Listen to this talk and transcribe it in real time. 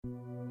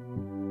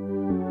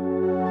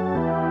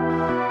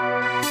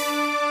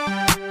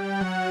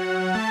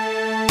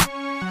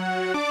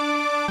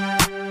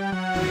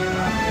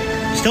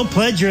Still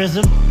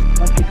plagiarism.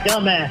 Bunch of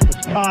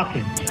dumbasses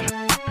talking.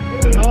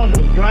 I'll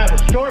just drive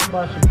a short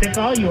bus and pick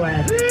all you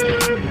asses.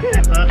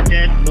 Fuck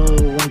that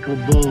bullwinkle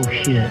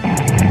bullshit.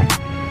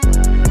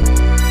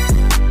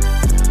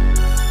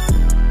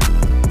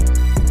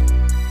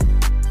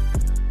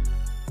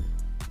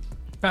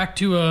 Back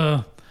to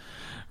a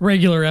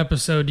regular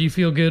episode. Do you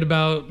feel good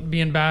about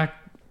being back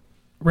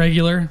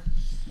regular?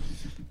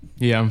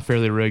 Yeah, I'm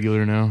fairly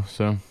regular now,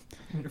 so.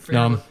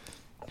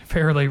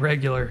 Fairly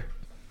regular.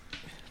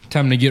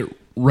 Time to get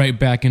right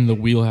back into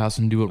the wheelhouse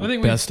and do what we're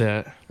best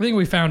at. I think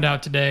we found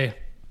out today,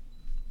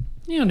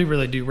 you don't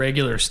really do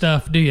regular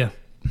stuff, do you?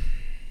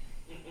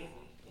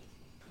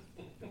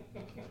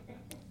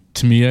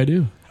 To me, I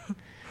do.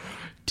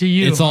 To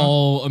you, it's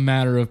all a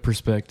matter of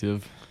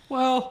perspective.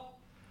 Well,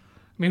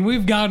 I mean,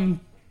 we've gotten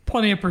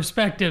plenty of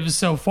perspectives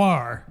so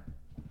far.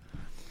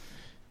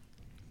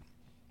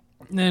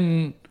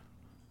 Then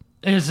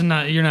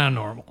you're not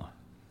normal.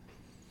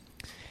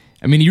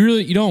 I mean,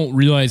 you don't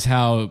realize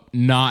how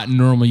not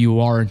normal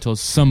you are until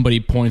somebody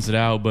points it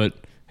out. But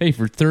hey,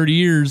 for 30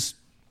 years,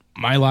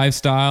 my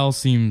lifestyle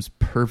seems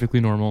perfectly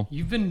normal.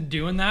 You've been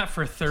doing that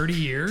for 30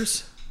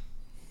 years?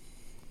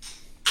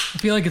 I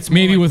feel like it's more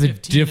maybe like with a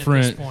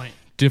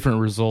different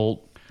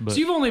result. But. So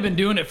you've only been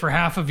doing it for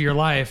half of your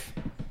life.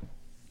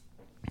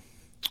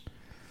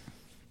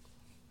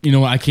 You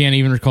know, I can't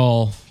even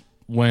recall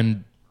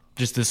when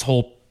just this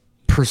whole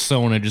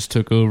persona just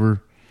took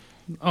over.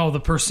 Oh, the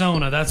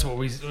persona. That's what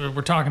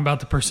we're talking about,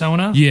 the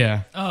persona?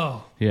 Yeah.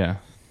 Oh. Yeah.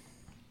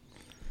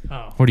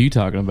 Oh. What are you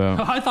talking about?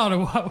 I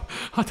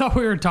thought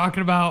we were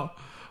talking about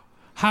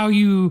how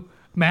you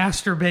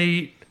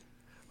masturbate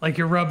like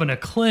you're rubbing a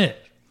clit.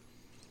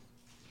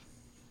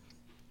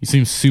 You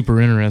seem super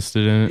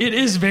interested in it. It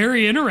is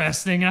very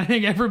interesting. I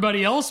think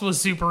everybody else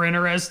was super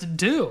interested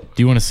too.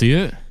 Do you want to see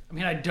it? I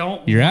mean, I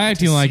don't. You're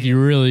acting like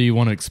you really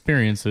want to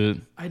experience it.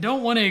 I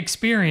don't want to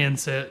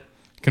experience it.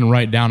 You can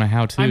write down a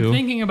how-to. I'm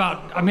thinking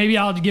about maybe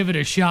I'll give it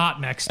a shot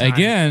next time.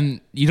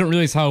 Again, you don't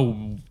realize how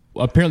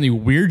apparently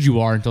weird you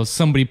are until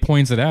somebody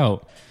points it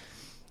out.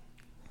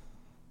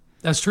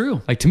 That's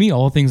true. Like, to me,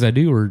 all the things I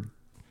do are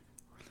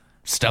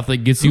stuff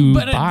that gets you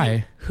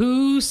by.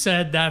 Who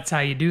said that's how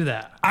you do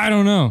that? I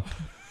don't know.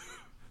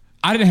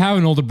 I didn't have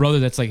an older brother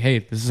that's like, hey,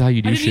 this is how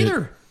you do shit.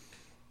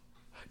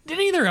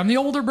 Didn't either. I'm the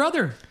older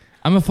brother.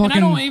 I'm a fucking... And I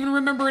don't even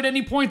remember at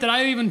any point that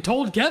I even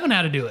told Kevin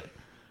how to do it.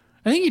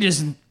 I think you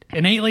just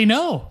innately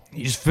know.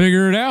 You just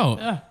figure it out.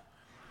 Yeah.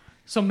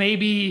 So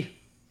maybe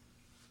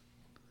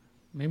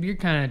you're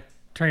kind of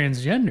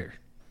transgender.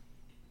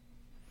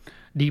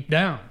 Deep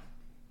down.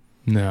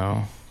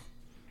 No.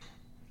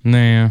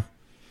 Nah.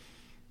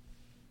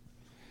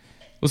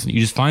 Listen, you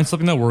just find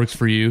something that works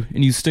for you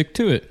and you stick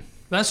to it.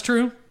 That's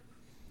true.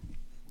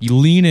 You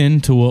lean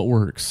into what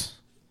works.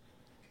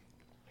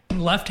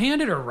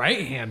 Left-handed or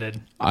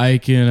right-handed? I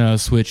can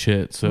switch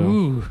hit, so...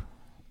 Ooh.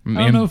 I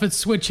don't know if it's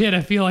switch hit.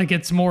 I feel like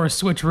it's more a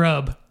switch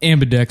rub.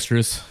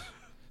 Ambidextrous.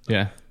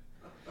 Yeah.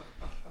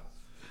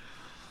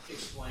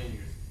 Explain.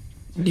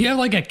 Do you have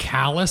like a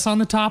callus on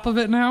the top of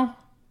it now?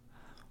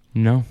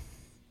 No.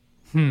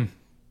 I'm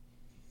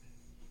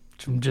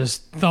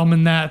just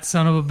thumbing that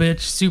son of a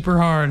bitch super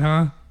hard,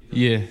 huh?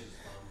 Yeah.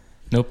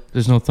 Nope,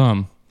 there's no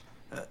thumb.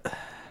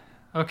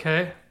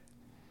 Okay.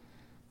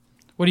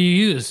 What do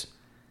you use?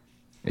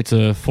 It's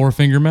a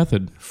 4-finger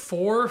method.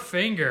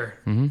 4-finger?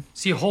 Mm-hmm.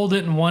 So you hold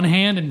it in one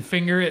hand and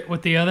finger it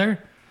with the other?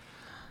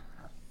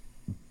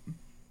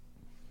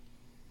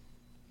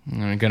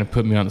 You're going to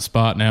put me on the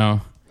spot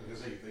now.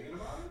 Is that you thinking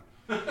about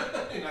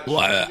it?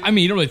 Well, I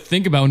mean, you don't really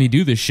think about when you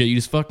do this shit. You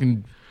just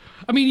fucking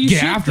you get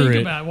should after think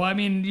it. about it. Well, I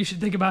mean, you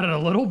should think about it a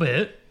little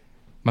bit.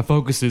 My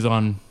focus is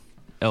on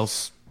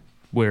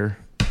elsewhere.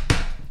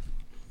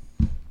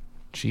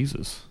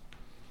 Jesus.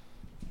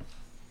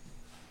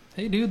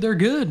 Hey, dude, they're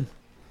good.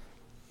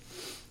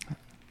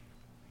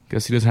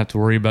 Guess he doesn't have to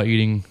worry about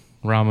eating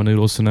ramen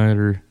noodles tonight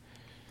or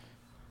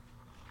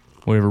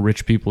whatever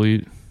rich people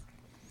eat.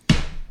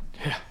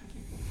 Yeah.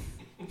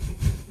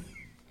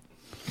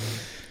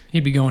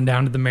 He'd be going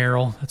down to the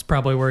Merrill. That's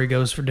probably where he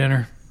goes for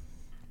dinner.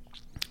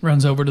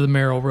 Runs over to the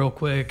Merrill real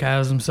quick,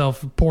 has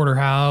himself a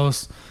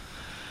porterhouse,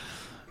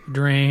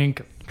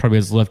 drink. Probably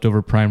has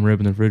leftover prime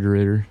rib in the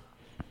refrigerator.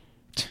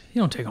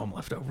 You don't take home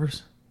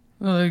leftovers.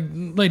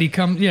 Lady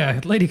comes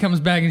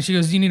back and she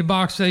goes, "Do you need a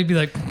box?" So he'd be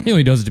like, he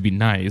only does it to be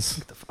nice.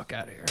 Get the fuck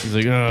out of here. He's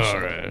like, oh, all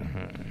right.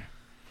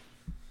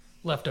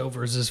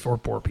 Leftovers is for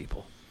poor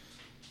people.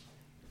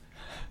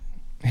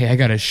 Hey, I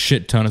got a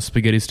shit ton of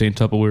spaghetti stained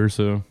Tupperware,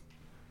 so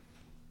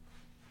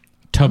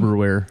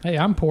Tupperware. Hey,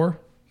 I'm poor.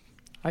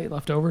 I eat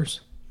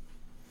leftovers.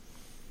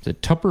 Is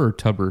it Tupper or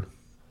Tubber?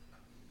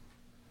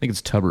 I think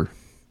it's Tubber.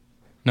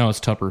 No, it's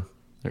Tupper.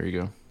 There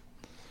you go.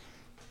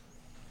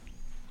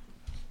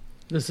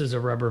 This is a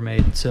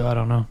Rubbermaid, so I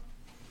don't know.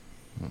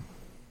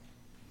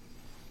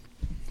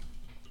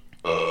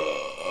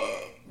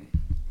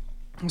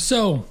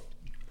 So,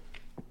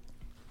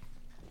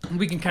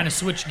 we can kind of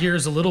switch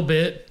gears a little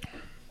bit.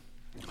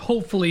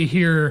 Hopefully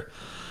here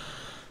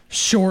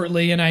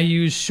shortly, and I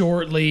use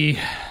shortly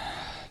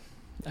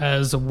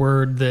as a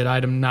word that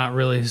I'm not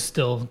really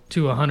still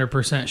to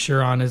 100%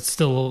 sure on. It's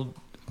still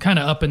kind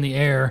of up in the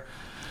air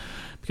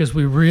because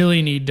we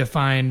really need to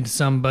find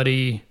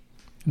somebody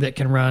that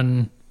can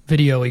run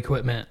video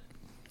equipment.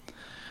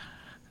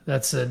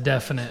 That's a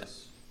definite.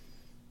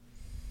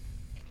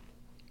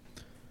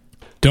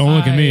 Don't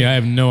look at me. I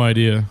have no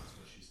idea.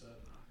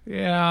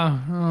 Yeah,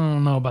 I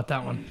don't know about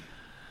that one.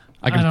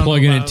 I can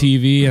plug in a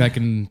TV and I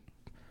can...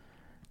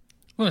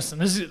 Listen,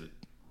 this is...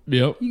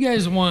 Yep. You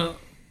guys want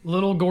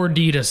little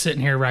Gordita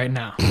sitting here right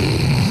now.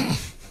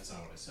 That's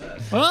not what I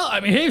said. Well, I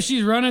mean, hey, if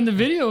she's running the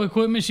video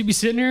equipment, she'd be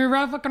sitting here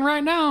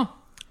right now.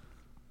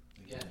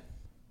 Again.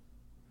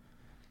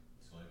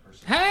 It's the only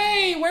person.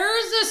 Hey,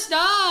 where's the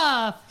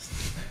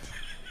stuff?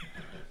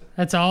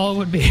 That's all it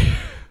would be.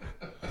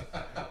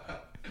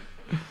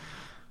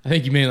 I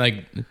think you mean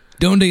like,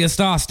 donde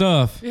está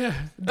stuff. Yeah.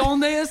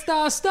 Donde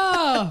está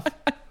stuff?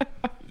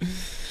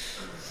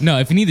 No,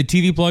 if you need the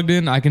TV plugged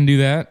in, I can do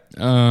that.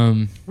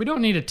 We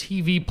don't need a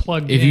TV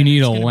plugged in. If you need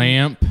It's a gonna be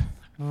lamp,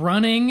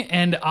 running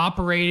and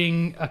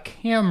operating a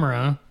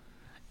camera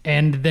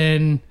and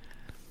then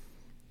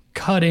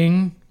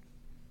cutting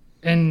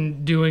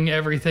and doing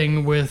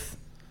everything with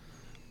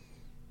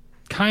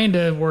kind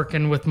of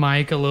working with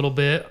Mike a little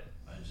bit.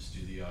 I just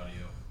do the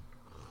audio.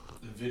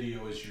 The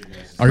video is your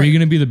guys'. are you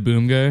going to be the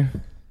boom guy?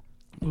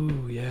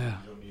 Ooh, yeah.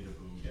 You don't need a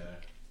boom guy.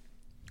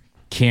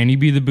 Can you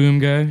be the boom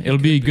guy? It'll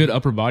be a good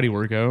upper body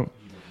workout. You don't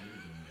need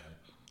a boom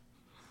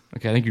guy.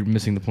 Okay, I think you're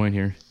missing the point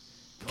here.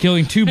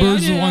 Killing two Hey,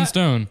 birds with one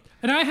stone.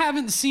 And I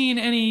haven't seen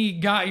any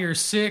Got Your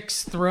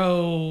Six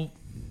throw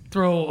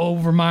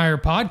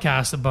Overmire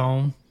Podcast a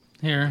bone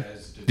here.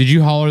 Guys did Did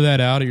you holler that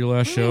out at your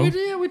last show? We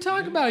did. We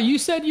talked about it. You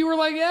said you were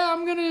like, yeah,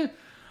 I'm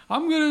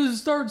gonna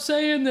start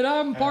saying that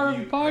I'm part of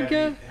the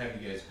podcast. Have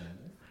you guys been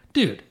there?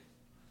 Dude,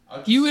 I'll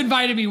just you say,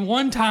 invited me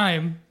one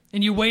time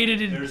and you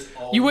waited There's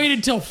always- you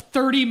waited till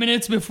 30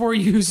 minutes before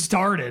you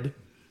started.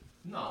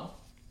 No.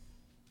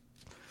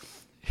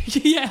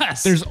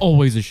 Yes. There's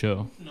always a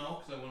show.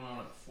 No, because I went on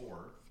at 4.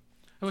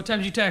 What time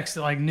did you text?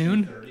 Like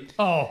noon? 30.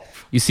 Oh,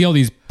 You see all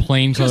these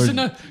plain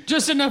colored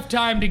just enough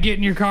time to get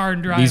in your car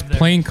and drive these there.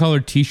 plain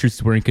colored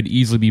T-shirts wearing could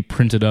easily be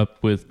printed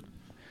up with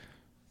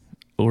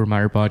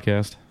Overmire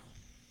Podcast.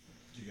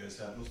 Do you guys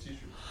have those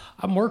t-shirts?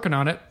 I'm working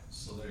on it.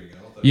 So there you go.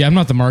 Yeah, I'm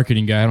not the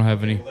marketing guy. I don't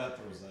have any. Well, that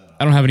throws that out.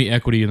 I don't have any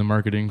equity in the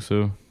marketing.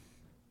 So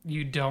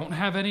You don't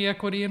have any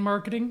equity in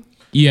marketing?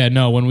 yeah,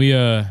 no. When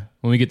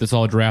we get this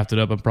all drafted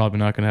up, I'm probably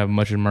not going to have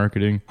much in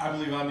marketing. I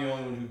believe I'm the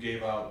only one who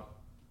gave out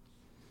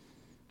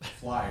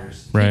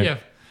flyers. Right? Yeah.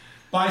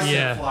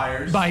 Bicep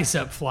flyers.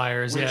 Bicep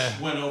flyers, which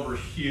yeah. went over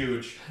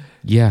huge.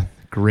 Yeah.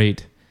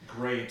 Great.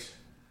 Great.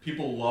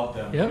 People love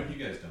them. Yep. What have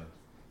you guys done?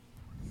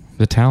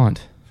 The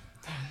talent.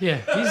 Yeah.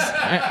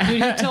 Dude,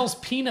 he tells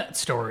peanut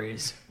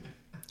stories.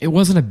 It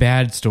wasn't a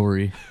bad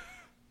story.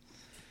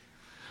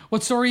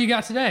 What story you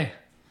got today?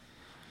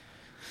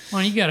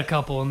 Well, you got a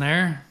couple in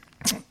there.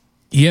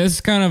 Yeah,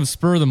 it's kind of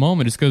spur of the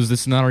moment. Just because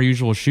this is not our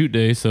usual shoot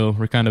day, so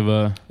we're kind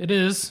of It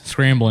is.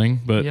 scrambling.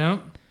 But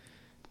Yep.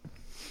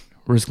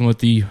 we're just going to let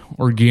the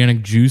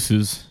organic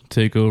juices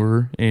take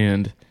over.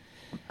 And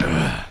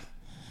God,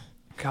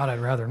 I'd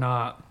rather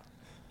not.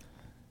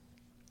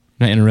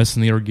 not interested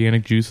in the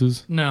organic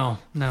juices. No.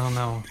 No,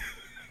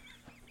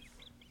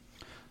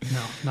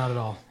 not at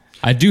all.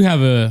 I do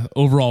have a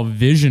overall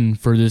vision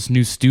for this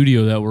new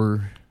studio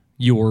that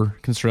you're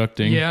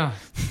constructing. Yeah.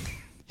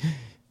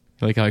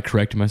 I like how I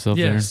corrected myself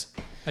Yes,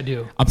 I do.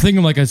 there. I'm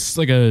thinking like a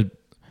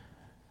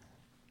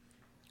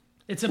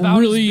It's about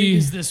Really- as big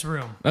as this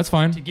room. that's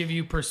fine. To give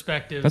you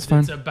perspective, That's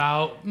fine. It's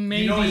about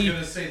maybe... You know he's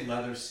going to say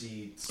leather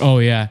seats. Oh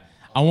yeah,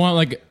 I want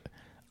like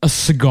a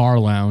cigar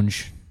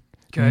lounge.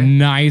 Okay.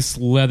 Nice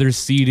leather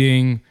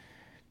seating,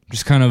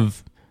 just kind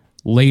of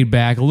laid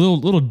back, a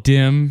little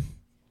dim.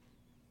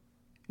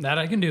 That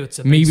I can do. It's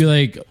a Maybe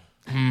basic- like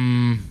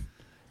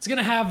It's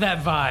gonna have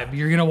that vibe.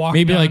 You're gonna walk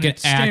maybe down like an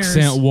stairs.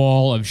 accent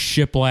wall of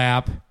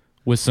shiplap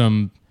with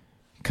some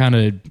kind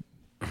of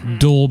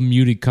dull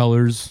muted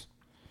colors.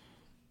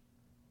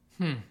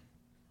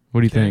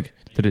 What do you think?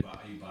 Did it? Are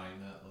you buying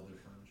that leather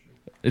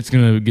furniture? It's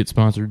gonna get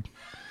sponsored.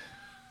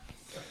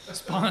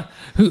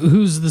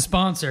 Who's the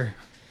sponsor?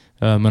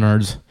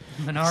 Menards.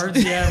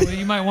 Menards. Yeah, well,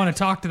 you might want to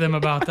talk to them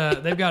about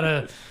that. They've got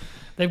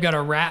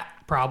a rat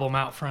problem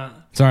out front.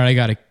 Sorry, I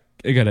got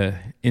a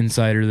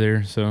insider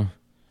there. So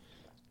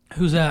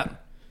Who's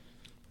that?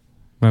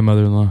 my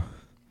mother-in-law.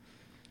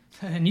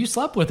 And you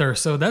slept with her,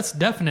 so that's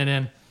definite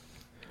in.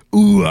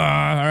 Ooh,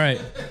 all right,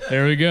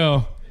 there we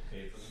go. They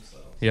pay for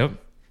themselves. Yep,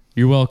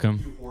 you're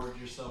welcome. You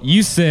hoarded yourself.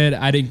 You said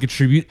I didn't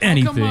contribute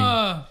anything.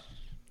 How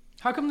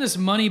come this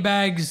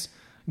Moneybags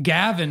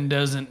Gavin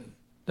doesn't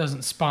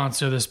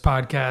sponsor this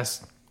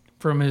podcast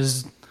from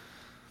his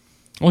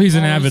Well, he's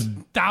an all his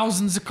avid.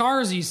 thousands of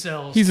cars he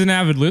sells? He's an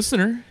avid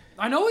listener.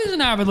 I know he's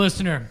an avid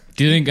listener.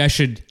 Do you think I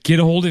should get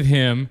a hold of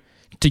him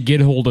to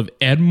get a hold of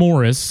Ed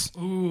Morris?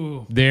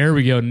 Ooh, There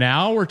we go.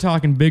 Now we're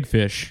talking big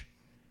fish.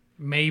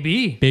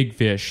 maybe. Big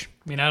fish.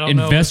 I mean, I don't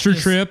know. Investor It's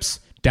just- trips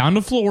down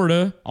to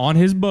Florida on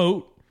his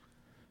boat.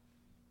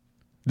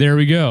 There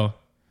we go.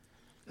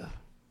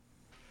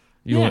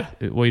 You don't want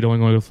to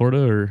go to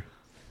Florida, or?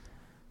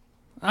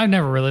 I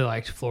never really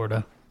liked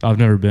Florida. I've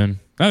never been.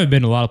 I haven't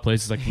been to a lot of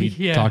places like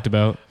we talked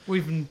about.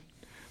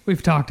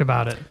 We've talked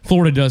about it.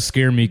 Florida does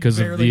scare me because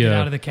of the get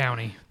out of the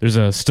county.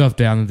 There's stuff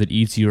down there that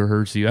eats you or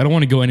hurts you. I don't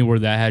want to go anywhere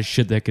that has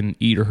shit that can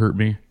eat or hurt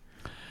me.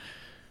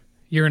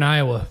 You're in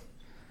Iowa.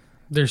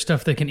 There's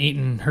stuff that can eat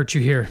and hurt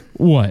you here.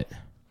 What?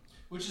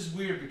 Which is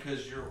weird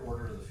because you're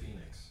Order of the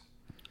Phoenix.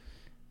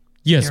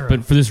 Yes, Arrow.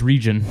 but for this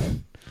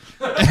region.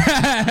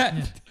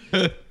 There's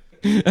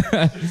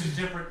a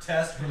different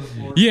test for the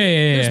Florida. Yeah.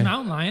 There's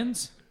mountain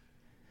lions.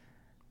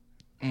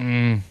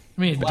 I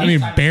mean,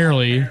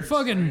 barely.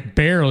 Fucking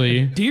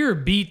Barely. deer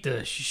beat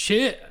the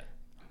shit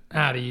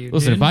out of you.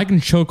 Listen, dude. if I can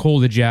choke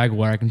hold a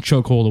jaguar, I can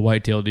choke hold a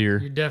white-tailed deer.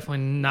 You're definitely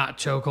not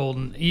choke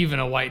holding even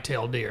a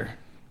white-tailed deer.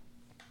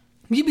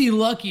 You'd be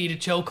lucky to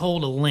choke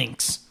hold a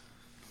lynx.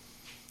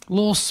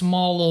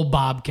 Small little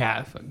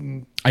bobcat.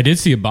 I did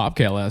see a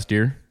bobcat last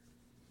year.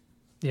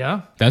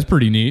 Yeah? That's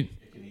pretty neat.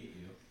 It can eat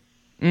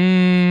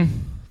you.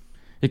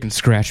 It can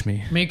scratch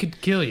me. I mean, it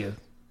could kill you.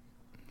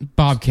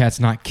 Bobcat's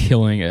not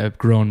killing a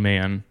grown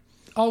man.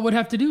 All it would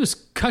have to do is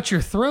cut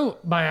your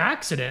throat by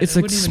accident. It's It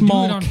like wouldn't even do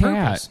small it on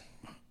cat. purpose.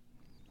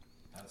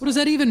 What does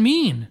that even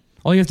mean?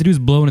 All you have to do is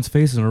blow in its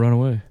face and it'll run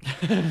away.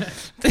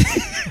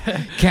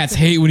 Cats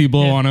hate when you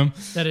blow on them.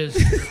 That is...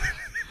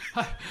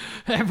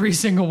 Every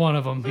single one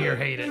of them here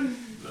hate it.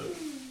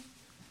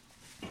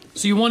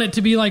 So you want it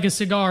to be like a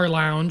cigar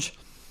lounge.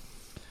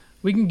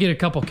 We can get a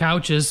couple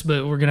couches,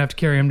 but we're going to have to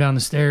carry them down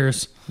the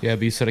stairs. Yeah,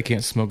 but you said I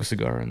can't smoke a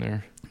cigar in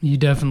there. You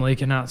definitely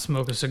cannot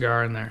smoke a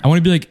cigar in there. I want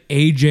to be like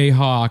AJ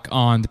Hawk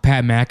on the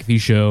Pat McAfee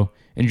show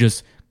and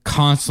just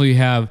constantly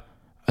have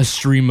a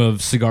stream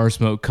of cigar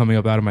smoke coming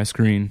up out of my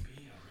screen.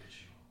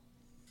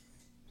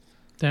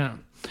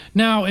 Damn.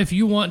 Now, if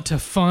you want to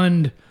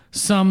fund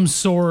some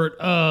sort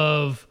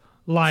of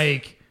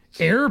like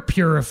air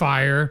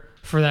purifier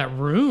for that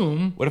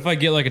room, What if I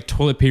get like a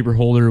toilet paper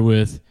holder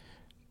with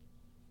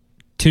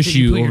did you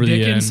tissue put your over the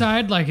dick end?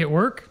 inside like at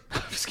work?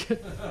 I'm just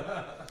kidding.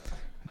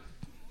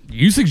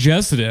 You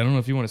suggested it. I don't know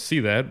if you want to see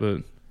that,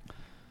 but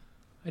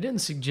I didn't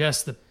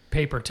suggest the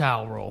paper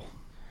towel roll.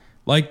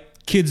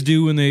 like kids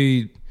do when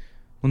they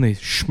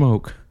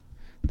smoke,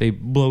 they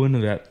blow into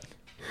that.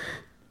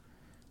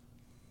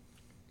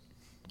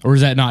 Or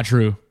is that not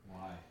true?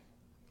 Why?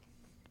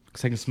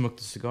 Because I can smoke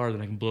the cigar,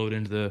 then I can blow it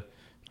into the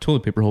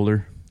toilet paper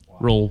holder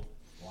roll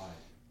Why?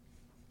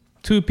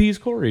 to appease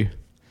Cory.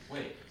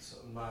 Wait, so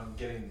I'm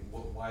getting.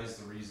 Why is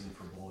the reason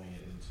for blowing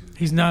it into?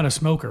 He's not a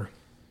smoker.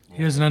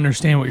 He doesn't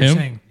understand what you're Him?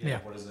 saying. Yeah.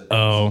 What is it?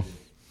 Oh.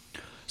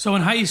 So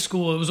in high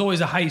school, it was always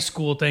a high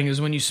school thing,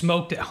 is when you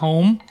smoked at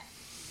home,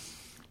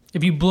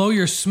 if you blow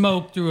your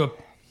smoke through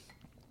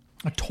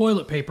a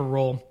toilet paper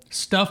roll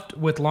stuffed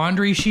with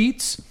laundry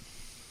sheets,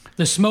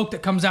 the smoke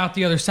that comes out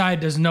the other side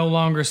does no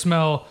longer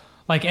smell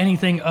like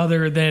anything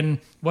other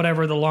than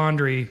whatever the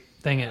laundry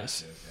thing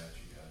is.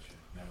 Gotcha.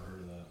 Never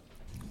heard of that.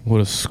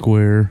 What a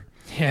square.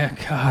 Yeah,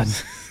 God.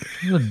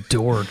 What a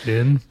dork,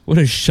 dude. What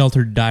a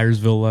sheltered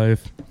Dyersville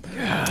life.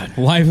 God.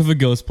 Life of a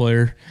ghost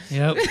player.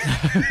 Yep.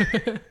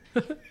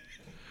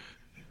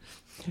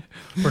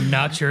 We're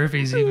not sure if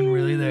he's even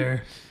really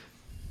there.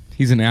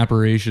 He's an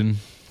apparition.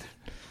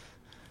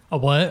 A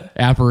what?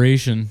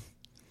 Apparition.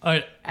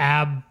 An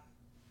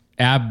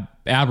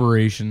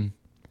Aberration.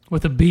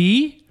 with a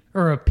B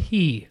or a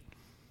P?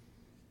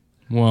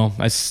 Well,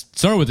 I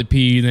started with a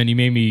P, then you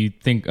made me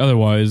think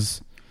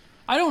otherwise.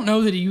 I don't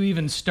know that you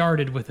even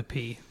started with a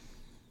P.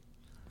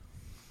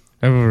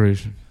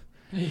 Aberration.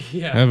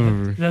 Yeah.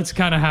 Aberration. That's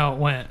kind of how it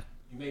went.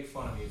 You make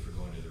fun of me for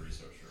going to the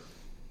research room.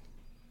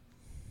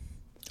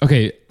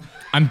 Okay,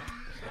 I'm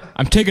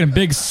taking a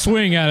big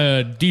swing at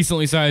a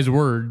decently sized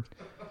word.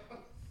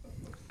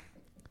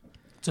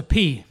 It's a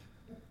P.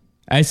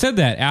 I said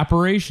that,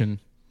 apparition.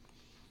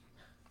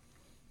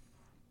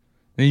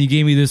 Then you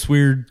gave me this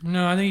weird.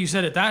 No, I think you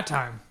said it that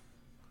time.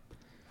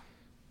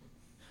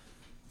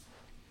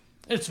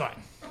 It's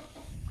fine.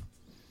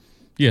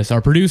 Yes,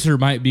 our producer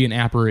might be an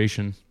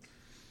apparition.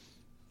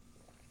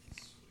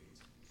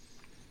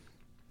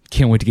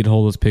 Can't wait to get a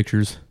hold of those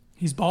pictures.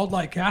 He's bald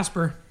like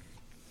Casper.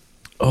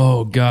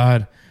 Oh,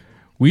 God.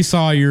 We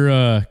saw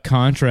your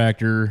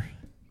contractor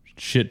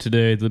shit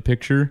today, the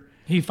picture.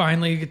 He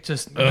finally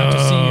just got to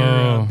see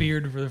your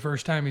beard for the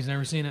first time. He's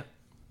never seen it.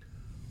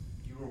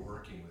 You were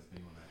working with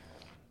me when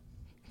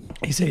that happened.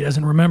 He said he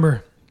doesn't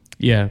remember.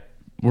 Yeah.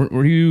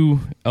 Were you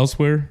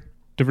elsewhere?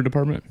 Different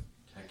department?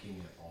 Teching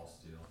at All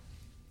Steel.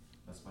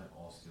 That's my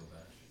All Steel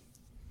badge.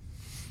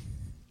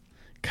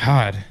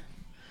 God.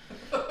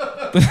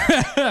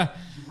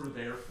 You were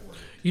there for it.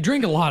 You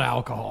drink a lot of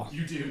alcohol.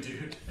 You do,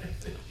 dude.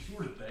 You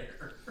were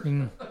there.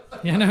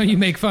 Yeah, I know you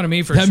make fun of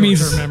me for That means-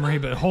 short-term memory,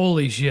 but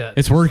holy shit.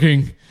 It's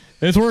working.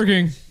 It's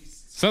working.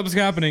 Something's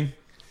happening.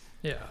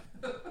 Yeah.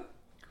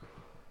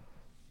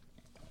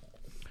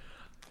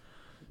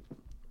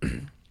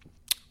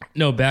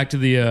 No, back to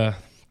the...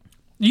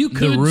 You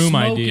could room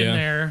smoke idea. in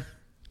there,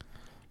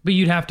 but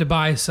you'd have to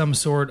buy some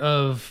sort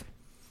of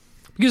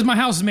Because my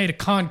house is made of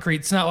concrete.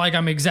 It's not like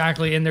I'm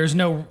exactly, and there's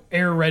no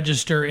air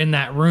register in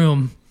that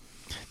room.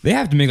 They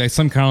have to make like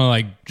some kind of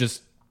like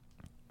just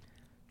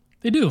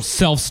They do.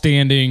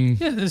 self-standing.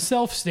 Yeah, the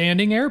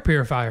self-standing air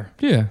purifier.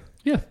 Yeah.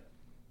 Yeah. It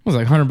was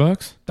like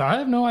 $100. I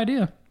have no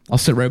idea. I'll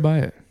sit right by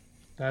it.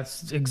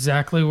 That's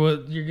exactly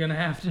what you're going to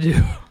have to do.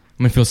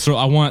 I'm gonna feel so.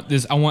 I want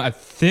a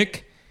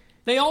thick.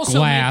 They also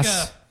Glass.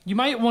 make you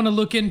might want to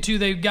look into,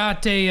 they've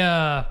got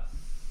I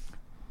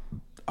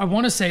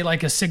want to say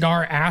like a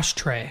cigar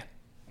ashtray.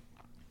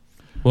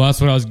 Well,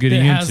 that's what I was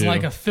getting It has into.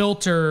 like a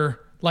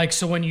filter, like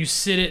so when you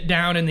sit it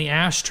down in the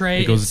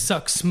ashtray, it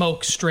sucks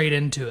smoke straight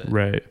into it.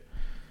 Right.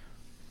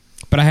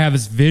 But I have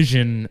this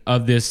vision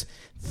of this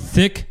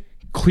thick,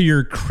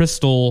 clear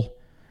crystal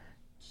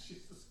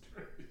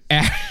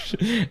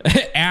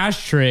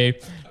ashtray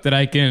that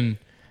I can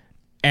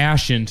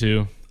ash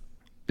into.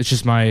 It's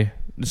just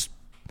this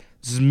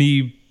is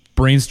me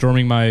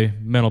brainstorming my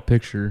mental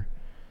picture.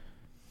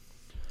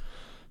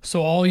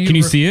 So all you Can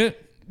you see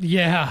it?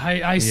 Yeah,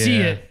 I see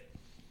Yeah. it.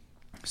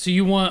 So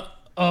you want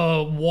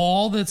a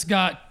wall that's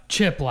got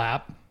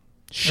shiplap.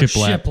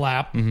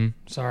 Shiplap. Mm-hmm.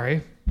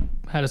 Sorry.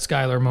 Had a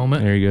Skylar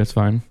moment. There you go. It's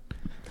fine.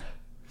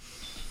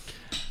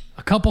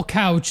 A couple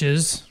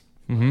couches.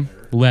 Mm-hmm.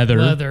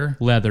 Leather.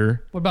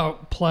 What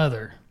about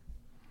pleather?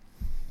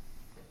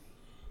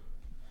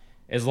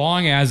 As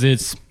long as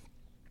it's...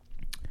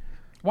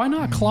 Why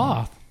not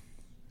cloth?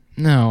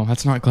 No,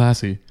 that's not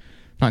classy.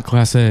 Not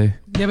class A.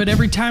 Yeah, but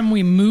every time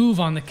we move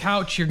on the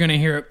couch, you're going to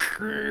hear a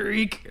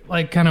creak,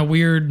 like kind of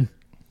weird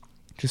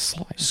Just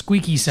slide.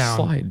 squeaky sound.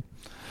 Slide.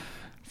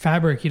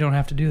 Fabric, you don't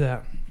have to do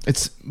that.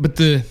 But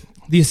the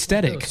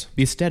aesthetic. Those.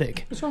 The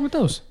aesthetic. What's wrong with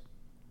those?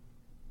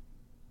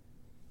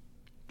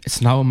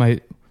 It's not what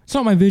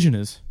my vision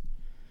is.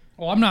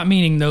 Well, I'm not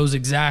meaning those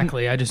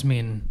exactly. I just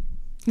mean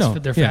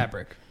they're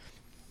fabric.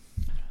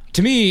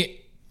 To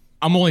me,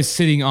 I'm only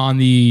sitting on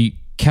the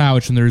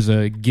couch when there's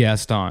a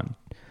guest on.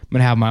 I'm going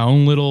to have my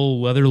own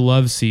little leather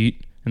love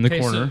seat in the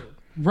corner.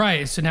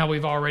 Right. So now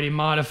we've already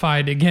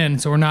modified again.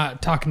 So we're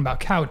not talking about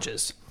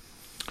couches.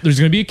 There's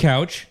going to be a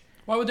couch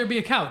Why would there be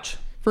a couch?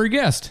 for a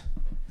guest.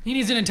 He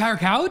needs an entire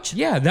couch?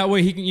 Yeah, that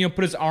way he can,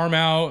 put his arm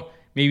out,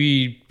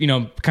 maybe,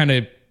 kind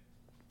of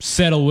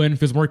settle in,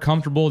 feels more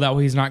comfortable. That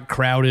way he's not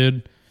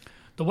crowded.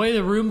 The way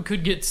the room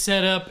could get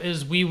set up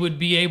is we would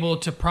be able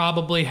to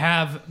probably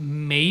have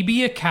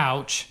maybe a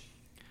couch.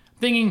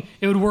 Thinking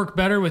it would work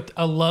better with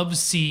a love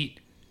seat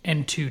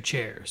and 2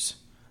 chairs.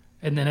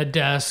 And then a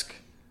desk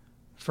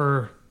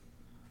for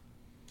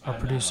our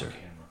producer.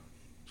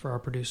 For our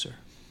producer.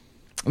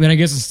 And then I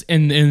guess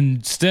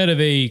instead of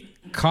a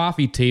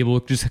coffee table,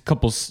 just a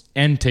couple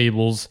end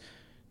tables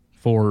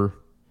for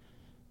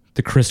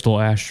the crystal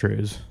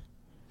ashtrays.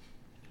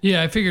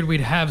 Yeah, I figured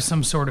we'd have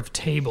some sort of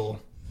table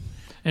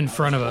in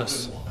front of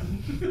us.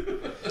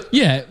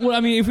 Yeah, well, I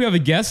mean, if we have a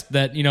guest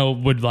that,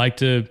 would like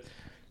to,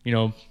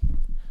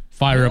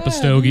 fire up a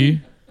stogie.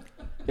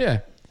 Yeah.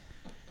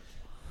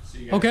 So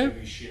you guys Okay. gonna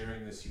be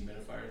sharing this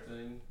humidifier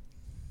thing?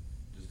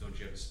 Just don't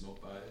you have to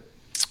smoke by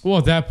it? Well,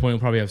 at that point, we'll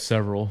probably have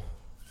several.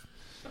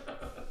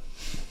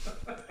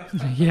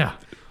 Yeah.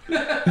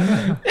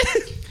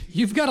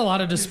 You've got a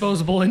lot of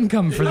disposable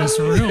income for this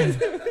room.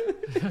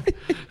 Why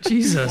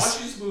Jesus.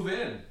 don't you just move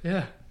in?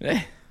 Yeah. Eh.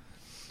 You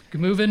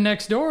can move in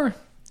next door.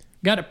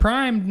 Got it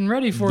primed and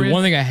ready for The you.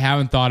 one thing I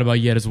haven't thought about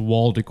yet is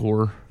wall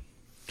decor.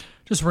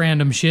 Just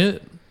random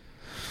shit.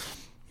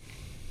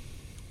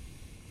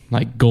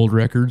 Like gold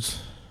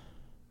records.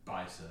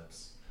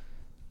 Biceps.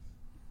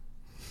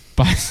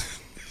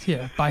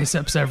 Yeah,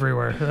 biceps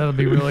everywhere. That'll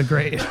be really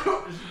great.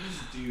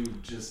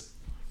 Dudes.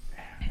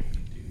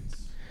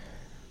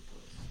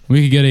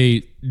 We could get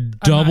a I'm not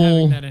double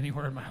having that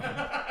anywhere in my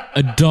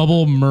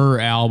life. Myrrh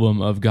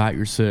album of Got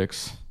Your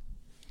Six.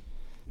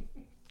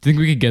 Think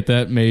we could get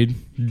that made?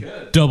 You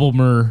could. Double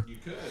Myrrh.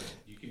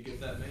 You could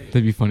get that made.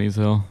 That'd be funny as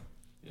hell.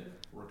 Yeah,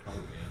 we're a cover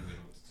band. We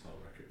don't sell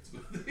records,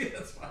 but yeah,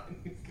 that's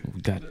fine.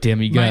 God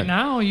damn it, you Right got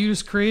now, you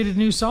just created a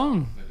new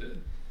song. I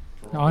did.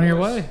 For On my your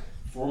boys. way.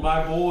 For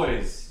my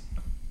boys.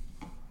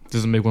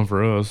 doesn't make one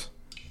for us.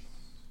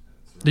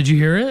 Did you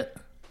hear it?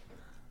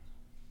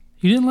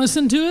 You didn't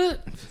listen to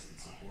it? Doesn't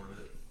support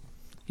it.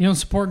 You don't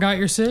support Got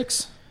Your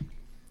Six?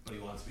 But he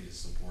wants me to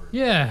support it.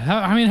 Yeah.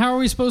 How are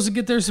we supposed to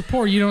get their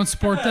support? You don't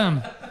support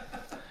them.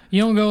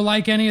 You don't go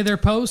like any of their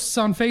posts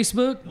on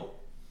Facebook?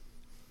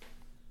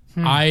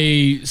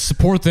 I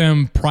support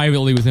them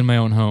privately within my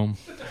own home.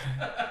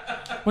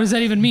 What does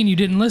that even mean? You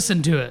didn't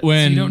listen to it.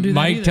 When so you don't do that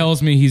Mike either.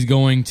 tells me he's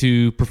going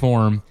to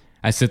perform,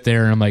 I sit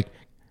there and I'm like,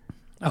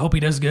 I hope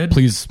he does good.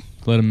 please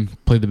let him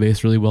play the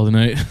bass really well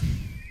tonight.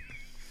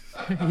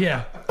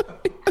 Yeah.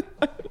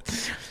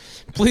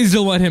 Please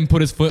don't let him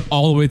put his foot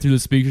all the way through the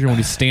speaker when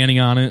he's standing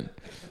on it.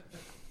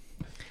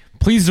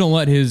 Please don't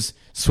let his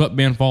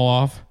sweatband fall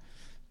off.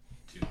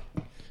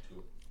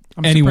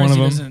 I'm Any surprised one of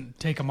he them? doesn't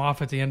take them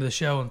off at the end of the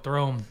show and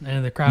throw them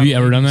into the crowd. Have you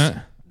ever done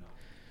that?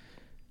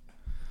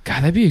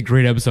 God, that'd be a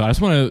great episode. I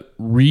just want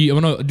to I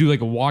want to do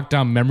like a walk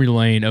down memory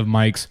lane of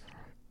Mike's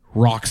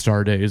rock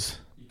star days.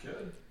 You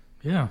could.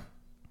 Yeah.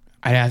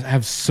 I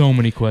have so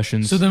many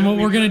questions. So then what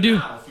we're going to do...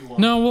 Now, if you want.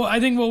 No, well, I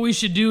think what we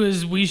should do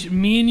is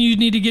me and you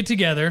need to get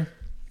together.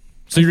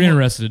 So you're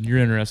interested. You're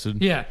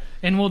interested. Yeah,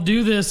 and we'll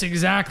do this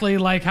exactly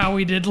like how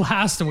we did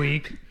last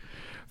week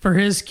for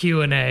his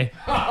Q&A.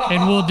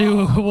 And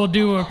we'll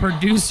do a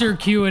producer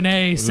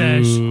Q&A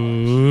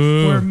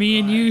session where me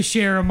and you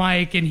share a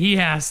mic and he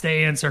has to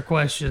answer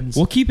questions.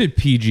 We'll keep it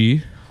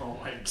PG.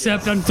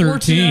 Except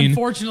 13.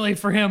 unfortunately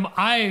for him,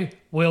 I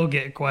will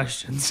get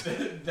questions.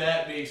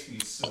 That makes me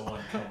so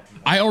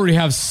uncomfortable. I already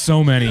have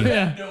so many.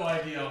 I have no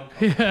idea how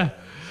uncomfortable. Yeah.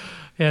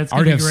 Yeah, it's I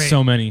gonna already be have great.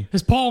 so many.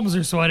 His palms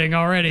are sweating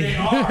already. They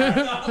are. I'm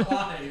not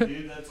lying,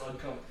 dude. That's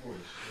uncomfortable. as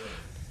shit.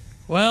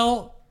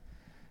 Well,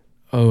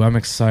 Oh, I'm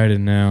excited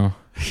now.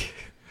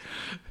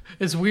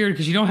 it's weird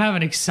because you don't have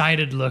an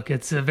excited look.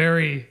 It's a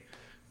very,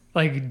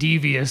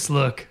 devious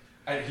look.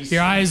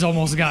 Your eyes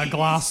almost got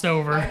glossed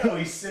over. I know,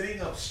 he's sitting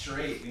up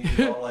straight. And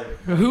he's all like,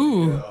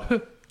 Ooh.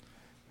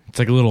 It's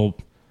like a little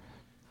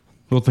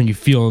thing you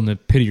feel in the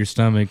pit of your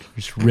stomach.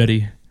 Just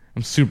ready.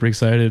 I'm super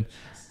excited.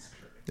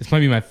 This might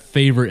be my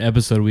favorite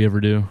episode we ever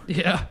do.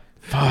 Yeah.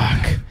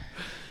 Fuck.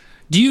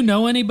 Do you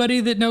know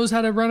anybody that knows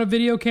how to run a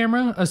video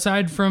camera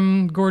aside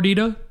from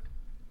Gordita?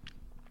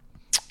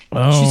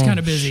 Oh, She's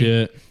kinda busy.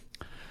 Shit.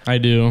 I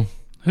do.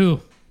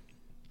 Who?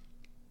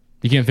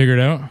 You can't figure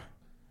it out?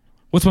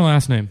 What's my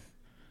last name?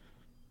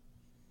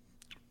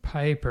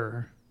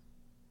 Piper.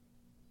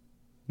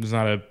 There's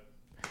not a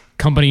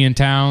company in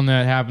town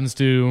that happens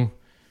to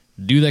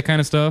do that kind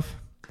of stuff.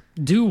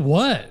 Do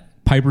what?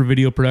 Piper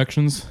Video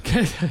Productions.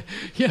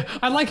 Yeah,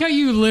 I like how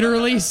you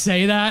literally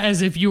say that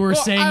as if you were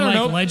saying I don't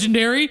know.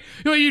 legendary.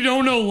 You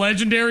don't know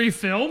legendary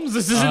films?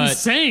 This is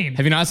insane.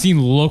 Have you not seen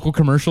local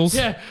commercials?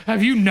 Yeah,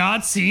 have you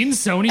not seen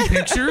Sony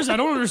Pictures? I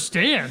don't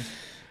understand.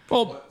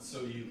 Well,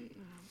 So you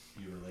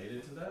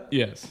related to that?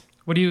 yes.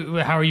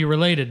 How are you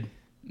related?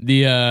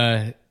 The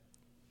I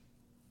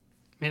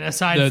mean,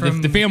 aside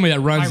from the family that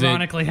runs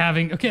ironically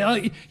having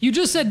you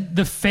just said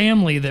the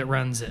family that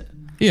runs it.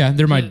 Yeah,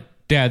 they're my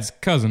dad's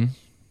cousin.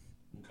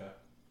 Okay.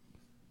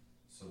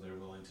 So they're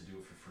willing to do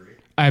it for free?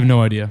 I have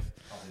no idea.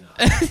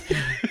 Probably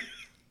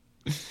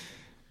not.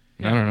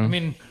 I don't know.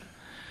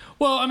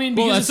 I mean,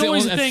 because it's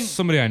always a thing.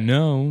 Somebody I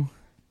know.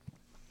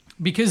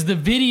 Because the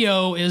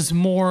video is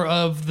more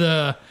of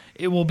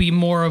it will be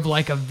more of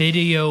like a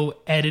video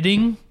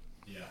editing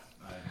Yeah.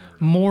 I've never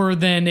more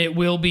than it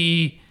will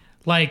be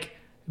like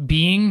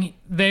being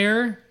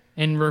there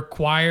and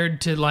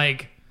required to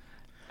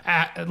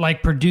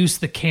produce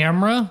the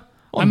camera.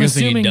 Well, I'm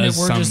guessing he assuming that does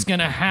we're some just going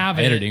to have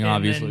editing, it and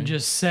obviously. then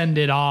just send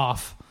it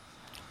off.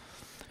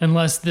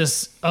 Unless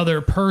this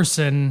other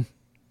person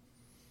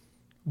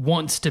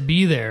wants to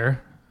be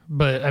there.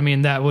 But, I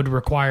mean, that would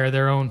require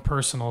their own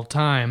personal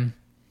time.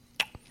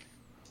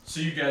 So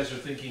you guys are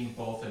thinking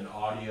both an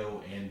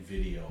audio and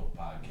video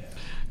podcast?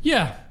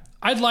 Yeah,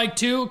 I'd like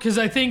to, because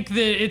I think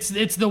that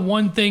it's the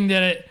one thing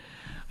that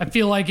I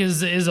feel like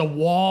is a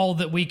wall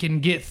that we can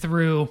get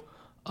through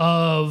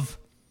of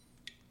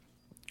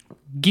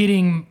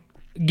getting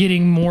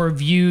more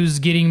views,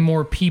 getting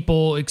more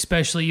people,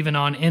 especially even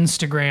on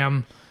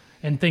Instagram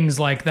and things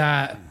like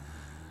that.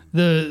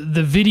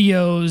 The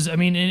videos, I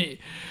mean,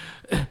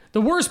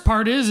 the worst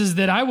part is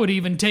that I would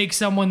even take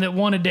someone that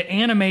wanted to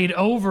animate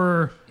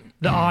over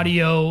the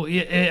audio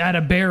at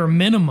a bare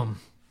minimum.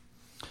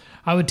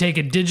 I would take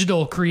a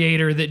digital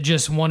creator that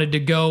just wanted to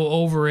go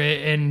over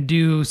it and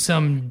do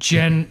some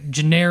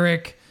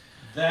generic.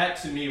 That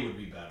to me would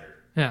be better.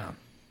 Yeah, I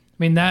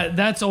mean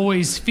that's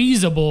always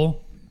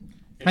feasible.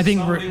 If I think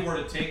somebody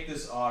were to take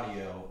this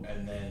audio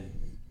and then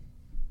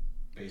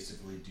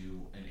basically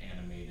do an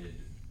animated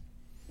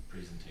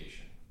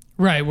presentation.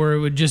 Right, where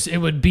it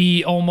would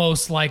be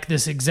almost like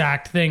this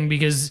exact thing,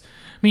 because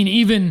I mean,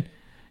 even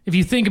if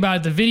you think about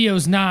it, the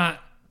video's not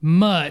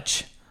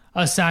much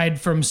aside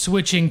from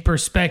switching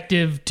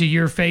perspective to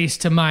your face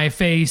to my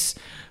face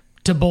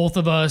to both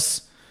of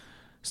us,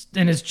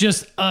 and it's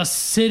just us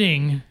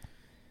sitting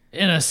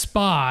in a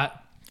spot.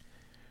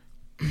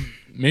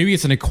 Maybe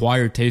it's an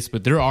acquired taste,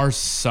 but there are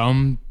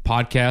some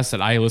podcasts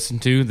that I listen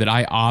to that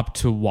I opt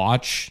to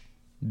watch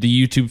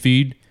the YouTube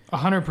feed,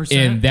 100%.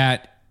 and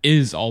that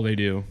is all they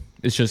do.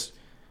 It's just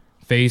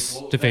face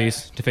to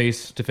face to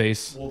face to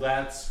face. Well,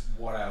 that's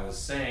what I was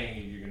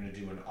saying. You're going to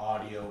do an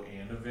audio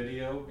and a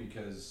video,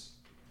 because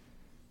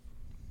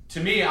to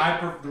me,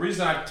 the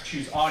reason I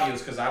choose audio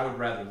is because I would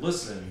rather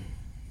listen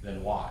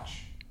than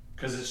watch,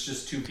 because it's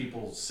just two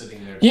people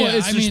sitting there. Yeah,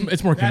 Yeah,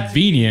 it's more That to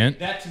convenient.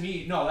 That to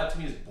me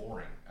is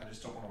boring. I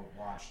just don't want to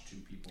watch two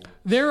people.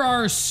 There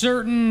are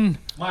certain...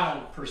 My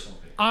own personal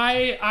opinion.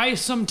 I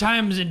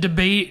sometimes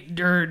debate,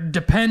 or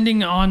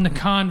depending on the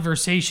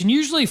conversation,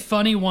 usually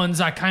funny ones,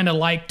 I kind of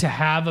like to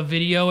have a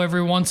video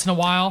every once in a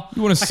while.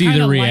 You want to I see kinda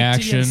the like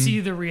reaction. to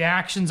see the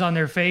reactions on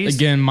their face.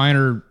 Again, mine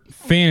are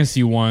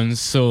fantasy ones,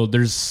 so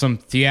there's some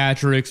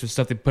theatrics or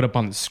stuff they put up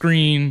on the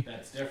screen.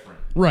 That's different.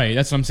 Right,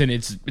 that's what I'm saying.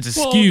 It's a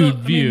Well, skewed I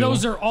view. mean,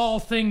 those are all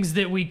things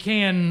that we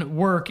can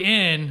work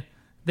in.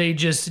 They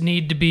just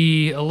need to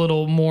be a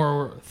little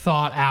more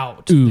thought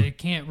out. Ooh. They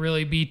can't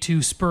really be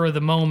too spur of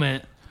the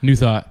moment. New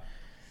thought.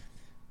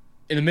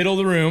 in the middle of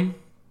the room,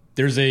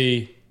 there's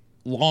a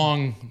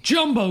long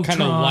Jumbotron.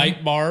 kind of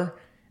light bar,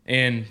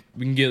 and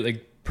we can get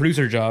like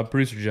producer job,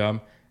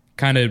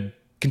 kind of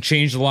can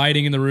change the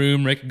lighting in the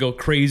room. It can go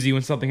crazy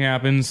when something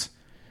happens.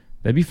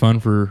 That'd be fun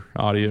for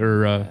audio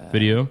or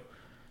video.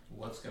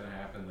 What's going to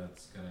happen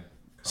that's going to...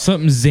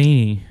 Something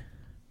zany.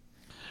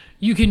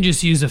 You can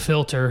just use a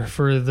filter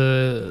for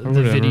the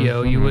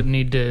video. You wouldn't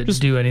need to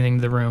just do anything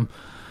to the room.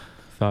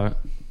 Thought.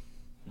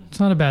 It's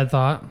not a bad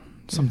thought.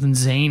 Something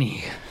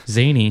zany.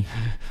 Zany.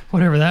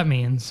 Whatever that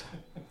means.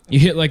 You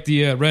hit like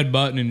the red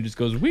button and it just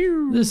goes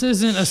weird. This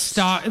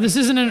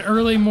isn't an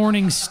early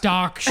morning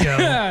stock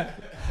show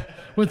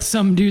with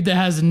some dude that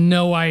has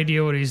no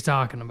idea what he's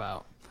talking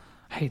about.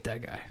 I hate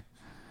that guy.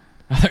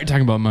 I thought you were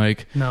talking about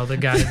Mike. No, the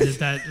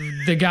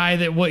guy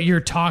that what you're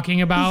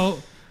talking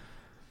about.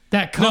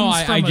 That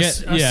comes from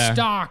a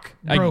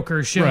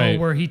stockbroker show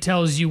where he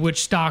tells you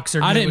which stocks are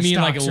good. I didn't which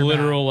mean like a stocks are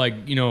literal,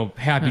 bad.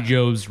 Happy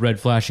Joe's red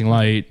flashing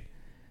light.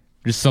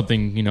 Just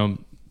something,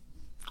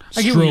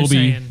 I get what you're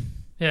saying.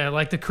 Yeah,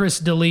 like the Chris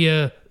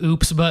D'Elia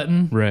oops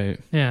button. Right.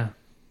 Yeah.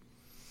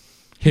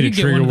 Hit a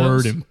trigger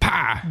word and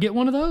pa! Get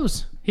one of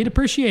those. He'd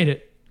appreciate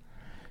it.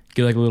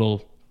 Get like a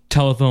little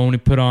telephone we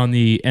put on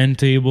the end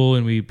table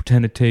and we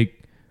pretend to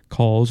take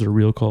calls or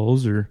real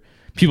calls or...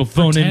 People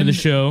phone into the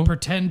show.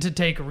 Pretend to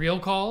take real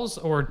calls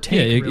or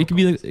take real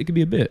calls. It could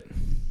be a bit.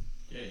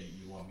 Yeah,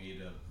 you want me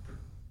to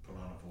put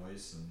on a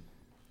voice and...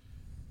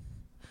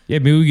 Yeah,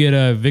 maybe we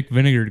get Vic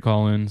Vinegar to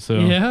call in. So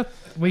yeah,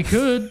 we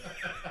could.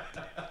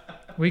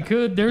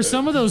 There's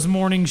some of those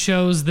morning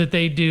shows that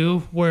they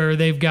do where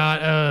they've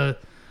got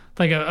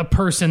a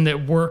person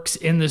that works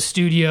in the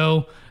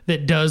studio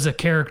that does a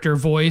character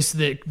voice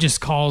that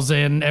just calls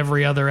in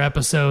every other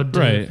episode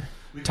to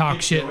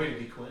talk shit.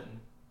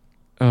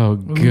 Oh,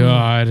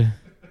 God.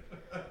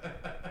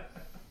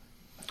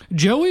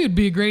 Joey would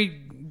be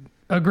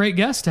a great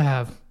guest to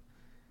have.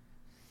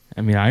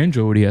 I mean, I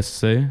enjoy what he has to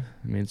say.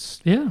 I mean,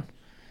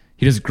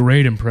 he does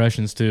great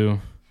impressions,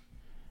 too.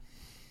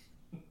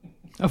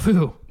 Of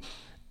who?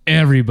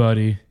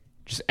 Everybody.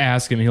 Just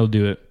ask him, he'll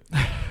do it.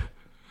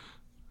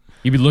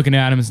 You'd be looking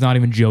at him, it's not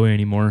even Joey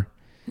anymore.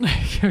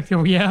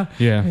 Yeah?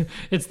 Yeah.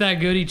 It's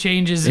that good, he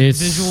changes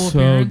his visual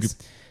appearance.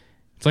 Good.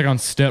 It's like on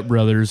Step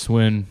Brothers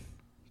when...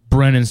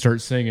 Brennan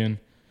starts singing.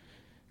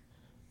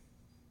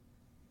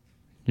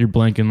 You're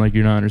blanking like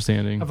you're not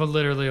understanding. I've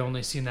literally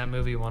only seen that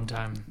movie one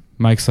time.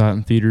 Mike saw it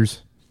in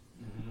theaters.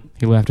 Mm-hmm.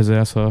 He laughed his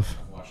ass off.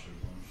 I watched it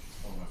once.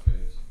 It's one of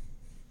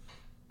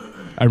my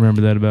faves. I remember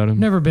that about him.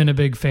 Never been a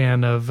big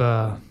fan of...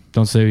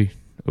 Don't say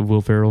of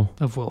Will Ferrell.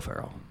 Of Will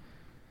Ferrell.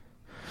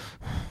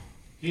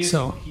 He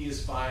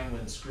is fine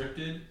when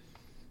scripted.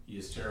 He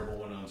is terrible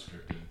when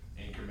unscripted.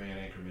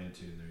 Anchorman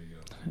 2. There you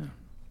go. Yeah.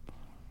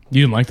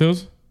 You didn't like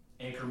those?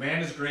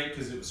 Anchorman is great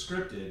because it was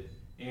scripted.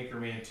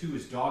 Anchorman 2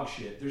 is dog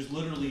shit. There's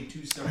literally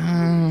two separate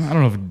movies. I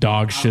don't know if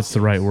dog shit's the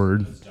right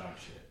word. It's dog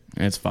shit.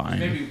 It's fine.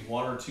 There's maybe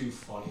one or two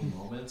funny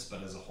moments,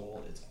 but as a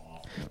whole, it's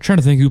awful. I'm trying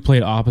to think who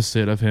played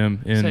opposite of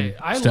him in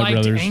I Step liked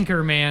Brothers.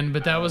 Anchorman,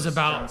 but that was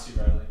about...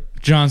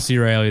 John C.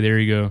 Reilly, there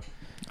you go.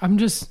 I don't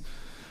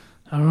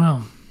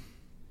know.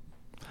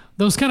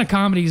 Those kind of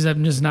comedies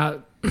I'm just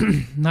not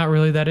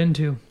really that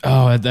into.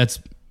 Oh, that's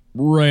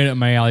right up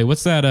my alley.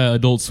 What's that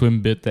Adult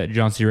Swim bit that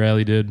John C.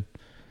 Reilly did?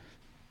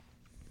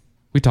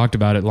 We talked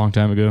about it a long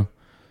time ago.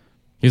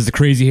 He has the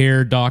crazy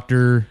hair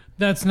doctor.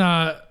 That's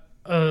not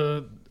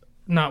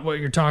what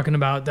you're talking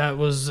about. That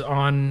was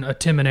on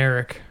Tim and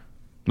Eric.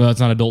 Well,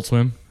 that's not Adult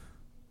Swim.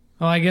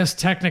 Well, I guess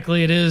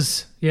technically it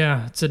is.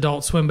 Yeah, it's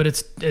Adult Swim, but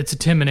it's a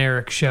Tim and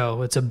Eric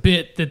show. It's a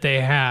bit that they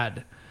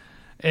had.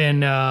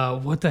 And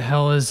what the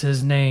hell is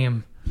his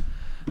name?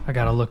 I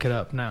gotta look it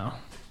up now.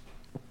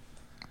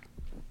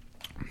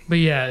 But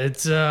yeah,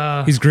 it's...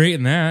 He's great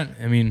in that.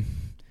 I mean...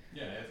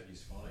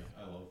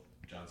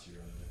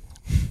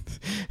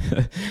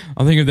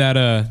 I'll think of that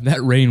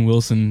Rainn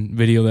Wilson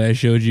video that I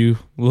showed you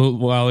a little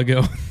while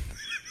ago.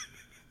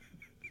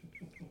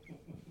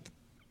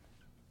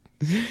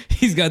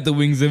 He's got the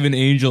wings of an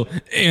angel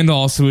and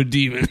also a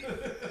demon.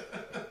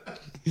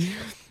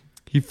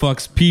 He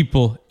fucks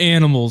people,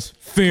 animals,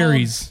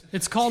 fairies.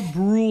 It's called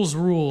Brule's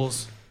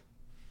Rules.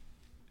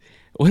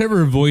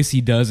 Whatever voice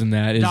he does in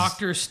that is...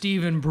 Dr.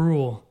 Stephen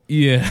Brule.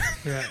 Yeah.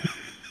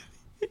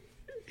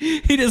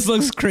 He just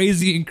looks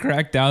crazy and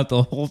cracked out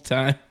the whole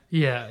time.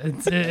 Yeah,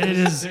 it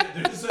is.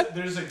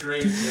 There's a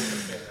great gif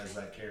of him as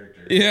that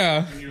character.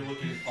 Yeah. When you're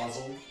looking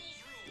puzzled.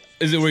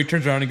 Is it where he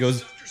turns around and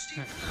goes...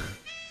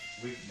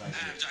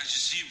 Dr.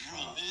 Steve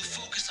Brule will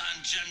focus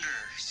on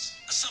genders.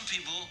 Some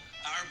people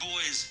are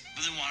boys,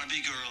 but they want to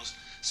be girls.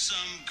 Some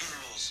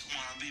girls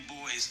want to be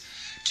boys.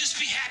 Just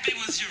be happy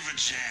with your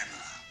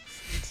vagina.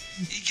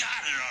 You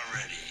got it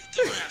already.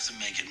 Don't have to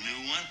make a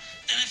new one.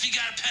 And if you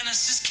got a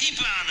penis, just keep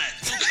it on it.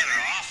 Don't cut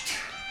it off.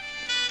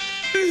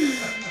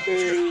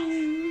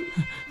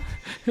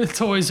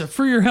 It's always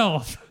for your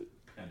health.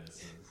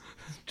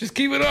 Just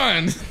keep it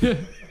on.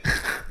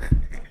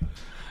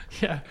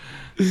 Yeah.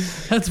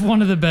 That's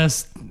one of the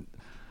best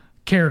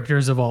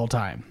characters of all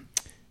time.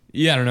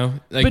 Yeah, I don't know.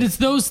 Like, But it's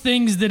those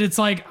things that it's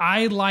like,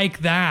 I like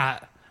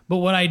that. But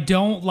what I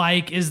don't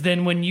like is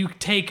then when you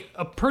take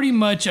a pretty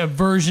much a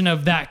version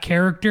of that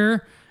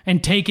character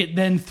and take it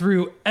then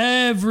through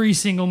every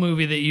single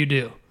movie that you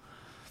do.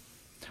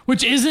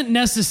 Which isn't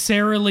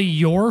necessarily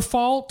your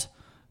fault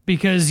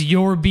because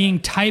you're being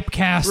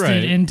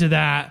typecasted into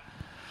that.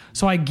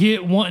 So I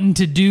get wanting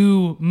to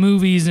do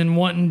movies and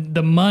wanting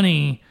the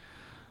money,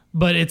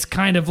 but it's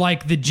kind of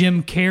like the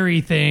Jim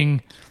Carrey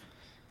thing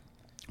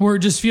where it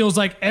just feels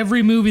like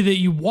every movie that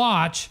you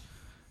watch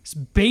is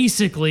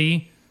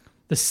basically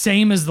the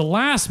same as the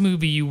last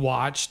movie you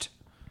watched.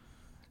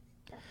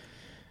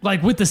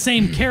 Like with the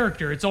same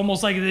character. It's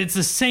almost like it's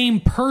the same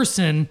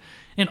person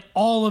in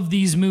all of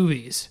these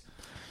movies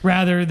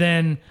rather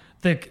than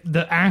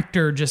the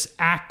actor just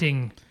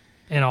acting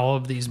in all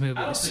of these movies.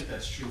 I don't think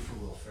that's true for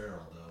Will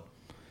Ferrell,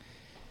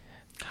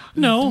 though.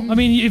 No, I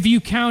mean, if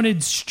you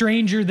counted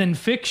Stranger Than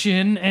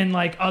Fiction and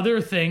like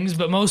other things,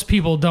 but most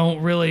people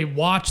don't really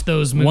watch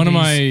those movies. one of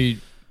my...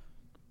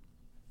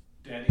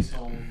 Daddy's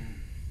Home.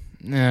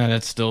 Nah,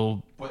 that's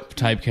still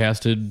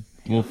typecasted.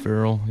 Will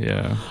Ferrell,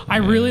 yeah. I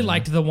really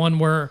liked the one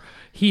where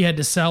he had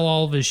to sell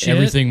all of his shit.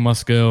 Everything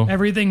Must Go.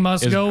 Everything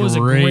Must is Go was a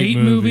great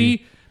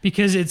movie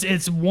because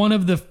it's one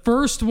of the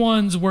first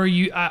ones where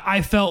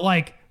I felt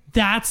like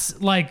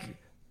that's like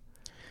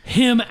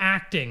him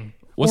acting.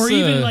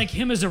 Even like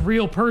him as a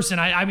real person.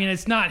 I mean,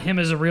 it's not him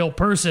as a real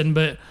person,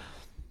 but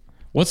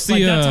what's the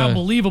like that's how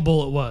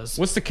believable it was.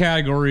 What's the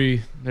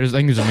category? I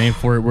think there's a name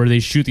for it where they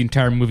shoot the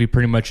entire movie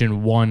pretty much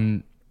in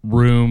one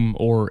room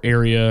or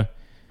area.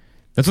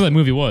 That's what that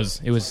movie was.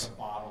 It was like a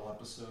bottle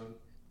episode.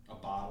 A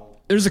bottle.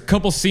 There's a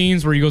couple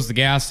scenes where he goes to the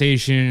gas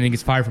station and he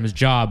gets fired from his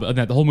job. And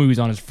that the whole movie's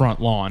on his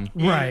front lawn.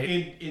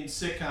 Right. In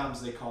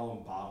sitcoms, they call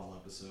them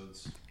bottle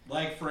episodes.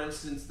 Like, for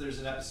instance, there's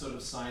an episode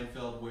of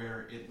Seinfeld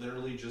where it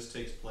literally just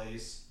takes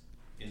place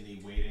in the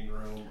waiting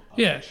room of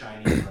a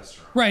Chinese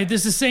restaurant. Right.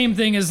 This is the same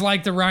thing as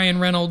like the Ryan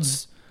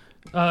Reynolds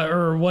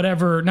or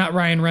whatever. Not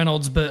Ryan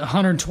Reynolds, but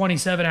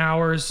 127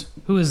 Hours.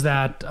 Who is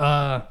that?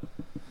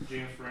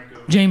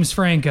 James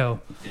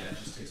Franco. Yeah, it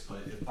just takes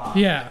place.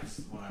 Yeah.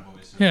 Is what I've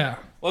always said. Yeah.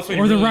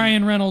 Or the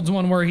Ryan Reynolds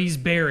one where he's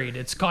buried.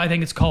 I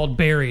think it's called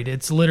Buried.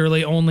 It's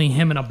literally only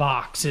him in a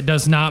box. It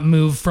does not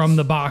move from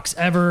the box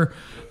ever.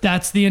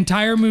 That's the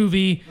entire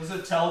movie. Was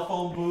it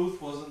Telephone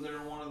Booth? Wasn't there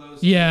one of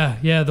those?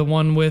 Yeah, the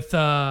one with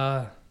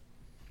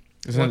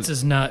what's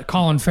his nut?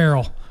 Colin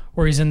Farrell,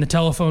 where he's in the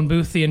telephone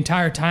booth the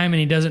entire time and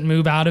he doesn't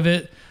move out of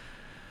it.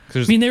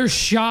 I mean, there's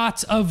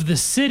shots of the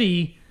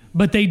city,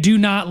 but they do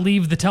not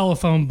leave the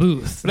telephone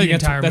booth.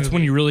 That's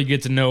when you really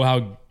get to know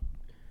how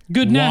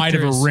good wide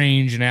actors. of a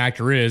range an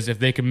actor is if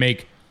they can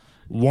make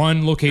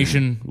one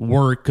location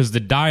work because the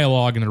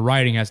dialogue and the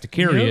writing has to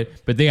carry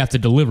it, but they have to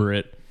deliver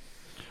it.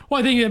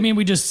 Well,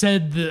 we just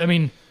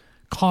said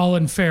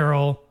Colin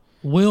Farrell,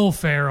 Will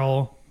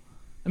Ferrell.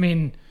 I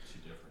mean,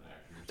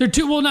 they're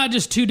not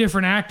just two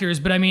different actors,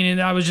 but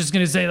I was just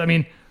going to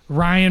say,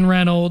 Ryan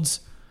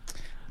Reynolds.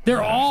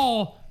 They're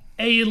all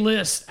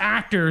A-list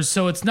actors,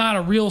 so it's not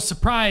a real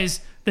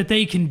surprise that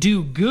they can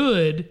do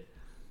good.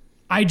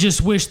 I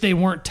just wish they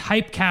weren't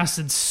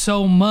typecasted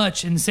so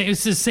much and say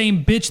it's the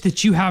same bitch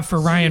that you have for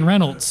Ryan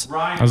Reynolds.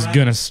 I was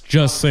going to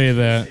just say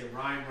that.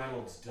 Ryan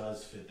Reynolds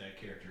does fit that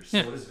character.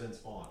 So does Vince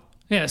Vaughn.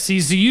 Yeah, see,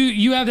 so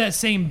you have that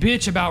same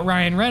bitch about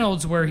Ryan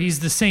Reynolds where he's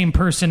the same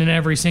person in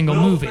every single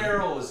movie. Will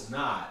Ferrell is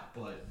not,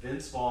 but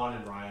Vince Vaughn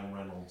and Ryan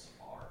Reynolds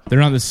are. They're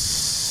not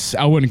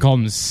I wouldn't call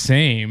them the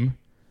same.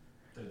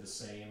 They're the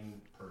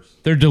same person.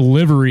 Their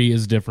delivery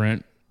is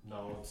different.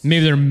 No, it's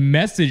maybe their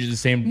message is the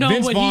same. No,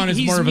 Vince but Vaughn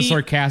is more of a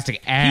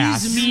sarcastic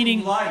ass. He's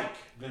meaning like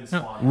Vince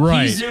Vaun.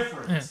 Right. He's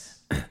different.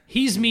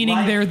 He's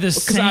meaning they're the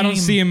same. Because I don't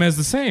see him as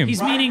the same.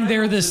 He's meaning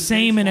they're the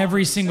same in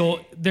every single.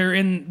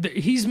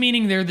 He's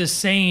meaning they're the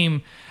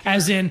same,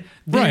 as in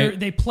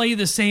they play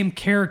the same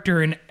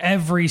character in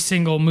every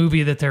single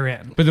movie that they're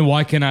in. But then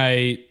why can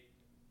I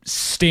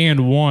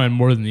stand one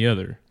more than the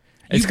other?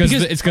 It's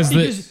because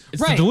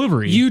the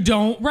delivery. You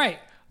don't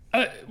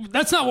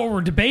that's not what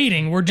we're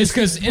debating. We're just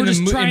because in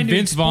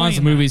Vince Vaughn's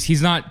movies,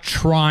 he's not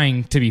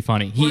trying to be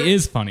funny. He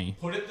is funny.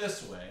 Put it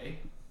this way: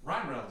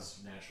 Ryan Reynolds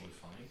is naturally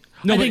funny.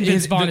 No, I think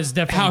Vince Vaughn is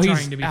definitely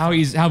trying to be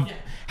funny.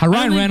 How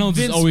Ryan Reynolds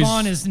Vince is always.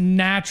 Vaughn is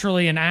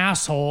naturally an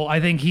asshole. I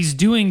think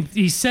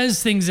he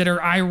says things that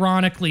are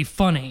ironically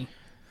funny.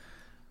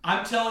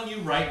 I'm telling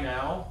you right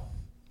now,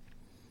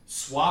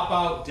 swap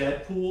out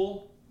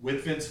Deadpool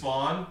with Vince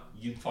Vaughn,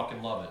 you'd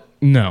fucking love it.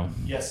 No.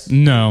 Yes.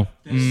 No.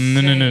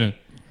 No.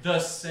 The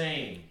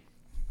same.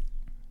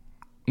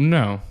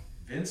 No.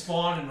 Vince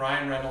Vaughn and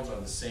Ryan Reynolds are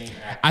the same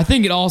actor. I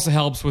think it also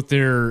helps with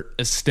their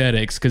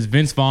aesthetics because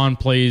Vince Vaughn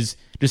plays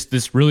just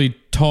this really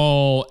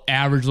tall,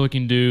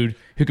 average-looking dude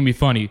who can be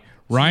funny.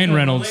 Ryan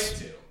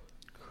Reynolds.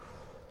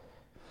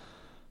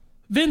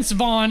 Vince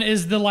Vaughn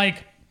is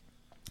the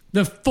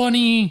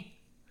funny,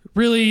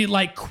 really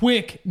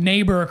quick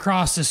neighbor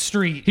across the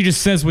street. He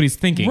just says what he's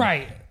thinking.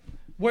 Right.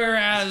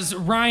 Whereas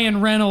Ryan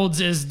Reynolds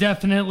is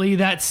definitely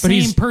that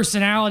same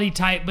personality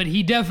type, but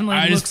he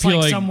definitely looks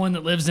like someone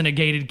that lives in a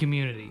gated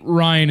community.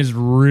 Ryan is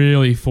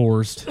really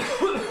forced.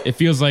 It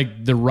feels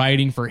like the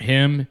writing for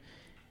him,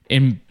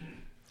 and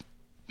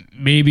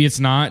maybe it's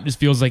not, just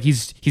feels like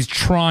he's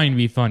trying to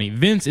be funny.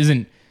 Vince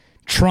isn't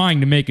trying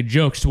to make a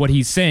joke, so what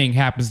he's saying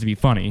happens to be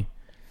funny.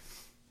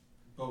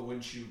 But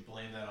wouldn't you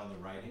blame that on the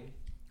writing?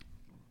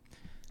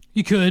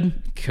 You could.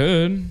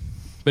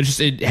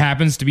 But it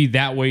happens to be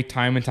that way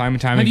time and time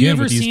again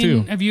with these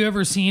two. Have you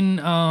ever seen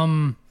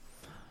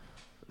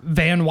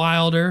Van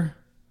Wilder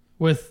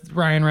with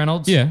Ryan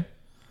Reynolds? Yeah.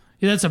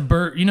 That's a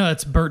Bert. You know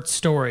that's Bert's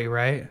Story,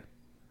 right?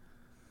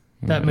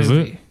 That Is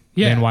movie. it?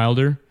 Yeah. Van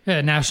Wilder? Yeah,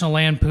 National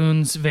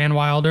Lampoon's Van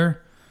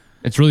Wilder.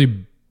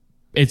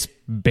 It's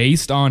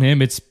based on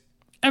him. It's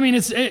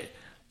the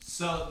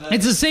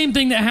same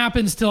thing that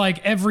happens to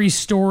like every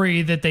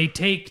story that they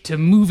take to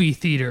movie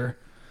theater.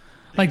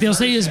 Like they'll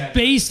say is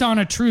based on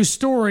a true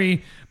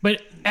story,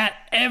 but at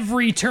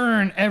every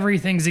turn,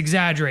 everything's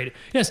exaggerated.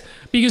 Yes,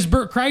 because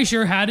Bert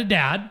Kreischer had a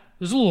dad who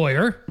was a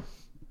lawyer,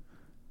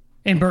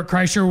 and Bert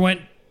Kreischer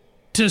went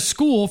to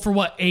school for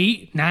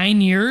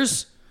 8-9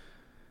 years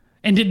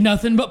and did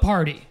nothing but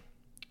party.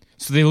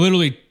 So they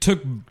literally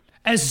took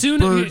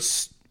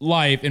Bert's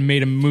life and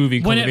made a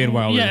movie called Van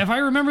Wilder. Yeah, if I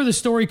remember the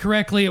story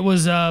correctly, it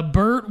was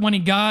Bert when he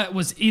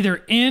was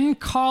either in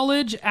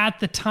college at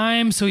the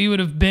time, so he would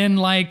have been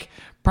like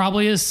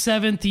probably his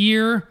 7th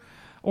year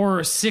or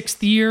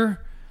 6th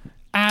year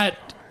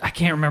at, I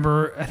can't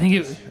remember. I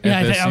think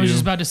I was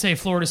just about to say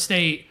Florida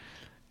State.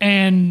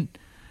 And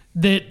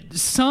that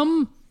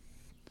some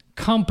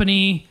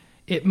company,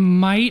 it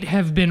might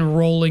have been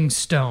Rolling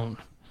Stone,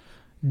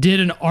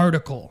 did an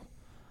article.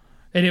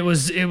 And it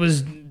was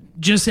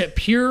just at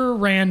pure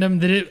random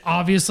that it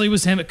obviously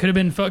was him. It could have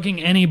been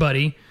fucking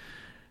anybody.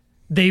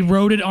 They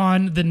wrote it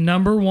on the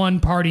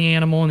 #1 party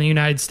animal in the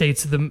United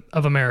States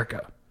of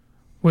America,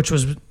 which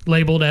was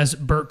labeled as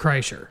Bert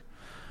Kreischer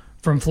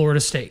from Florida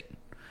State.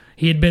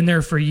 He had been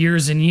there for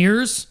years and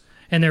years,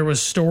 and there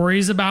was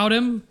stories about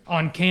him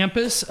on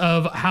campus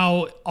of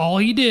how all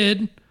he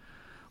did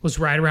was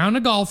ride around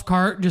a golf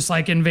cart, just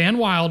like in Van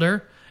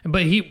Wilder,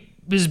 but he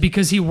was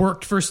because he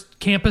worked for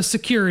campus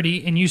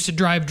security and used to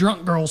drive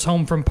drunk girls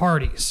home from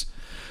parties.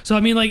 So, I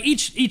mean, like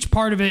each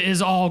part of it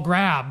is all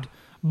grabbed,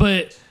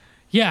 but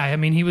yeah, I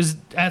mean, he was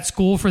at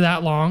school for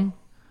that long,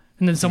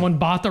 and then someone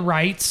bought the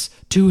rights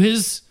to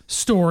his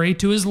story,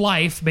 to his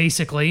life,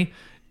 basically,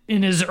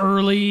 in his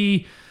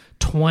early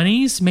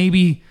 20s,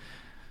 maybe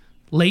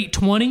late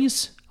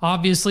 20s.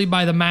 Obviously,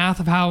 by the math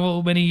of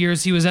how many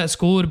years he was at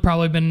school, it would have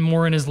probably been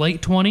more in his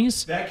late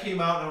 20s. That came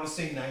out, I want to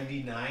say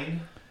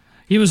 99.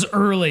 He was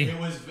early.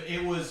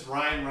 It was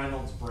Ryan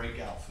Reynolds'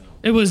 breakout film.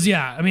 It was,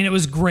 yeah. I mean, it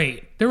was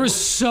great. There was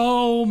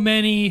so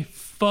many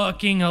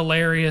fucking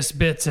hilarious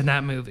bits in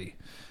that movie.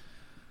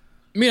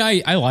 I mean,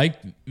 I like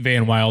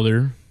Van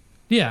Wilder.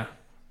 Yeah.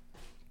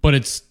 But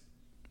it's,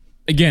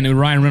 again,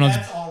 Ryan Reynolds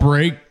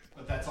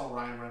But that's all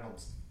Ryan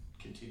Reynolds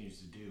continues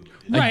to do.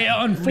 Right,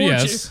 unfortunately.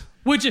 Yes.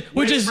 Which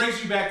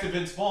brings you back to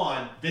Vince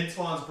Vaughn. Vince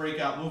Vaughn's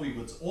breakout movie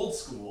was old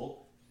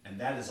school, and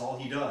that is all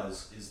he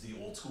does, is the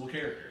old school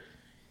character.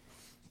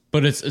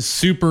 But it's a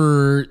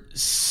super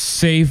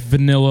safe,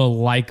 vanilla,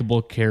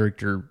 likable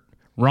character.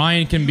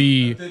 Ryan can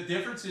be... The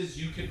difference is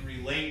you can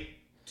relate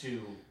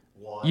to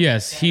one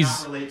yes, and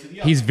not relate to the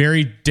other. He's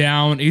very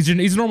down. He's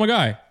a normal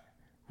guy.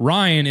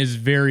 Ryan is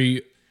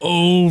very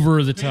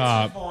over the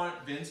top.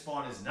 Vince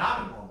Vaughn is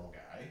not a normal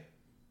guy.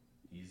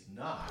 He's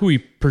not. Who he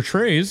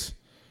portrays.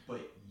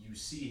 But you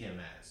see him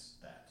as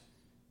that.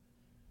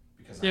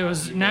 Because it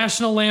was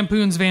National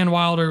Lampoon's Van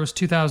Wilder was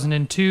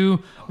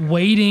 2002. Okay.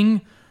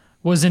 Waiting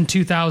was in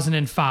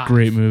 2005.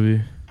 Great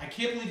movie. I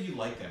can't believe you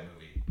like that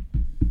movie.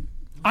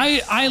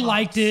 I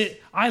liked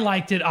it. I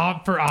liked it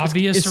for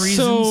obvious reasons.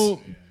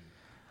 So,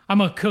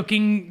 I'm a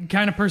cooking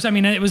kind of person. I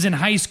mean, it was in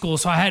high school,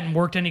 so I hadn't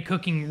worked any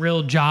cooking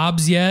real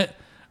jobs yet.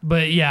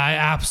 But yeah, I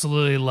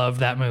absolutely loved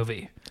that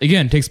movie.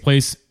 Again, takes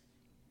place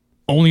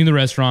only in the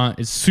restaurant.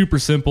 It's super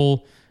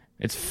simple.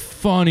 It's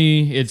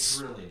funny.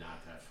 It's really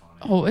not that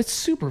funny. Oh, it's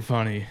super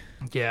funny.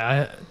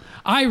 Yeah,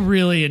 I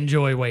really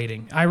enjoy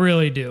Waiting. I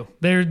really do.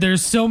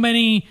 There's so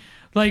many,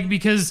 like,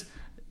 because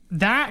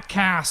that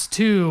cast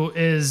too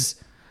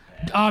is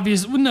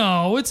obvious.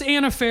 No, it's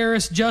Anna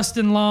Faris,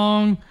 Justin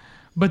Long,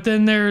 but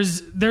then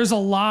there's a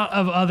lot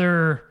of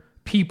other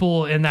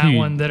people in that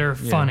one that are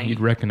funny.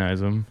 You'd recognize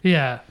them.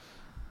 Yeah.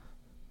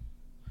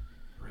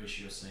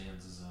 Horatio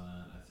Sands is in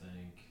it, I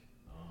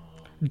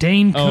think.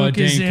 Dane Cook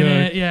is in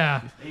it.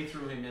 Yeah. They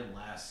threw him in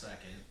last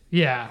second.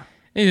 Yeah.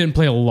 He didn't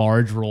play a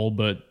large role,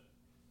 but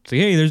it's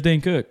like, hey, there's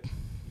Dane Cook.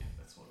 Yeah,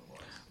 that's what it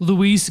was.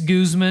 Luis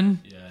Guzman.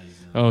 Yeah, he's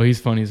in it. Oh, he's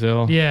funny as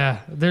hell. Yeah.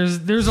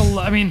 There's a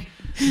lot. I mean,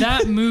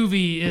 that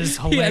movie is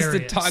hilarious. He has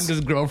to talk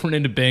his girlfriend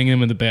into banging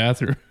him in the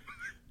bathroom.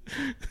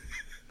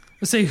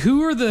 Let's say,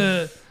 who are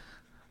the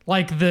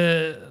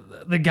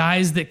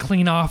guys that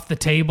clean off the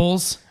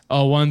tables?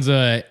 Oh, one's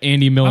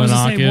Andy I was going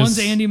Milonakis. to say one's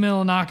Andy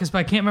Milonakis, but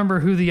I can't remember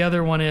who the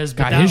other one is.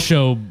 But God, his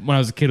show when I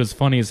was a kid was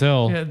funny as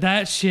hell. Yeah,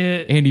 that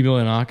shit. Andy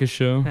Milonakis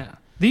show. Yeah.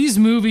 These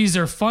movies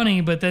are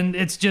funny, but then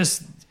it's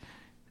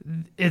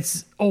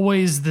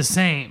always the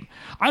same.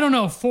 I don't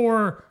know.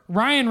 For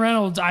Ryan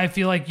Reynolds, I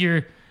feel like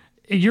you're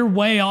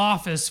way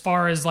off as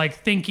far as like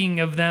thinking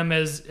of them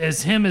as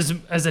him as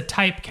a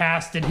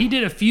typecast. And he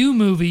did a few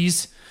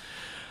movies,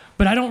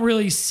 but I don't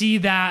really see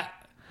that.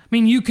 I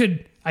mean, you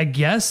could, I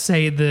guess,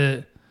 say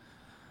the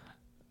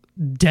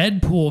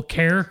Deadpool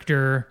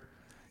character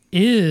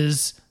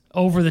is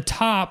over the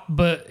top,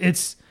 but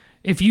it's,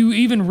 if you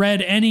even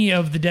read any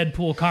of the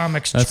Deadpool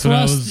comics,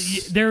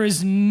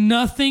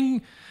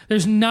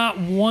 there's not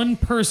one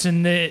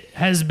person that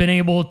has been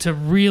able to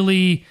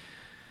really,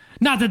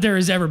 not that there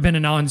has ever been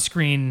an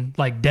on-screen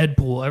like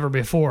Deadpool ever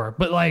before,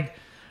 but like,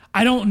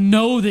 I don't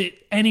know that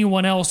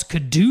anyone else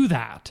could do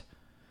that.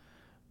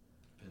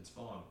 Vince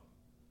Vaughn.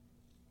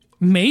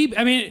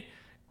 Maybe,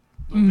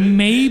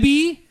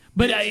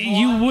 but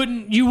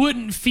you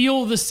wouldn't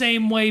feel the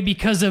same way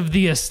because of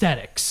the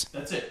aesthetics.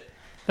 That's it.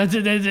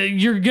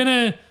 You're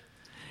gonna,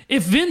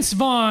 if Vince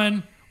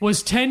Vaughn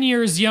was 10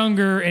 years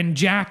younger and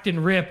jacked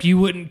and ripped, you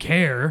wouldn't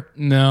care.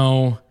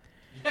 No.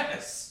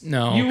 Yes.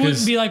 No. You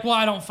wouldn't be like, well,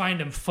 I don't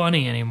find him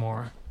funny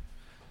anymore.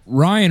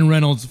 Ryan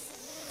Reynolds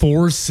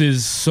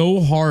forces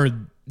so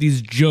hard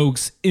these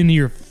jokes into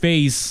your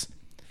face,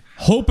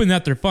 hoping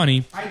that they're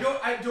funny. I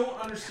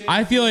don't understand.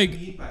 I feel what like- you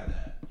mean by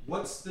that.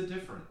 What's the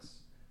difference?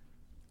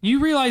 You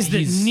realize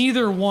that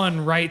neither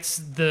one writes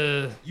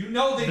the They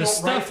don't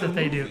stuff write the that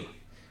they do. movie.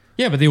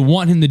 Yeah, but they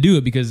want him to do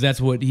it because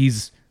that's what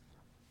he's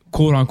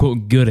quote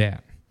unquote good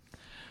at.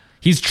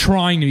 He's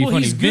trying to be funny.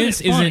 he's good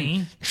Vince at funny.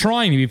 isn't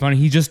trying to be funny.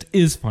 He just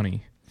is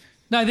funny.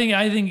 No, I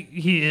think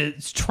he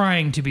is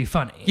trying to be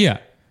funny. Yeah.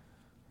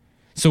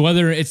 So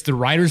whether it's the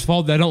writer's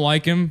fault that I don't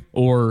like him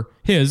or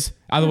his,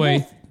 either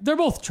way. They're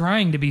both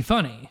trying to be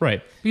funny.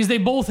 Right. Because they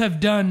both have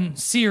done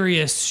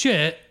serious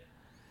shit,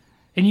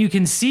 and you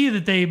can see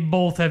that they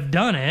both have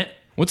done it.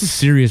 What's a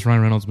serious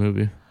Ryan Reynolds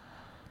movie?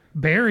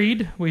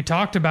 Buried. We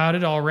talked about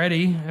it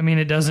already. I mean,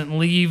 it doesn't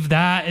leave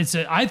that.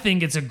 I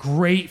think it's a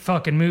great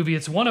fucking movie.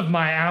 It's one of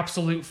my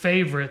absolute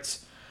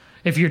favorites.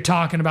 If you're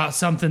talking about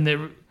something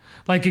that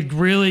like it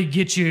really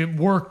gets you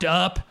worked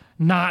up,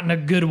 not in a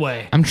good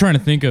way. I'm trying to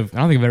think of, I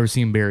don't think I've ever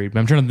seen Buried, but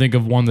I'm trying to think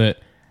of one that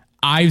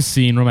I've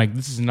seen where I'm like,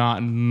 this is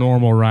not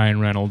normal Ryan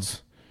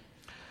Reynolds.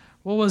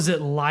 What was it?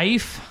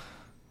 Life,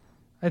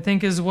 I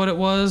think is what it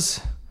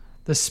was.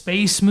 The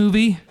space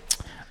movie.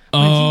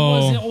 Like he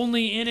wasn't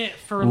only in it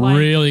for like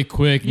really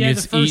quick. Yeah, And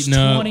the gets first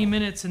eaten 20 up.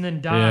 minutes and then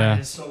Yeah.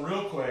 dies. So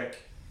real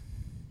quick,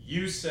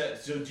 you said,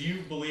 so do you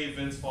believe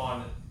Vince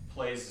Vaughn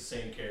plays the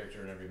same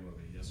character in every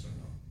movie? Yes or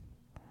no?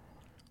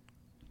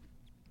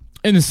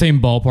 In the same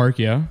ballpark,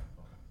 yeah.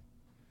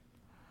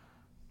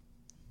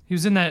 He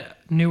was in that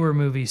newer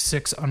movie,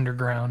 6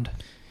 Underground.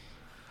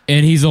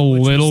 And he's a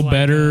was little like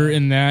better a-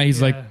 in that. He's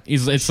yeah, like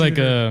it's like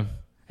a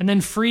And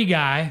then Free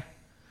Guy.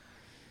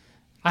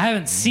 I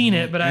haven't seen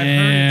it, but I've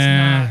heard it's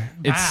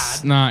not bad.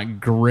 it's not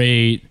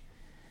great.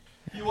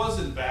 He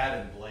wasn't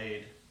bad in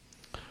Blade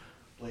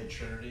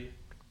Trinity.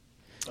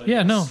 But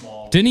Yeah, he was no.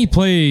 small. Didn't he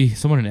play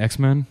someone in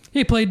X-Men?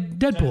 He played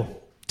Deadpool.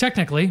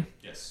 Technically.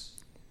 Yes.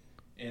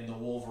 And the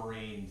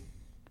Wolverine.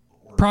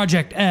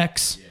 Project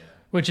X,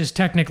 which is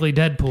technically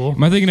Deadpool.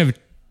 Am I thinking of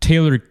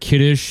Taylor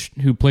Kittish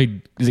who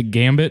played, is it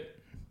Gambit?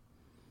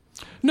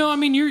 No, I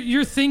mean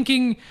you're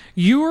thinking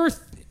your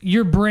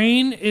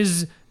brain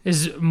is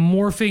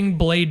morphing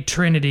Blade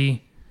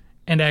Trinity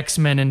and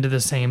X-Men into the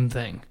same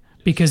thing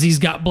because he's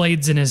got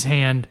blades in his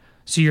hand.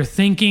 So you're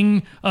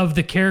thinking of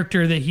the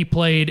character that he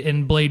played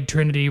in Blade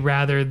Trinity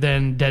rather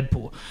than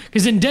Deadpool.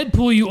 Because in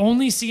Deadpool you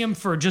only see him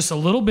for just a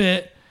little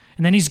bit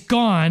and then he's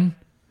gone.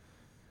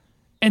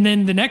 And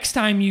then the next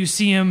time you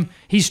see him,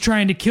 he's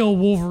trying to kill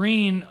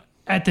Wolverine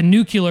at the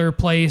nuclear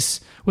place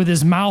with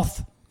his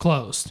mouth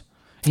closed.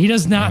 He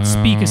does not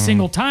speak a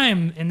single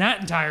time in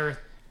that entire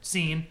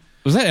scene.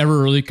 Was that ever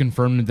really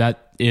confirmed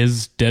that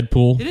is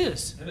Deadpool? It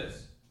is. It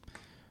is.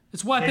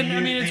 It's weapon.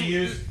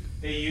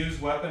 They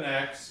use Weapon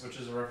X, which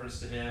is a reference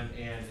to him,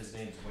 and his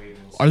name's Wade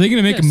Wilson. Are they going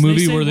to make Yes, a they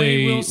movie say where Wade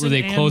they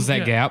Wilson close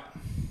and- that yeah. gap?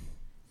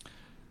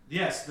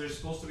 Yes, there's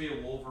supposed to be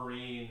a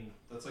Wolverine.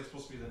 That's like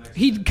supposed to be the next.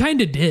 He kind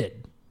of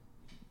did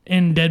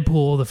in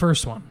Deadpool, the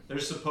first one.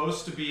 There's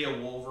supposed to be a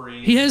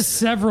Wolverine. He has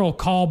several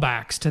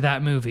callbacks to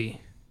that movie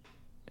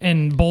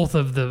in both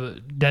of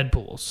the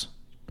Deadpools,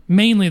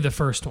 mainly the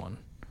first one.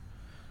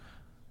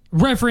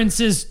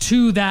 References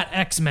to that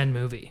X-Men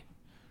movie.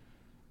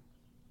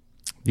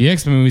 The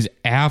X-Men movie's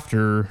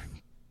after.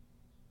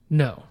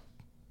 No.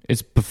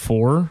 It's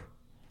before?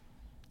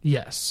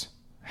 Yes.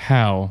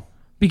 How?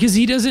 Because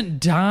he doesn't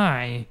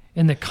die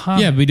in the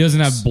comics. Yeah, but he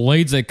doesn't have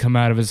blades that come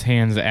out of his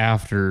hands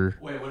after.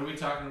 Wait, what are we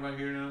talking about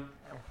here now?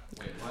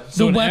 Wait, what?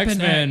 So in Weapon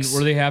X-Men, X.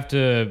 where they have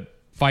to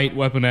fight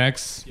Weapon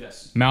X,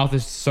 Yes. mouth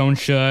is sewn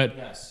shut,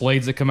 Yes.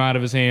 blades that come out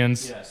of his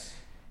hands. Yes.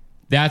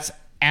 That's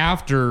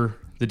after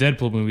the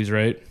Deadpool movies,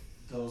 right?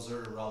 Those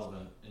are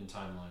irrelevant in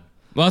timeline.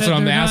 Well, that's what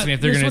I'm They're not- asking,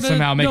 if they're that's going to what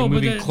somehow make no, a but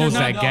movie they're close not-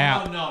 that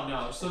gap.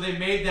 No. So they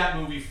made that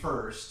movie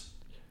first.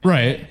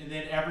 Right. And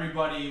then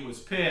everybody was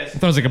pissed. I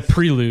thought it was like a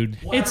prelude.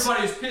 Well,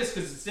 everybody was pissed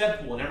because it's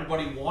Deadpool, and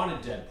everybody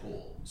wanted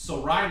Deadpool.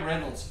 So Ryan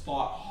Reynolds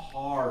fought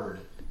hard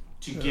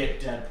to get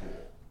Deadpool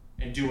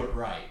and do it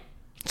right.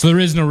 So there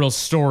is no real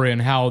story on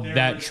how There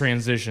that is-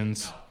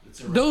 transitions. No, it's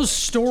irrelevant. Those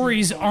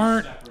stories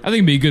aren't. I think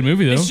it'd be a good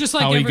movie, though. It's just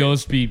like how he every-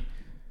 goes to be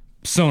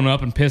sewn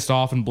up and pissed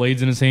off and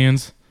blades in his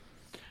hands.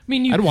 I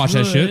mean, you I'd watch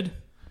that shit. could.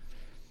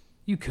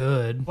 You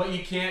could. But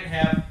you can't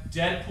have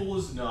Deadpool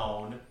is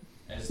known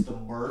as the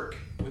merc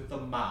with the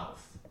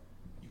mouth.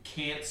 You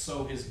can't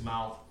sew his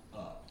mouth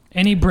up.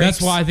 And he breaks.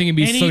 That's why I think it'd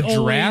be and so he always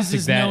drastic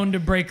is that- known to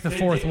break the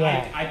fourth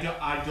wall. I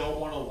don't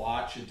want to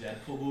watch a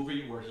Deadpool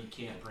movie where he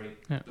can't break.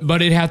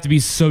 But it'd have to be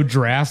so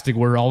drastic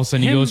where all of a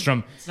sudden he Him- goes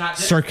from It's not Deadpool.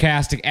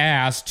 sarcastic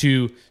ass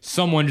to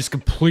someone just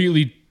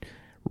completely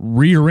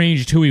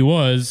rearranged who he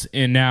was,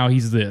 and now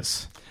he's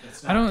this.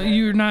 I don't.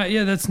 You're not.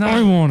 Yeah, that's not.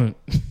 I want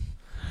it.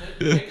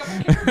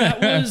 That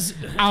was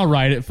I'll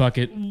write it. Fuck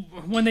it.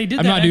 when they did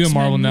I'm that not doing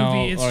X-Men Marvel movie.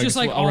 now. It's Like, just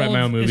like I'll write all my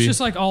of, own movie. It's just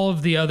like all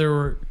of the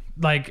other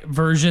like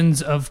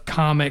versions of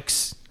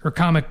comics or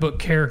comic book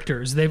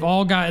characters. They've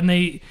all gotten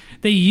they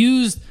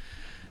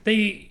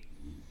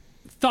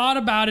thought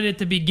about it at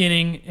the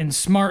beginning and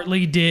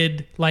smartly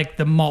did like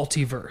the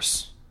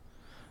multiverse.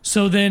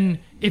 So then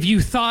if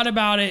you thought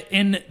about it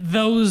in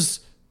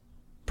those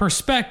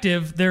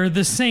perspective, they're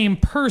the same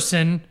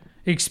person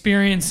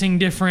experiencing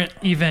different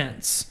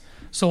events.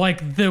 So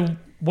like the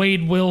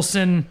Wade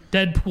Wilson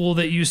Deadpool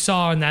that you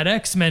saw in that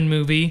X-Men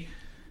movie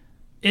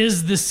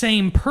is the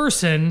same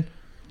person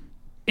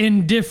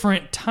in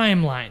different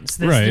timelines.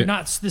 They're Right.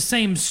 not the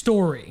same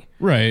story.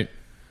 Right.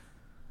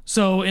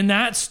 So in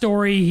that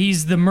story,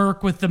 he's the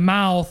merc with the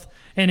mouth,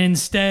 and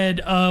instead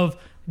of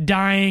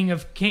dying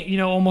of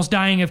almost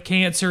dying of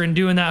cancer and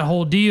doing that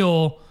whole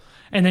deal,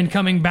 and then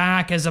coming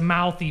back as a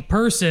mouthy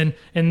person,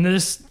 in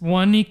this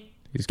one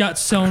he's got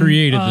sewn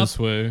Created up, this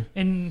way.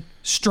 and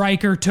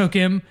Stryker took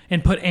him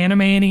and put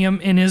adamantium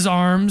in his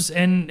arms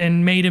and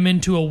made him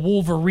into a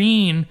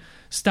Wolverine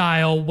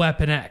style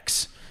Weapon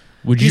X.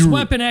 Would Because you?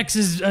 Weapon X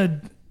is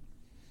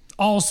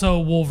also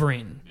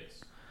Wolverine.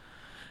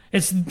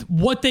 It's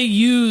what they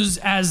use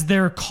as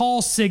their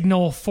call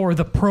signal for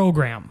the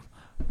program.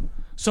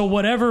 So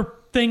whatever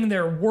thing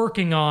they're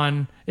working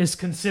on is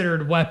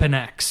considered Weapon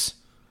X.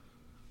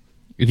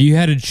 If you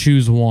had to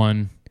choose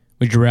one,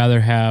 would you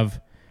rather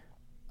have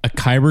a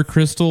kyber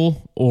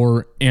crystal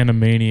or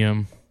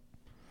animanium?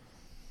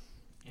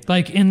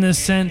 Like in the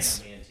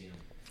sense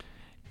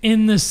He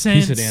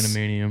said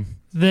animanium.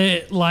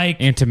 that like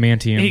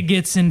Antimantium. it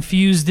gets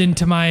infused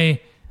into my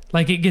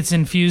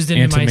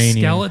Antimanium.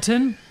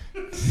 skeleton.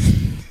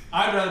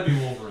 I'd rather be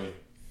Wolverine.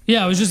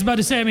 Yeah, I was just about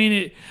to say. I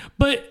mean,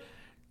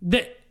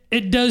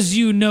 it does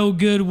you no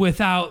good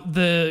without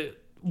the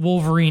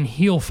Wolverine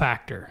heal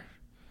factor.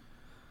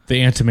 The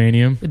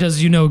antimanium. It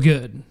does you no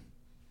good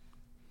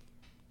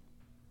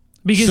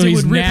because So it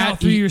he's would rip nat- out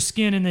through he- your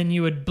skin and then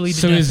you would bleed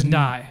So to death his- and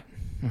die.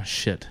 Oh,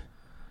 shit.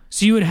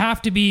 So you would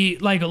have to be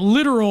like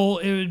literal.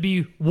 It would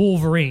be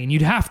Wolverine.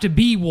 You'd have to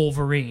be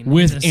Wolverine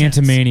With in a sense.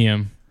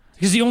 antimanium.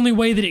 Because the only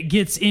way that it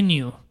gets in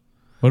you.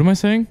 What am I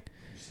saying?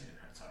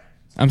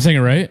 I'm saying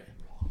it right?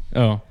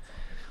 Oh.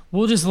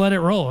 We'll just let it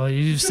roll.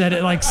 You've said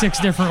it like 6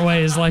 different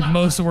ways, like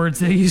most words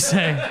that you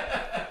say.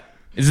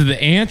 Is it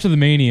the ant or the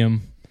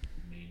manium?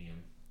 Manium.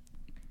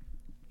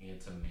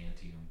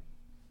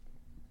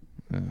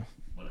 Whatever.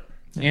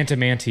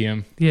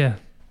 Antimantium. Yeah.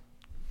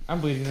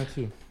 I'm bleeding that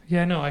too.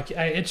 Yeah, no, I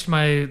itched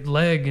my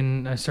leg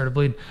and I started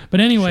bleeding. But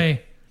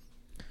anyway,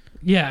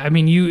 yeah, I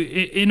mean,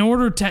 in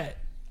order to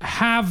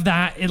have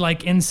that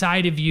like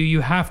inside of you,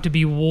 you have to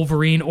be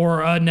Wolverine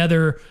or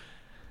another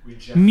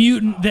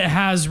mutant that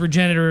has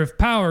regenerative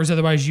powers.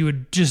 Otherwise, you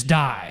would just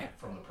die.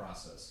 From the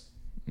process.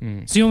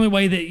 It's the only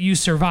way that you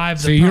survive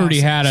the So he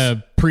already process, had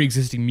a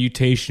pre-existing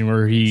mutation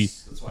where he...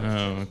 That's why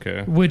Oh,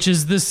 okay. which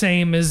is the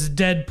same as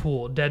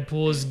Deadpool.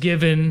 Deadpool is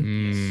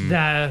given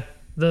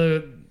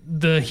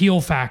the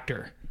heal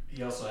factor.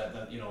 he also had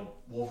that,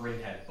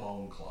 Wolverine had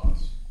bone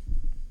claws.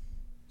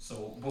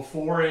 So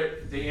before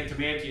the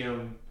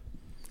antimantium,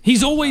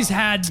 He's always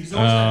had he's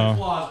always had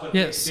claws, but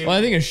Yes. they Well,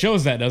 I think it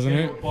shows that, doesn't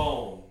they it? were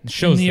bone. It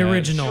shows in the that.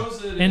 original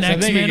Shows it in So I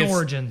think it X-Men gets-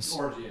 Origins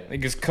It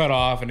gets cut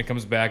off and it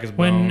comes back as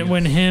bone.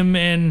 when him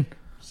and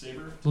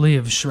Saber.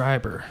 Liev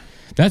Schreiber.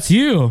 That's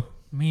you.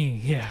 Me,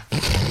 yeah.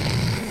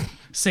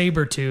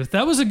 Sabretooth.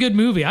 That was a good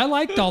movie. I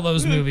liked all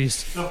those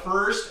movies. The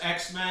first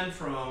X-Men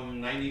from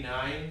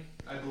 '99,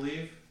 I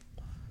believe,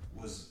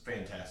 was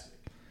fantastic.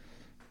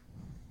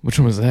 Which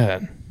one was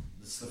that?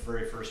 It's the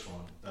very first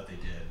one that they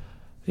did.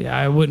 Yeah,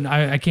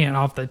 I can't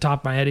off the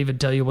top of my head even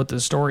tell you what the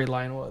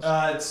storyline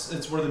was.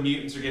 It's where the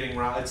mutants are getting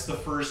around. It's the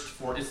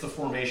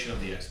formation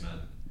of the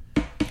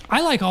X-Men.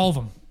 I like all of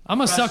them. I'm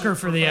a sucker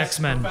for the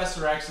X-Men.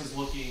 Professor X is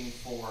looking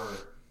for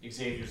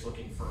Xavier's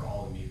looking for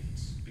all the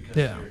mutants because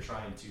Yeah. they're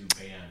trying to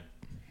ban.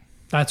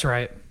 That's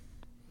right.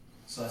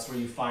 So that's where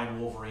you find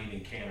Wolverine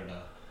in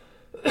Canada.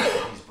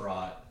 He's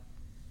brought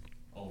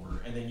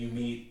over. And then you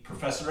meet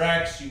Professor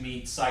X, you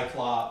meet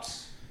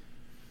Cyclops.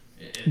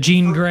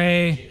 Jean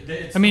Grey.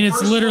 It's I mean, the it's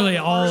first literally one,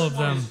 the all first of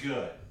one them. is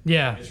good.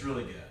 Yeah. It's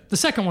really good. The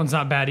second one's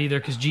not bad either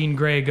because Jean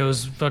Grey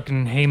goes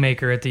fucking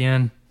haymaker at the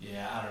end.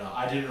 Yeah, I don't know.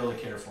 I didn't really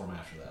care for him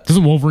after that.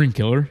 Doesn't Wolverine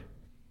kill her?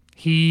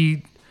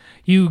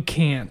 You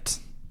can't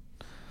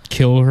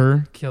Kill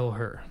her? kill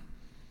her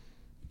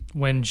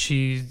when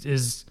she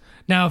is.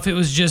 Now, if it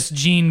was just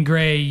Jean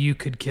Grey, you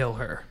could kill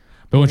her.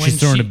 But when When she's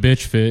throwing she- a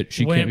bitch fit,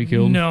 she can't be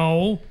killed?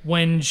 No,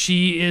 when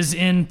she is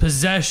in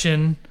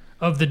possession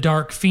of the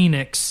Dark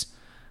Phoenix,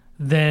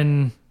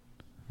 then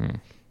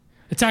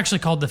it's actually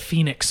called the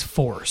Phoenix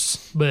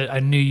Force. But I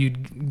knew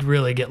you'd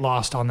really get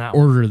lost on that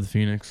one. Order of the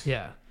Phoenix.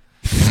 Yeah.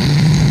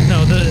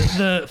 No,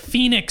 the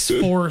Phoenix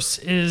Force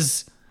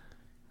is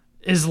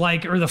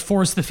like, or the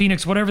Force, the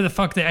Phoenix, whatever the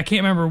fuck I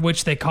can't remember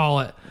which they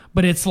call it,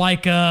 but it's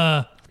like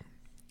an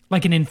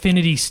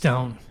Infinity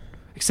Stone,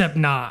 except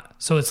not.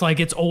 So it's like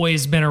it's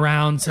always been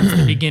around since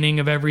the beginning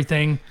of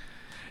everything.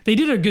 They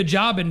did a good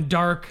job in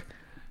Dark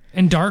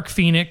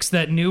Phoenix,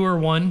 that newer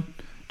one,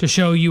 to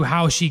show you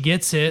how she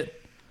gets it.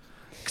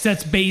 Because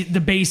that's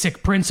the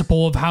basic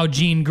principle of how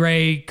Jean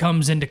Grey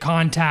comes into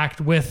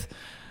contact with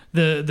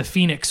the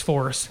Phoenix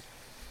Force.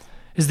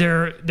 Is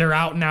they're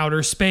out in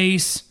outer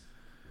space.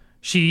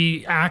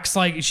 She acts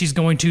like she's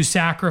going to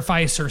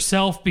sacrifice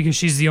herself because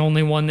she's the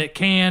only one that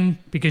can,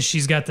 because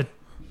she's got the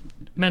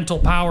mental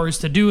powers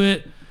to do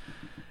it.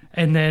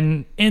 And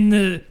then in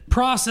the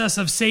process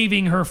of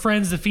saving her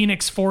friends, the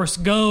Phoenix Force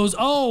goes,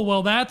 oh,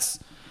 well, that's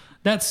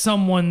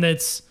someone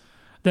that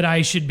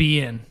I should be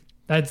in.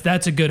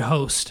 That's a good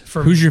host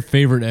for. Who's your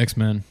favorite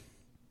X-Men?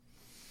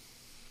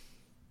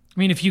 I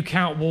mean, if you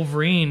count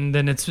Wolverine,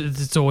 then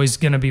it's always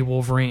going to be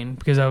Wolverine,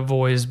 because I've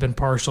always been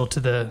partial to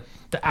the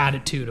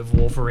attitude of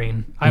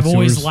Wolverine. I've What's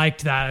always yours?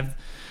 liked that.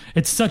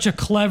 It's such a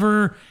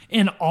clever,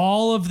 in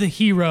all of the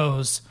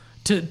heroes,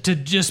 to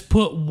just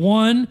put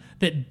one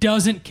that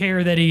doesn't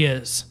care that he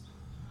is.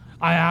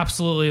 I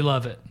absolutely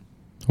love it.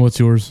 What's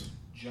yours?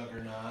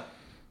 Juggernaut.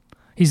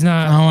 He's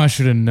not. Oh, I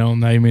should have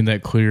known that. You made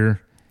that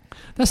clear.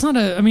 That's not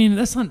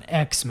an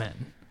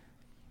X-Men.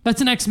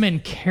 That's an X-Men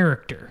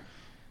character.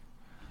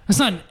 That's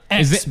not an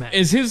X-Men.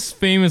 Is his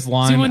famous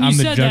line, when you I'm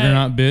the said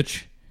Juggernaut,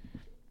 bitch?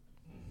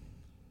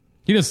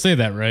 He does say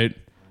that, right?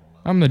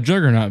 I'm the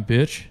Juggernaut,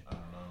 bitch.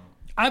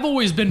 I've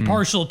always been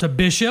partial to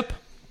Bishop,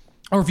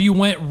 or if you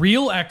went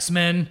real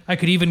X-Men, I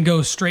could even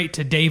go straight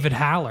to David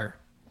Haller.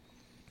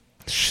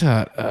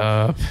 Shut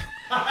up.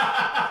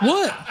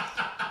 What?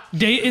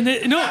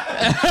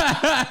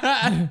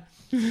 No.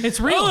 It's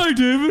real. I like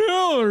David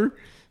Haller.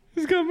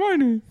 He's got my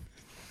name.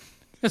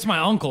 That's my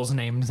uncle's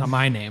name. It's not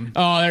my name.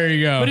 Oh, there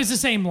you go. But it's the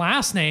same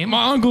last name.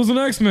 My uncle's an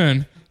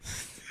X-Men.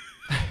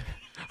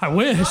 I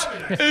wish.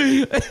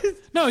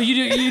 No, you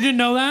didn't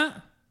know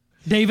that?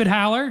 David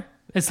Haller?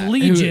 It's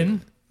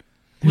Legion.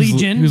 who's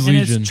And Legion?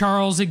 it's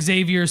Charles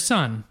Xavier's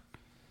son.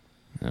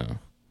 I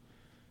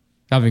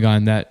haven't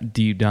gone that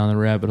deep down the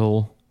rabbit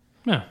hole.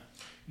 Yeah.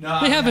 No,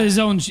 He has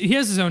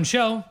his own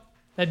show.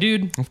 That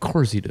dude. Of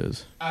course he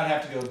does. I'd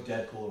have to go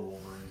Deadpool or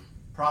Wolverine.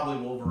 Probably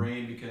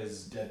Wolverine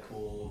because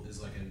Deadpool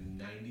is like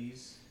a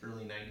 90s,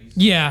 early 90s.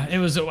 Yeah, it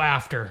was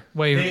after.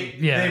 They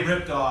Yeah.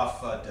 ripped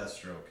off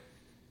Deathstroke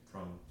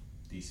from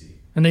DC.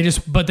 And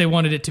but they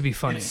wanted it to be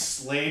funny. It's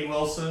Slade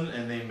Wilson,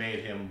 and they made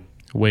him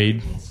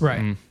Wade.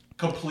 Right.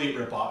 complete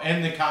ripoff.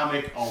 And the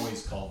comic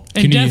always called.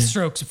 And Can you-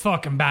 Deathstroke's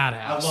fucking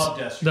badass. I love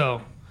Deathstroke.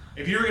 Though.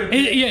 If you were gonna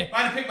pick, Yeah. if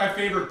I had to pick my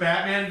favorite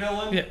Batman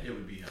villain, Yeah. it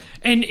would be him.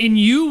 And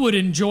you would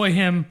enjoy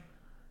him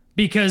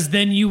because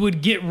then you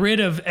would get rid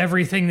of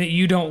everything that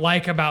you don't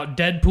like about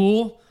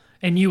Deadpool,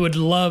 and you would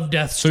love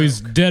Deathstroke. So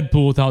he's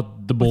Deadpool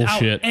without the Without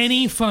bullshit.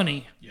 any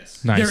funny.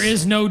 Yes. Nice. There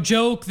is no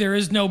joke. There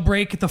is no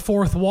break at the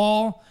fourth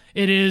wall.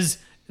 It is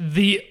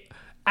the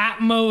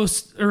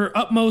utmost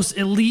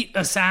elite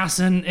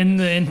assassin in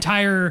the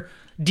entire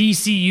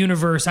DC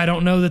universe. I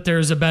don't know that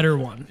there's a better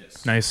one.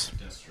 Yes. Nice.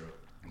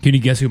 Deathstroke. Can you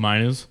guess who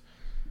mine is?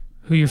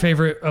 Who your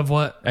favorite of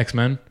what?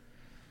 X-Men?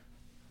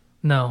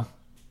 No.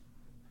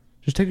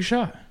 Just take a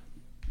shot.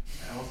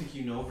 I don't think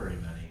you know very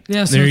many.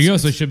 Yeah, There you go.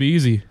 So it should be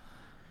easy.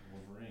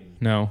 Wolverine,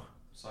 No.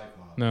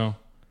 Cyclops. No.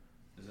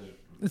 Is it,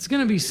 It's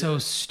gonna be so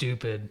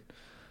stupid.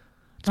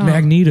 It's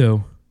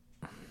Magneto.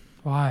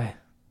 Why?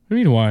 What do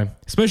you mean why?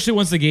 Especially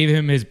once they gave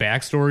him his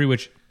backstory,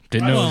 which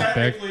didn't know his That's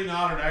back. technically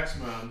not an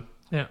X-Men.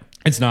 Yeah.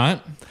 It's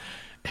not.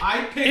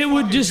 I picked It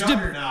would fucking just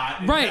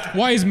Juggernaut. right.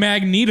 Why is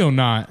Magneto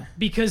not?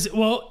 Because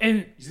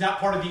and He's not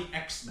part of the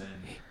X-Men.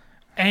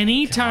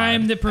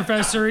 anytime that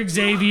Professor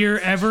Xavier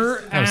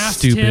ever That was asked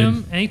stupid.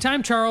 him,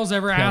 anytime Charles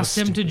ever asked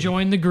him to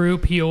join the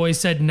group, he always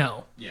said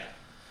no. Yeah.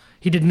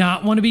 He did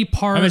not want to be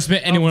part I just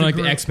meant anyone of like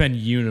the group. X-Men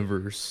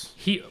universe.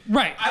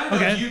 Right. I don't know.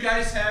 Okay. Do you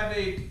guys have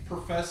a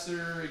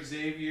Professor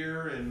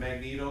Xavier and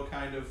Magneto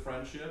kind of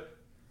friendship?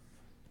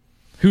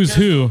 Who's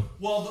who?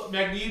 Well,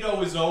 Magneto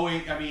is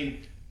always. I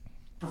mean,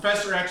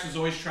 Professor X was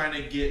always trying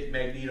to get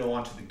Magneto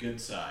onto the good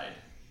side,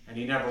 and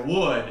he never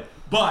would.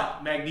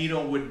 But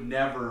Magneto would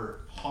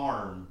never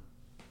harm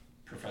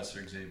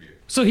Professor Xavier.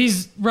 So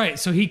he's right.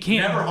 So he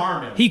can't Never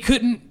harm him. He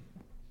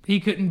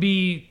couldn't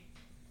be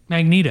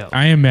Magneto.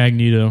 I am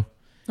Magneto.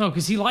 No,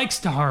 because he likes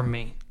to harm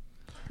me.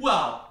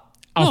 Well,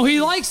 No,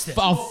 he likes it.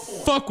 I'll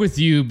fuck with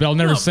you, but I'll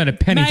never No, send a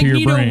penny Magneto to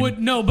your brain. would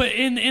no, but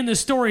in the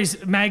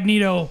stories,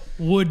 Magneto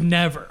would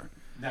never.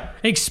 never.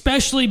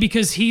 Especially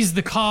because he's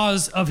the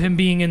cause of him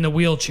being in the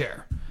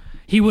wheelchair.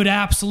 He would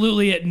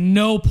absolutely at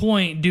no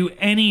point do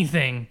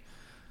anything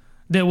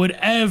that would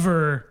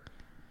ever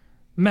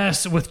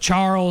mess with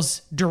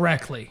Charles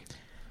directly.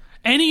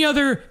 Any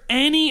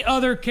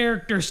other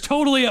character's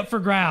totally up for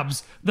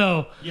grabs,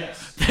 though.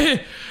 Yes.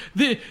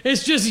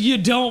 It's just you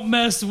don't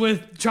mess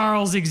with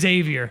Charles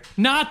Xavier.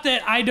 Not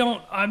that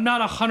I'm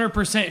not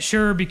 100%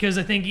 sure, because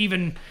I think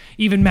even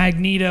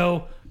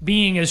Magneto,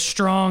 being as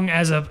strong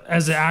as an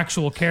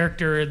actual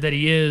character that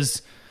he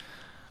is,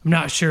 I'm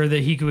not sure that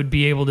he would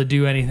be able to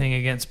do anything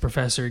against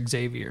Professor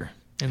Xavier.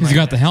 He's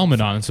got the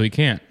helmet on, so he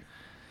can't.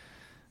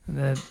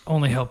 That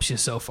only helps you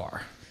so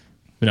far.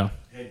 You know.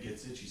 Head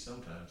gets itchy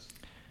sometimes.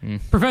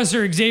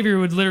 Professor Xavier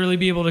would literally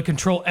be able to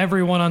control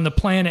everyone on the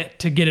planet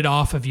to get it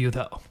off of you,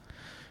 though.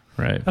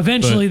 Right.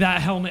 Eventually, But-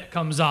 that helmet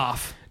comes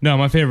off. No,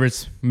 my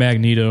favorite's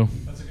Magneto.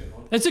 That's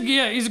a good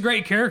one. He's a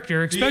great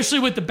character, especially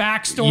with the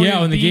backstory. Yeah,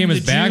 of when the being game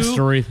is the Jew.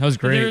 backstory, that was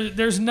great.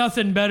 There's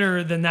nothing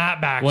better than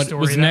that backstory. What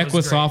was That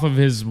necklace great. off of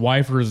his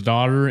wife or his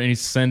daughter, and he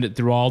sent it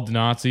through all the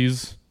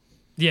Nazis.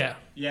 Yeah.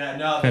 Yeah,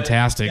 no.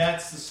 Fantastic.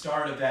 That's the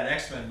start of that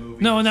X-Men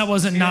movie. No, and that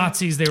wasn't See,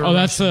 Nazis. They were. Oh,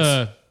 that's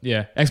Russians.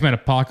 X-Men That's the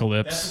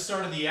Apocalypse.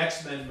 start of the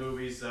X-Men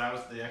movies the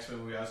X-Men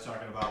movie I was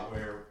talking about,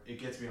 where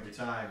it gets me every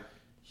time.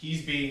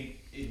 He's being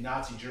in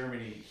Nazi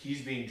Germany.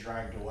 He's being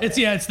dragged away. It's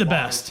the while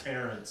best. His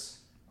parents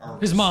are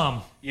His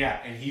mom Yeah,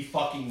 and he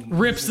fucking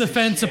rips loses the his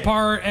fence shit.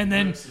 apart, and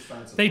then Rips the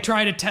fence they apart.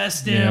 try to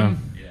test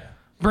him. Yeah.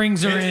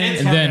 Brings her in.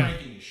 It's And then-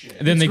 heartbreaking as shit.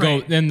 And then It's they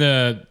great. go.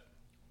 Then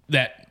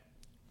that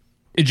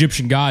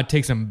Egyptian god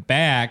takes him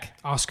back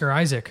Oscar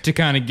Isaac. to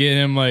kind of get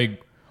him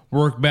like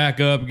work back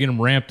up, get him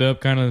ramped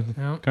up, kind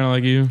of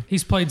like you.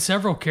 He's played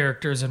several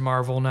characters in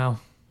Marvel now.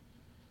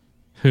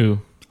 Who?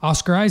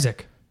 Oscar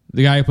Isaac,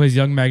 The guy who plays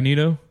young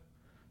Magneto,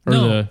 or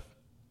No.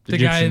 the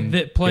guy Egyptian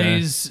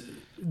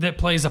that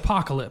plays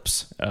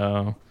Apocalypse.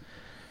 Oh,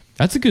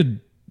 that's a good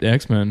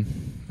X-Men.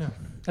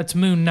 That's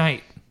Moon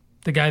Knight.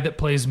 The guy that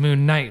plays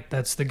Moon Knight.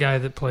 That's the guy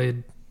that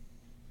played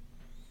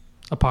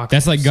Apocalypse.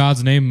 That's like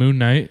God's name, Moon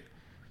Knight.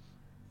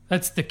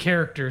 That's the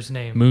character's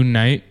name. Moon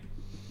Knight.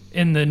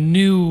 In the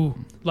new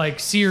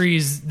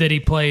series that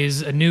he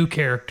plays a new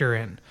character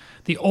in.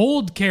 The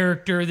old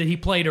character that he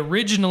played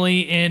originally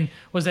in,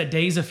 was that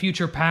Days of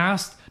Future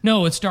Past?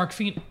 No, it's Dark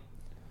Phoenix.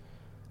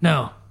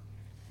 No.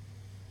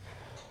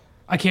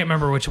 I can't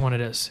remember which one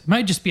it is. It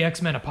might just be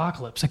X-Men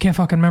Apocalypse. I can't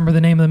fucking remember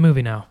the name of the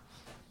movie now.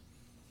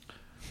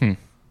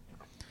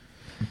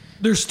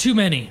 There's too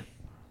many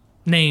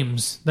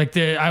names.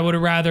 I would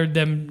have rather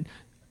them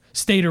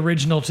stayed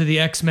original to the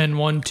X-Men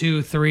 1,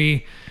 2,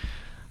 3.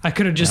 I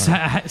could have just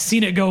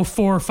seen it go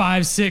 4,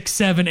 5, 6,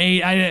 7,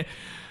 8.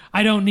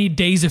 I don't need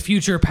Days of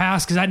Future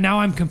Past, because now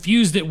I'm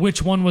confused at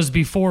which one was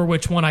before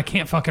which one. I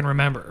can't fucking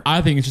remember.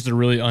 I think it's just a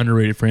really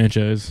underrated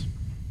franchise.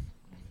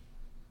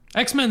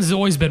 X-Men's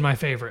always been my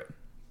favorite.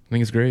 I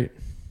think it's great.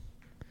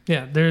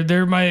 Yeah,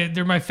 they're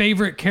my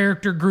favorite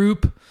character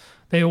group.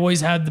 They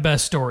always had the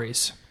best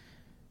stories.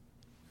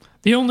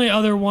 The only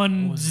other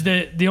one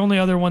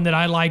that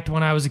I liked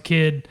when I was a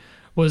kid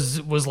was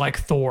like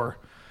Thor,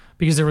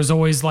 because there was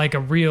always like a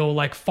real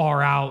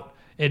far out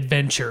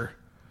adventure,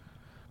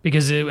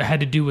 because it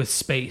had to do with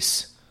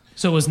space.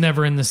 So it was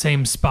never in the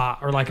same spot,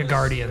 or like a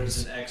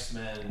Guardians. There was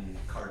an X-Men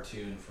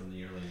cartoon from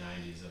the early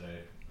 90s that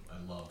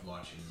I loved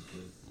watching as a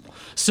kid.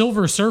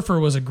 Silver Surfer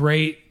was a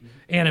great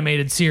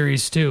animated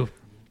series too.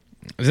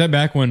 Is that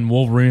back when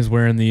Wolverine was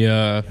wearing the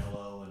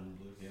Yellow and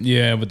blue.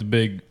 yeah, with the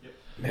big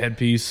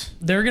headpiece?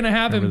 They're gonna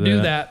have him Remember do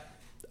that. that.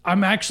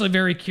 I'm actually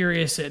very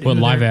curious at What,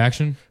 live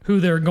action? who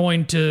they're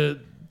going to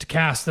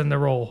cast in the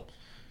role.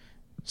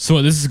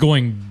 So this is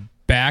going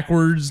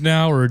backwards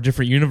now, or a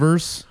different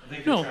universe? I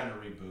think they're No. trying to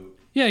reboot.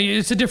 Yeah,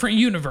 it's a different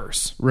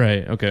universe.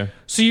 Right. Okay.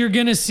 So you're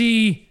going to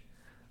see,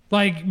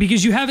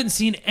 because you haven't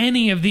seen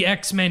any of the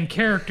X-Men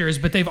characters,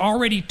 but they've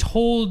already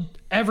told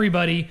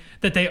everybody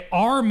that they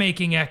are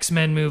making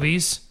X-Men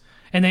movies,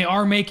 and they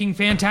are making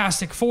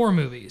Fantastic Four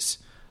movies.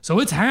 So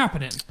it's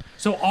happening.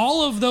 So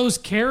all of those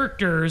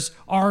characters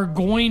are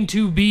going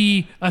to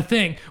be a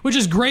thing, which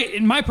is great.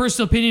 In my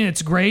personal opinion,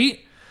 it's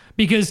great,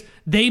 because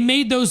they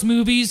made those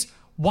movies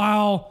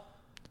while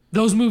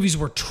those movies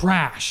were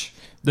trash.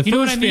 The You know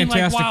what first I mean?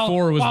 Fantastic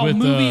Four was while with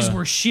movies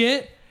were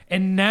shit,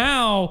 and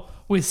now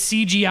with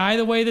CGI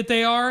the way that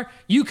they are,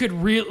 you could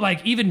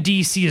even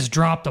DC has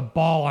dropped the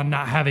ball on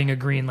not having a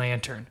Green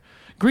Lantern.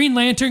 Green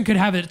Lantern could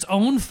have its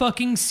own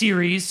fucking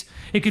series.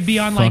 It could be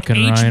on Fucking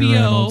Ryan HBO,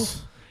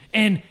 Reynolds.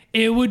 and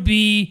it would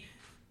be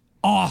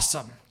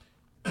awesome.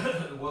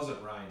 It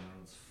wasn't Ryan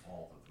Reynolds'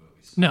 fault with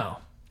movies. No,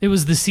 it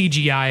was the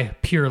CGI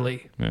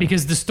purely,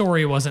 because the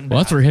story wasn't bad.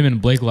 Well, that's where him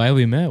and Blake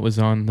Lively met, was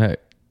on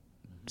that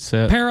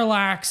set.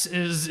 Parallax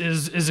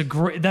is a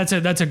great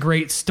that's a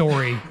great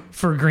story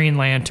for Green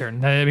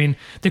Lantern. I mean,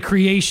 the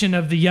creation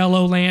of the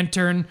Yellow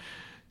Lantern,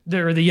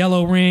 or the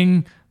Yellow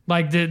Ring,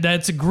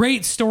 that's a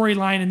great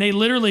storyline, and they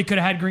literally could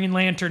have had Green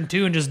Lantern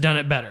 2 and just done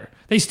it better.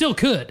 They still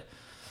could.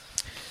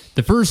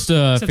 The first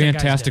that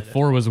Fantastic guy's dead.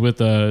 Four was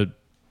with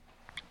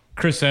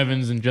Chris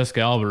Evans and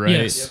Jessica Alba, right?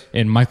 Yes.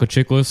 And Michael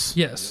Chiklis.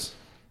 Yes.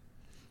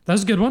 That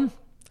was a good one.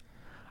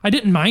 I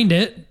didn't mind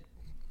it.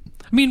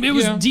 I mean, it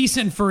was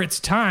decent for its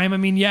time. I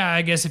mean, yeah,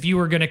 I guess if you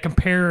were going to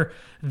compare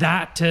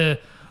that to,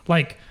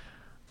 like,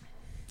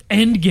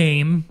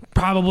 Endgame,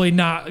 probably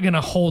not going to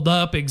hold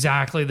up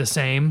exactly the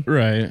same.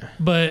 Right.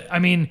 But, I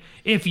mean,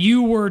 if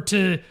you were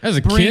to... As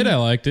a kid, I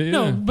liked it.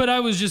 No, yeah. but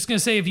I was just going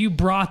to say, if you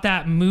brought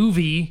that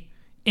movie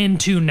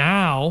into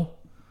now...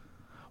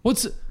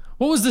 What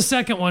was the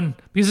second one?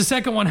 Because the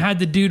second one had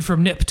the dude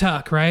from Nip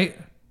Tuck, right?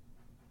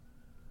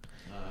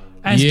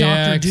 As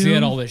yeah, Dr. because Doom. he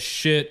had all this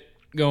shit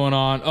going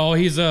on. Oh,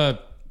 he's a...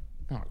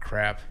 Oh,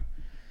 crap.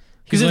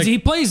 Because he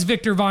plays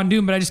Victor Von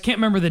Doom, but I just can't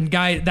remember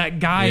that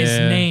guy's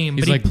name.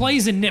 He's But he like-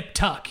 plays in Nip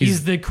Tuck.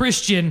 He's the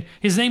Christian.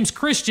 His name's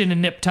Christian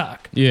in Nip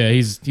Tuck. Yeah,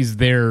 he's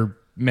their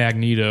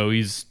Magneto.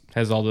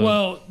 Has all the...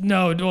 Well,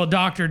 no. Well,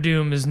 Dr.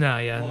 Doom is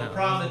not. Yeah, Well, no. the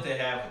problem that they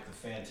have with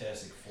the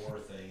Fantastic Four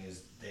thing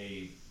is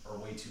they are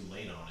way too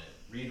late on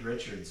it. Reed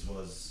Richards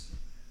was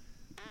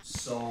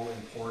so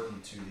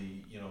important to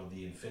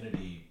the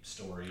Infinity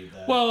story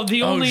that Well, I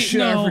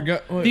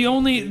forgot. What? the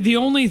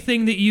only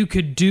thing that you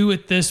could do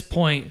at this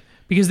point,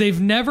 because they've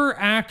never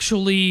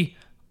actually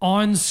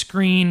on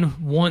screen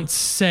once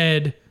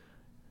said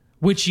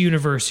which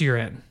universe you're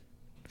in.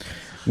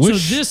 So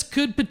this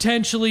could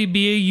potentially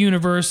be a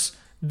universe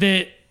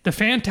that the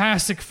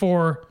Fantastic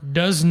Four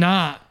does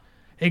not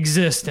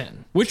exist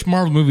in. Which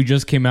Marvel movie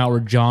just came out where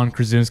John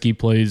Krasinski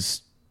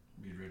plays...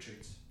 Reed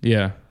Richards.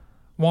 Yeah.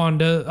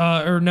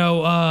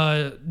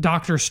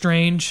 Doctor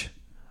Strange.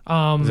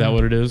 Is that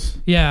what it is?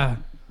 Yeah.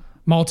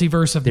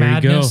 Multiverse of There you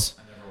Madness.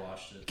 go. I never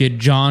watched it. Get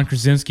John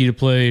Krasinski to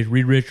play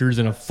Reed Richards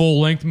in a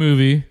full-length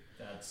movie.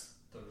 That's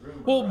the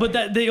rumor. Well, but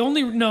the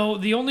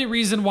only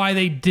reason why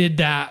they did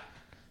that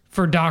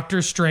for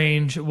Doctor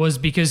Strange was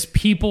because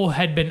people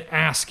had been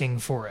asking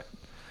for it.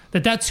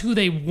 That's who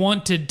they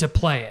wanted to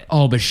play it.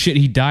 Oh, but shit,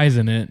 he dies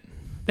in it.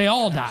 They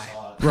all die.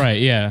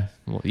 Right, yeah.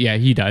 Well, yeah,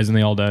 he dies and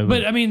they all die.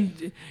 But I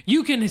mean,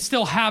 you can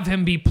still have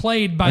him be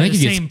played by I think the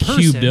he same gets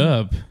person cubed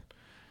up.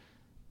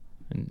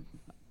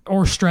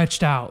 or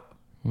stretched out.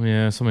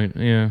 Yeah, somebody,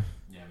 yeah.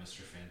 Yeah,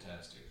 Mr.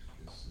 Fantastic.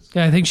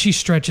 Yeah, I think she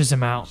stretches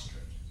him out.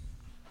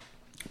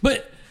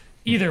 But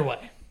either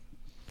way,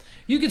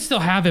 you could still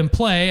have him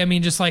play. I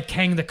mean, just like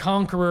Kang the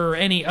Conqueror or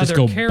any Just other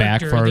go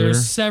back character. farther.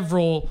 There's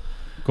several.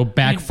 Go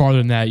back farther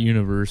than that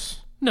universe.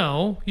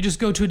 No, you just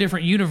go to a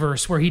different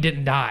universe where he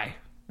didn't die.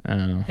 I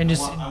don't know. And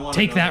just I wanna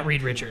take know that, what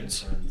Reed Who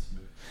Richards. Concerns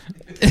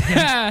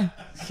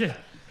me.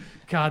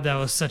 God, that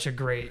was such a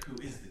great.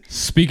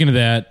 Speaking of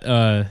that,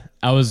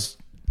 I was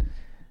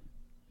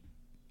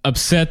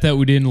upset that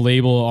we didn't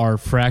label our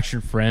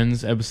Fractured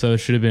Friends episode.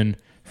 Should have been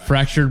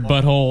Fractured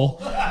Butthole.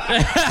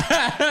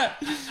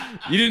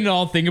 You didn't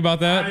all think about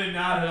I that? did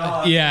not at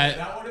all. Yeah.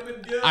 That would have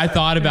been good. I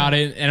thought about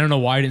it, and I don't know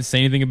why I didn't say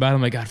anything about it.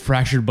 I'm like, God,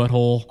 Fractured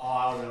Butthole. Oh,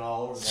 I would have been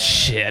all over that.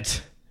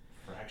 Shit.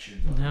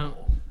 Fractured. No.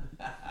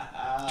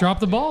 Drop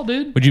the ball,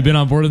 dude. Would you been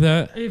on board with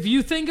that? If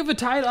you think of a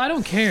title, I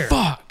don't care.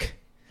 Fuck.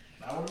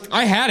 That would have been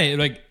I had it,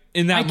 like,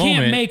 in that I moment.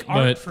 can't make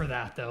art but for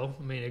that, though.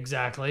 I mean,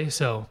 exactly.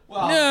 So,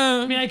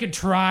 well, I mean, I could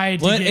try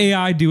to let get,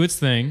 AI do its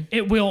thing.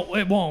 It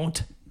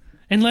won't.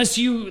 Unless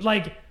you,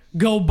 like,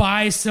 go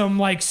buy some,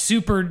 like,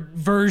 super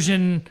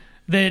version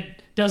that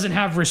doesn't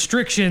have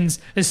restrictions.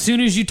 As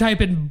soon as you type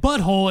in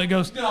butthole, it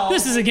goes, No.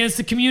 this is against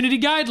the community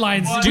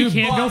guidelines. But- We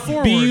can't go but-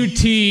 forward.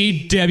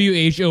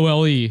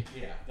 BUTWHOLE.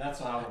 yeah,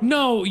 that's what I would.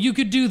 No, you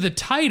could do the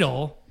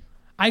title.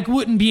 I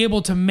wouldn't be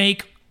able to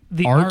make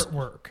the Art?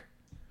 artwork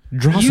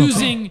Draw something.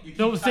 using If you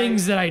the type-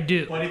 things that I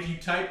do. But if you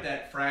type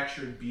that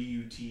fractured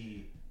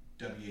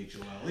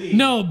BUTWHOLE,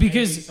 No, maybe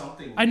because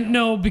something I would help.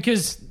 no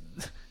because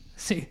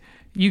see,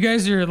 you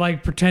guys are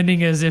like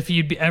pretending as if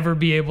you'd ever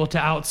be able to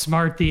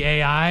outsmart the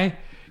AI.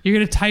 You're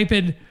gonna type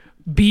in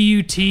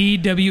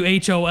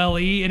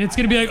BUTWHOLE, and it's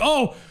gonna be like,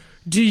 oh,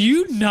 do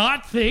you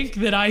not think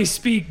that I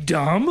speak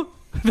dumb?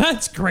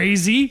 That's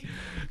crazy.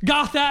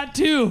 Got that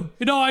too.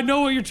 I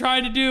know what you're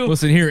trying to do.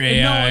 Listen here, And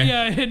AI.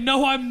 and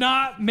no, I'm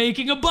not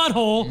making a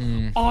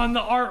butthole on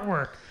the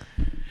artwork.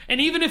 And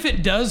even if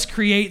it does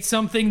create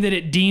something that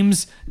it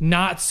deems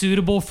not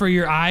suitable for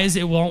your eyes,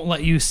 it won't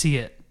let you see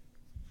it.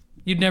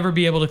 You'd never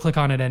be able to click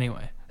on it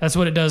anyway. That's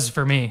what it does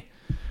for me.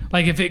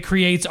 Like if it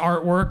creates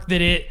artwork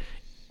that it,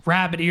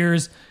 rabbit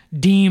ears,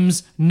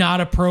 deems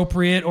not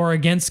appropriate or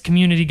against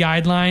community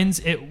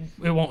guidelines, it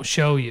won't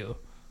show you.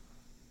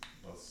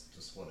 That's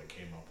just what it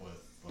came up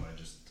with when I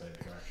just typed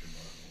fractured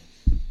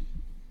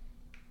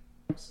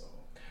butthole. So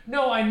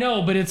No, I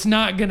know, but it's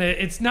not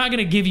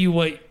gonna give you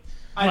what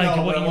I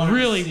know, what but I you wanted to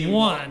really see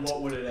want.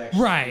 What would it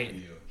actually Right. give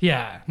you?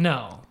 Yeah,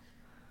 no.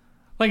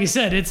 like I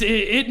said,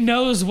 it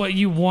knows what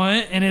you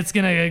want, and it's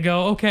gonna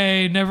go,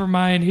 okay, never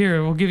mind.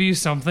 Here, we'll give you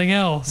something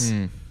else.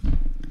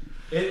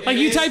 Like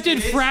you typed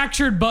in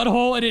fractured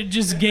butthole, and it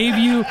just gave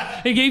you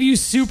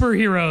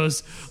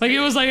superheroes. Like it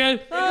was like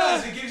it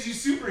does. It gives you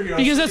superheroes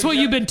because that's what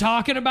you've been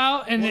talking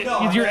about, and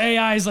your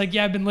AI is like,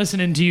 yeah, I've been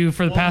listening to you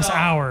for the past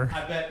hour.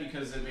 I bet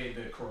because it made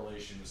the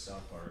correlation with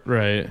South Park.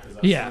 Right.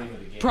 Yeah.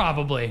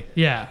 Probably.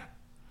 Yeah.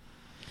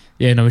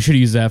 Yeah. No, we should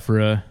use that for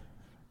a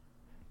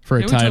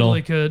We title.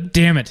 totally could.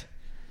 Damn it.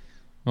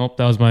 Oh,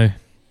 that was my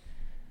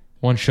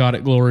one shot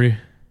at glory.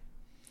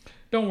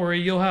 Don't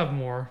worry, you'll have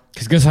more.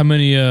 Because guess how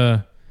many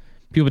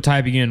people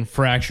typing in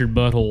fractured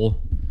butthole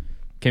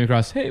came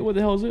across, hey, what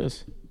the hell is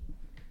this?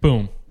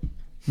 Boom.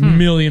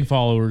 Million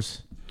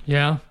followers.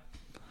 Yeah.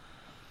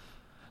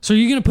 So are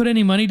you going to put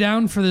any money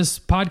down for this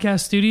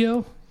podcast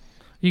studio?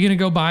 You going to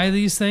go buy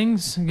these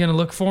things? You going to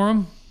look for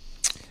them?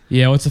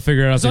 Yeah, what's to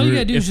figure out? So all you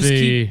got to do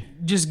is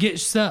just get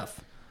stuff.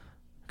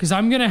 Because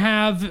I'm going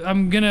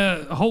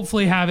to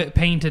hopefully have it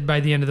painted by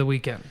the end of the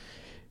weekend.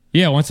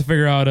 Yeah, once I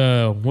figure out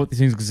what these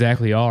things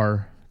exactly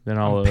are, then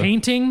I'll...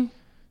 painting,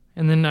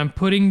 and then I'm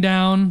putting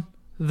down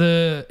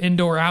the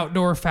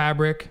indoor-outdoor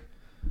fabric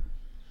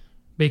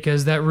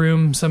because that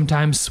room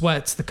sometimes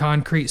sweats. The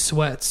concrete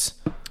sweats.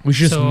 We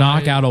should just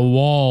knock out a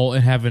wall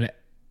and have an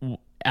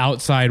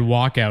outside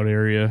walkout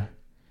area.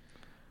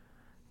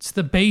 It's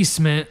the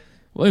basement.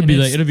 Well, it'll be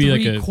like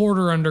a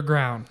 3/4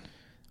 underground.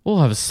 We'll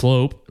have a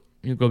slope.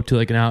 You go up to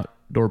like an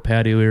outdoor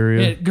patio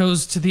area. It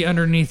goes to the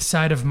underneath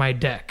side of my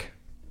deck.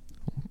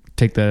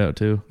 Take that out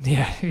too.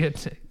 Yeah,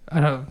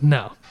 I don't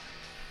know.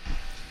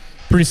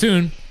 Pretty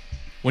soon,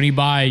 when you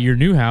buy your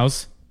new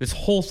house, this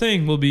whole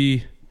thing will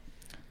be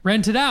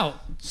rented out.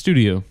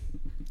 Studio.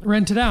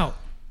 Rented out.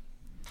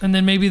 And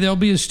then maybe there'll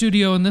be a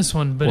studio in this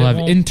one, but we'll have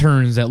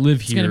interns that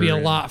live here. It's going to be a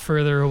lot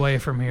further away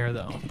from here,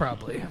 though,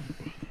 probably.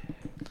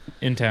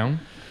 In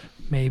town?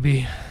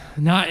 Maybe.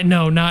 Not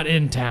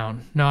in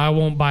town. No, I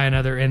won't buy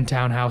another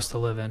in-town house to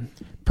live in.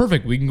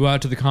 Perfect. We can go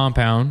out to the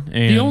compound.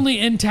 And the only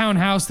in-town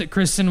house that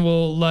Kristen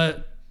will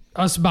let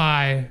us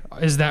buy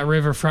is that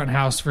riverfront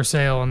house for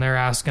sale, and they're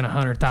asking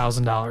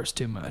 $100,000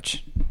 too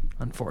much,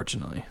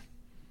 unfortunately.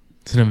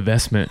 It's an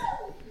investment.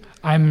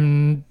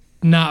 I'm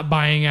not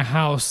buying a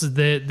house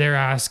that they're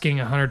asking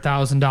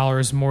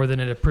 $100,000 more than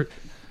it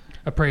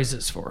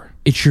appraises for.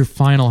 It's your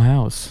final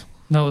house.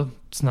 No,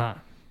 it's not.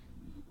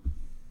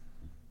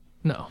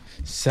 No.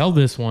 Sell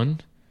this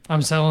one.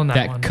 I'm selling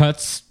that one. That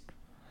cuts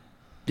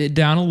it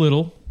down a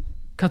little.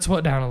 Cuts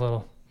what down a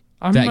little?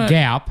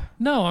 Gap.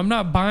 No, I'm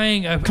not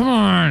buying a... Come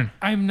on.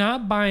 I'm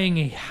not buying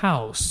a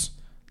house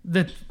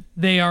that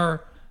they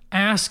are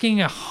asking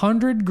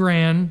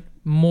 $100,000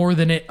 more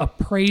than it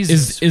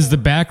appraises. Is the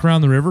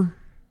background the river?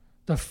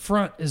 The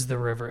front is the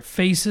river. It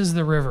faces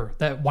the river.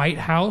 That white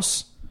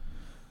house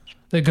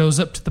that goes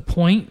up to the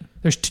point.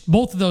 There's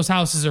both of those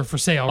houses are for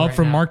sale up right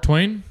from now. Mark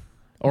Twain?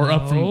 Or No.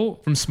 up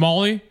from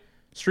Smalley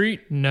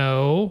Street?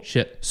 No.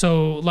 Shit.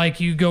 So,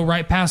 like, you go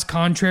right past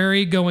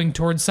Contrary going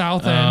towards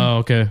South End. Oh,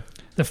 okay.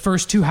 The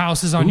first two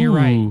houses on your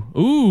right.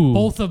 Ooh.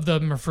 Both of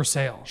them are for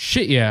sale.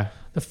 Shit, yeah.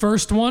 The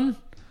first one,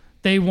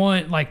 they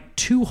want like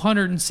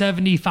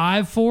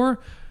 $275 for,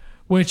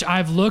 which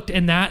I've looked,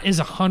 and that is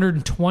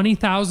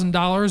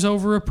 $120,000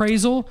 over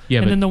appraisal.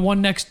 Yeah, and then the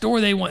one next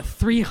door, they want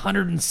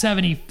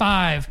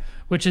 $375,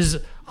 which is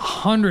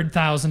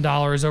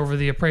 $100,000 over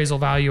the appraisal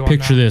value on that.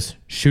 Picture this.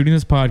 Shooting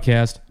this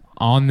podcast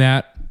on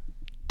that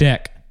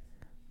deck.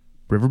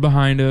 River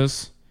behind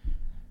us.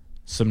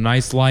 Some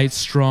nice lights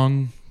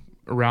strung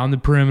around the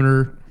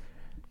perimeter.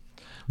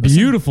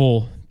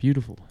 Beautiful.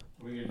 Beautiful.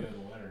 What are you going to do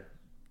in the winter?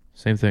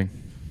 Same thing.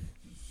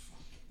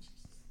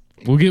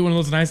 We'll get one of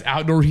those nice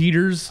outdoor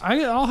heaters.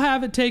 I'll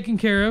have it taken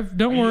care of.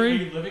 Don't worry. Are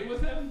you living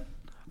with him?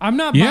 I'm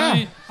not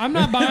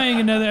buying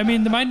another. I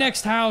mean, my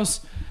next house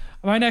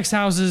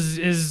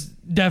is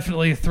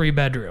definitely a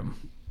 3-bedroom.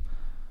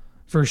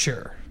 For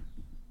sure.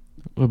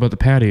 What about the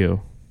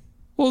patio?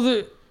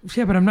 Well,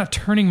 but I'm not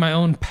turning my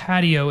own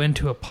patio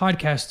into a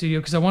podcast studio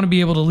because I want to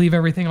be able to leave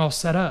everything all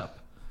set up.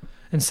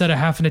 Instead of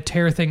having to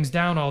tear things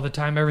down all the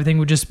time, everything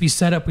would just be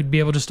set up. We'd be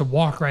able just to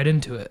walk right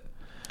into it.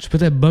 Just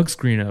put that bug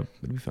screen up.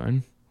 It'll be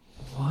fine.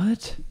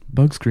 What?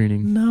 Bug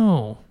screening.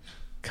 No.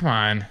 Come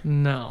on.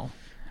 No.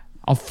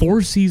 A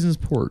 4 Seasons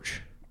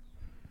porch.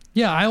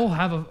 Yeah, I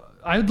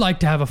would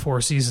like to have a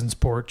 4 Seasons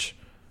porch.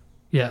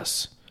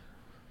 Yes.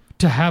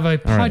 To have a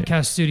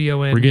podcast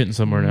studio in. We're getting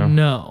somewhere now.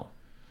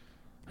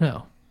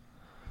 No.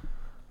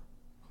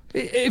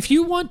 If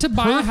you want to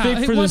buy a house...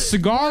 Perfect for the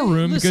cigar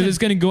room because it's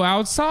going to go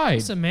outside.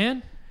 Listen,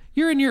 man.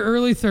 You're in your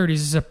early 30s.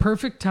 It's a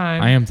perfect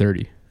time. I am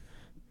 30.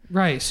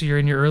 Right, so you're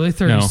in your early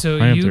 30s. No, so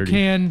I am you 30.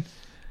 can,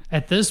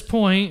 at this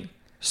point,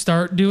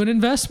 start doing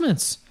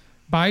investments.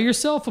 Buy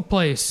yourself a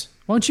place.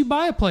 Why don't you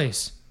buy a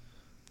place?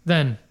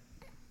 Then.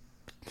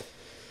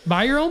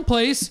 Buy your own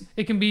place.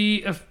 It can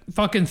be a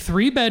fucking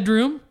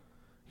 3-bedroom.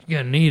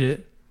 You're going to need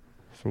it.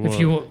 For what? If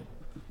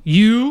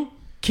you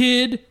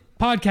kid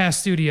podcast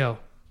studio.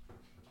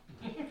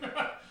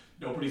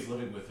 Nobody's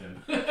living with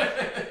him.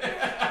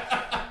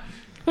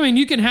 I mean,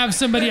 you can have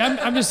somebody.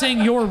 I'm just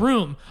saying your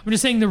room. I'm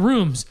just saying the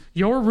rooms.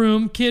 Your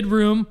room, kid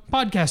room,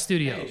 podcast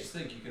studio. Hey, just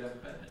think you could have a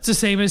bed. It's the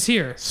same as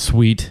here.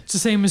 Sweet. It's the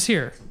same as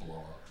here.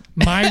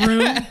 My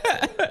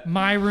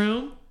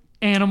room,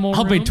 animal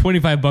I'll room. pay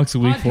 $25 a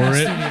week for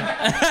it.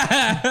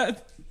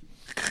 Podcast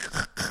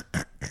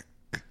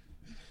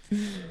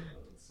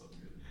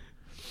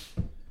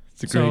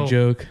It's a great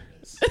joke.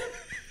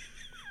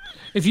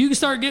 If you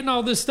start getting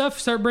all this stuff,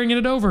 start bringing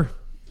it over.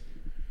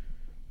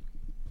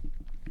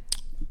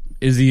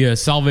 Is the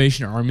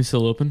Salvation Army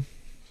still open?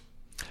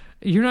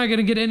 You're not going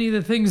to get any of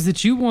the things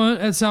that you want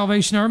at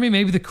Salvation Army.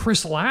 Maybe the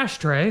crystal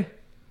ashtray. I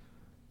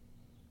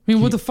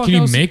mean, what the fuck Can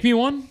else? you make me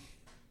one?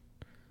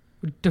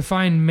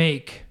 Define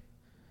make.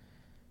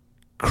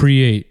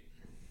 Create.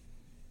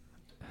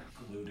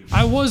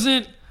 I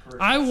wasn't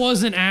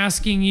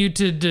asking you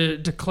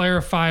to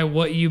clarify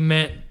what you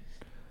meant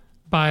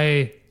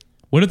by.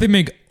 What if they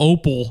make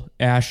opal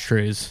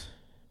ashtrays?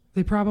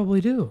 They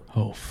probably do.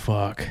 Oh,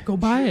 fuck. Go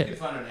buy You can it.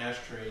 find an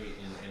ashtray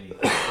in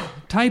anything.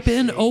 Type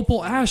in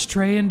opal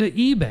ashtray into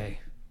eBay.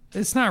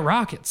 It's not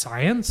rocket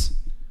science.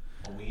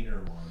 A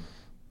wiener one.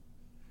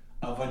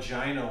 A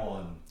vagina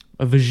one.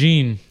 A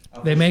vagine.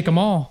 They make them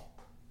all.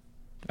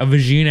 A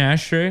vagine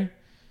ashtray?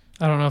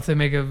 I don't know if they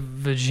make a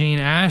vagine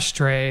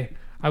ashtray.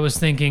 I was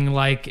thinking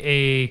like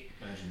a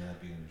Imagine that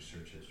being in your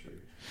search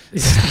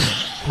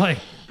history. like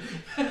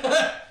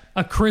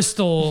a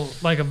crystal,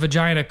 like a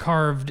vagina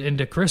carved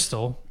into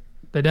crystal.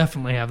 They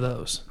definitely have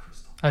those.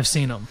 I've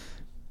seen them.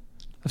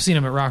 I've seen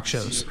them at rock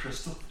shows. See a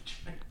crystal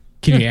vagina?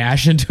 Can you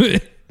ash into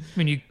it? I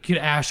mean, you could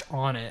ash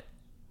on it.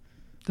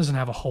 It doesn't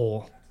have a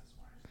hole.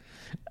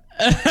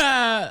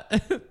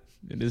 It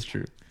is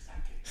true.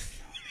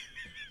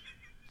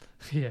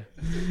 Yeah.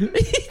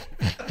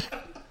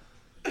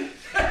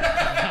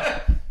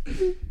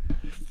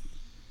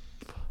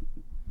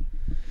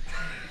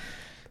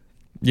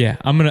 Yeah,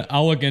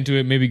 I'll look into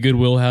it. Maybe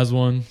Goodwill has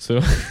one.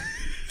 So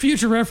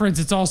Future reference,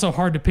 it's also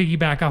hard to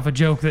piggyback off a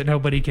joke that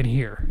nobody can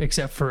hear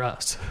except for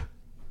us.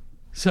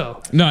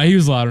 So. no, he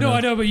was loud No, enough.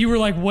 I know, but you were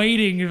like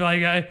waiting. You're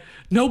like,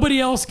 nobody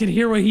else can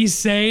hear what he's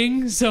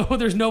saying, so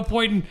there's no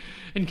point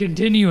in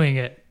continuing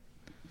it.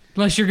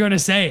 Unless you're going to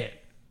say it.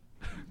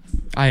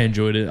 I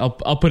enjoyed it. I'll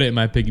put it in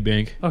my piggy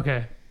bank.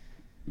 Okay.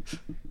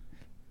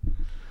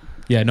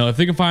 Yeah, no, if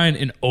they can find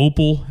an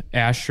opal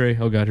ashtray.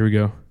 Oh, God, here we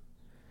go.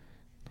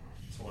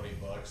 $20 on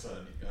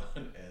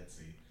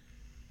Etsy.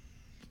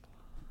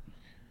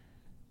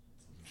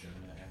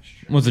 Vagina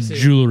ashtray. What's a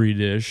jewelry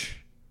dish?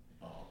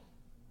 Oh,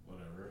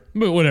 whatever.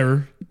 But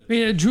whatever. I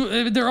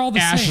mean, they're all the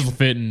Ashes will same.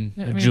 fit in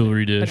I a mean,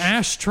 jewelry dish. An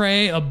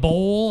ashtray, a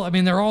bowl. I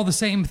mean, they're all the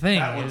same thing.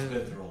 That one's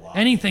been through a lot.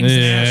 Anything's an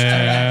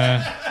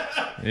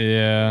ashtray. Yeah.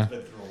 Yeah.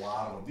 Been through a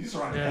lot of them. These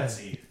are on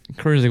Etsy.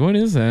 Corey's like, what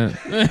is that?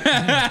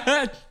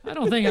 I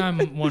don't think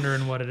I'm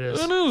wondering what it is.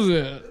 What is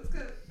it?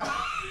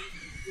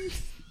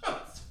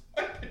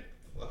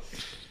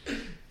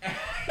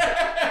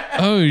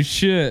 Oh,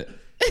 shit.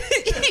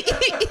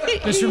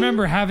 Just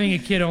remember, having a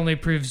kid only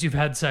proves you've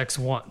had sex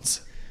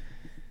once.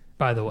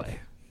 By the way.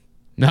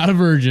 Not a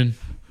virgin.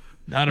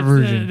 Not a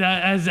virgin.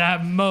 That as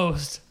at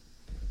most.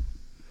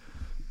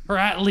 Or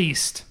at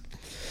least.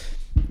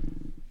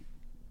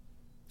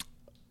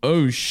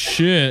 Oh,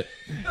 shit.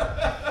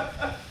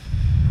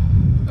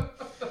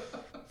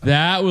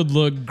 That would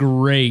look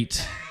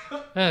great.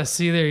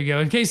 See, there you go.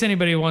 In case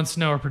anybody wants to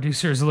know, our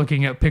producer is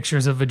looking at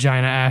pictures of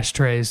vagina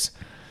ashtrays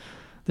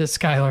that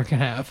Skylar can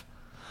have.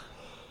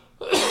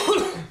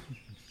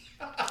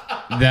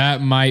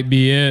 That might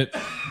be it.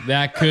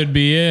 That could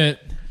be it.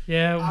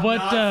 Yeah, what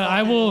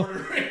I will.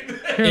 Here,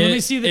 let me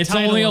see the It's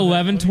title. only of it.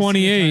 Let me see the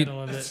 11:28.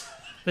 title of it.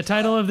 The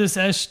title of this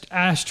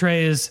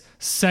ashtray is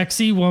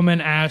 "Sexy Woman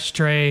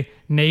Ashtray,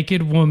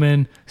 Naked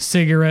Woman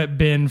Cigarette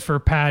Bin for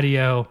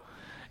Patio,"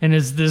 and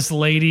it's this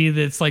lady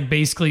that's like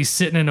basically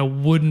sitting in a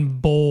wooden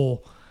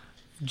bowl,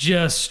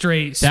 just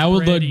straight. That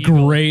would spread look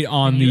eagle, great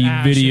on and you the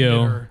ash into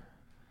video. her.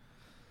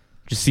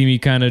 Just see me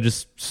kind of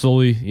just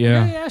slowly,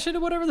 yeah. Hey, ash into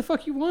whatever the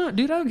fuck you want,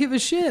 dude. I don't give a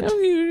shit.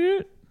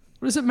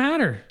 What does it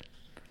matter?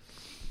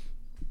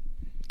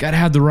 Gotta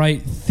have the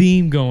right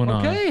theme going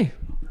on. Okay,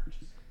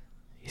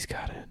 He's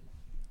got it.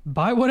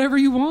 buy whatever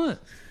you want.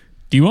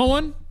 Do you want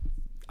one?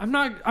 I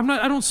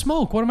don't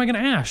smoke. What am I gonna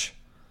ash?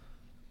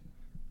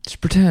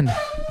 Just pretend.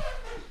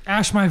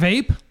 Ash my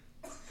vape?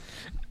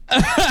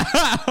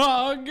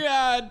 Oh,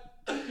 God.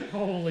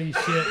 Holy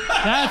shit.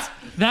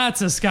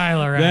 That's a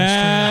Skylar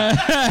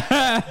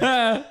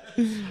ashtray.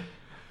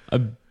 A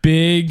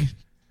big,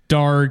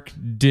 dark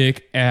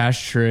dick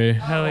ashtray.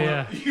 Hell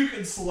yeah. You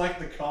can select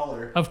the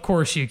color. Of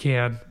course you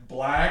can.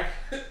 Black.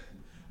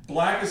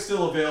 Black is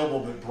still available,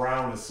 but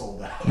brown is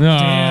sold out. Oh,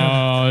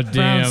 Brown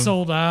damn.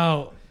 sold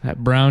out.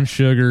 That brown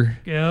sugar.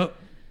 Yep.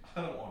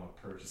 I don't want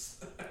to purchase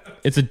that.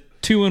 It's a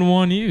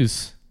 2-in-1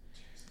 use.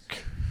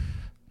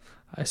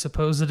 I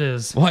suppose it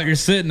is. While you're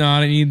sitting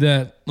on it, you need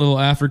that little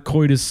after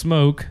coitus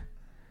smoke.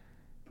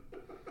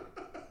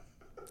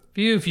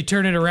 If you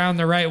turn it around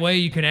the right way,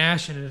 you can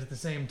ash in it at the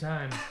same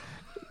time.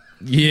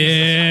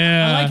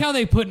 Yeah. I like how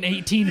they put an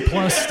 18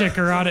 plus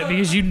sticker on it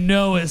because you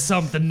know it's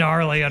something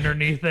gnarly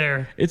underneath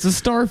there. It's a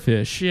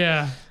starfish.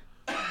 Yeah.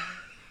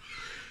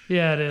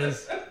 Yeah, it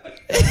is.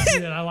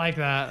 Yeah, I like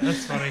that.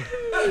 That's funny.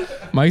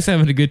 Mike's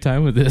having a good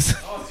time with this.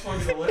 Oh, it's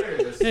fucking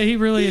hilarious. Yeah, he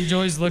really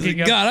enjoys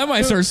looking up. God, I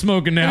might start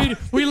smoking now. I mean,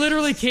 we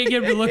literally can't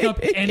get him to look up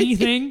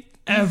anything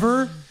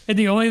ever, and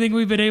the only thing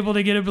we've been able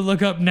to get him to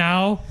look up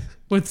now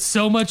with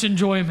so much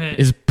enjoyment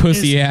is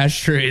pussy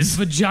ashtrays.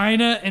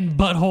 vagina and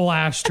butthole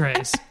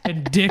ashtrays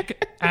and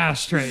dick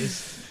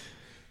ashtrays.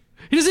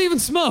 He doesn't even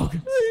smoke. He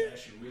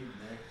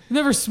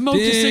never smoked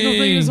a single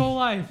thing in his whole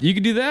life. You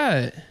could do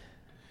that.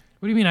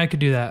 What do you mean I could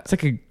do that? It's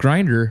like a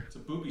grinder. It's a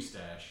booby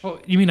stash. Oh,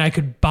 you mean I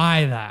could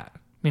buy that? I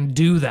mean,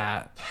 do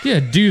that. Yeah,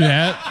 do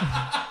that.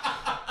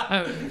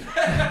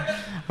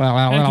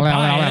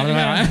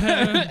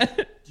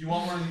 Do you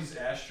want one of these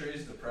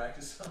ashtrays to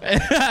practice on?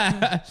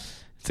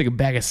 It's like a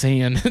bag of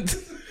sand.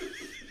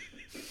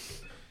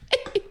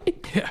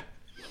 Yeah.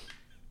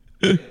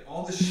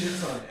 All the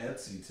shit's on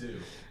Etsy, too.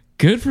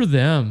 Good for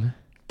them.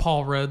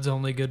 Paul Rudd's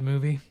only good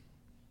movie.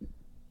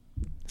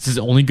 This is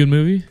the only good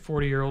movie?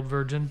 40-year-old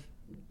virgin.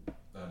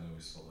 That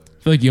movie's hilarious.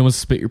 I feel like you almost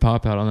spit your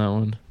pop out on that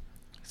one.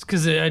 It's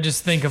because I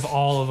just think of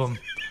all of them.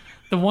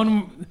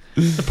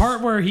 The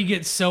part where he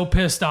gets so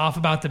pissed off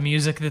about the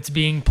music that's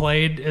being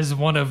played is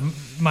one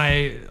of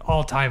my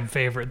all-time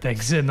favorite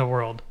things in the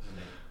world.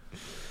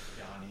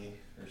 Yanni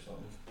or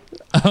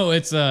something. Oh,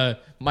 it's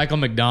Michael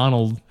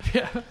McDonald.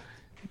 Yeah.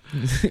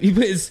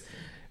 If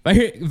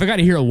I got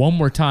to hear it one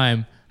more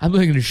time, I'm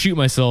going to shoot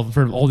myself in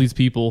front of all these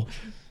people.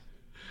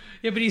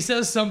 Yeah, but he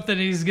says something.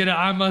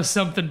 I must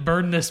something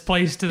burn this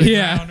place to the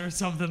ground or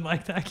something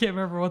like that. I can't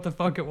remember what the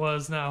fuck it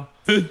was now.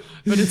 But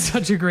it's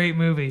such a great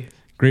movie.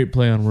 Great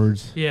play on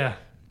words. Yeah.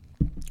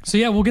 So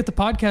yeah, we'll get the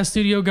podcast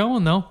studio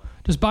going though.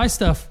 Just buy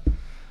stuff.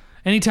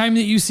 Anytime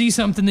that you see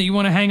something that you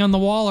want to hang on the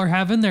wall or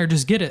have in there,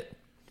 just get it.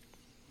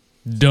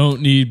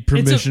 Don't need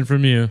permission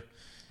from you.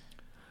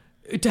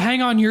 To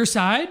hang on your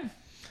side?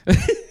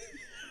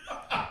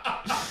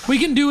 We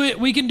can do it.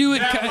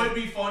 That would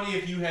be funny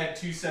if you had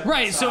two separate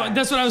Right, so sides.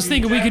 that's what I was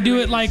thinking. We could do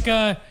it like,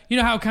 you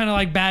know how kind of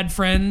like Bad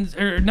Friends,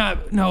 or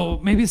not, no,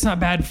 maybe it's not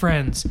Bad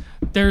Friends.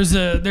 There's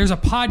a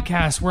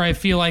podcast where I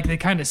feel like they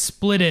kind of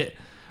split it,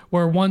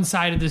 where one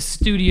side of the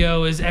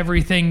studio is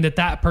everything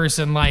that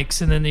person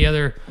likes, and then the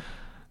other,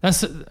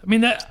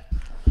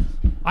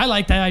 I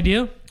like that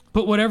idea.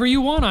 Put whatever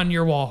you want on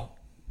your wall.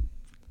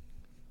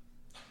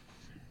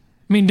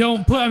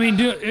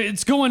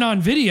 It's going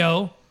on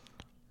video.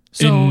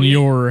 So, in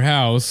your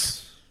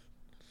house.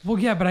 Well,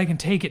 yeah, but I can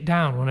take it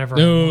down whenever.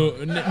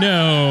 No.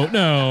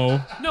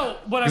 No,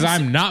 what Because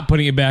I'm not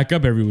putting it back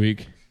up every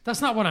week.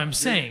 That's not what I'm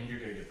saying. You're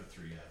going to get the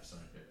 3 apps on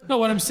it. No,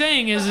 what I'm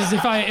saying is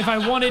if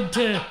I wanted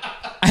to,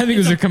 I think it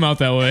was going to come out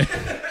that way.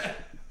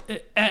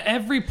 at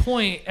every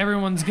point,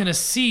 everyone's gonna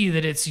see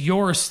that it's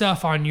your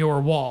stuff on your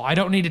wall. I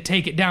don't need to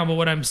take it down, but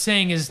what I'm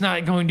saying is it's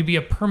not going to be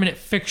a permanent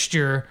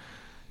fixture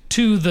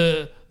to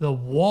the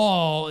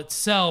wall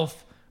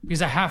itself.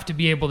 Because I have to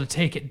be able to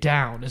take it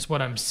down, is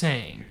what I'm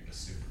saying.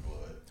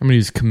 I'm going to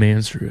use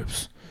command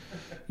strips.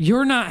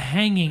 You're not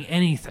hanging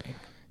anything.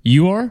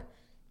 You are?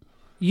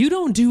 You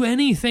don't do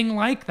anything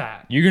like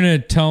that. I'm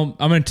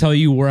going to tell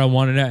you where I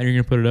want it at, and you're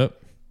going to put it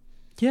up?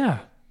 Yeah.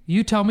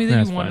 You tell me that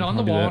That's you want fine. it on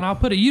the I'll do wall, that. and I'll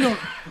put it.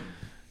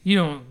 You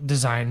don't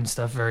design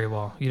stuff very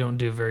well. You don't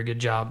do a very good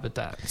job at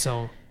that.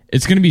 So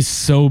It's going to be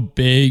so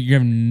big, you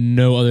have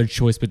no other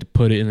choice but to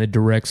put it in the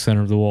direct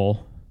center of the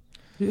wall.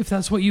 if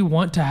that's what you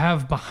want to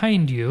have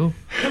behind you,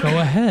 go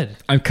ahead.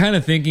 I'm kind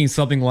of thinking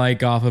something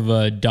like off of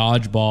a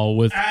dodgeball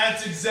with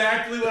That's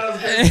exactly what I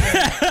was going to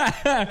say.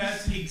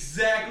 That's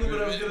exactly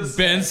what I was going to say.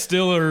 Ben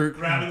Stiller.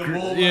 Grabbing the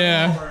bull by the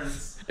Yeah.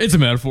 horns. It's a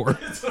metaphor.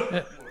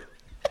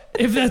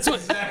 If that's what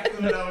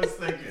Exactly what I was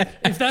thinking.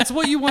 if that's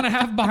what you want to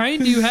have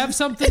behind you, have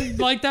something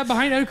like that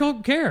behind. I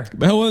don't care.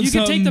 I want You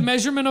can take something- the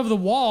measurement of the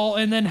wall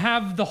and then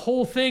have the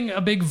whole thing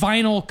a big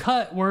vinyl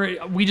cut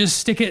where we just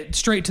stick it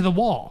straight to the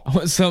wall. I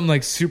want something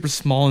like super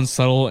small and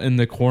subtle in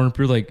the corner.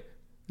 You're like,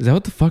 is that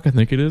what the fuck I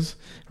think it is?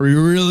 Or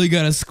you really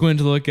got to squint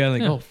to look at it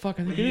like, Yeah. oh, fuck,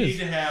 I think You it need is.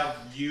 to have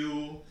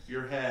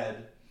your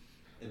head,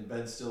 and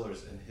Ben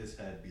Stiller's, and his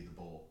head be the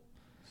bowl.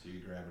 So you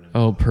grab it.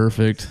 Oh,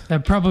 perfect. I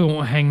probably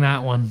won't hang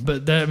that one,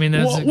 but that, I mean,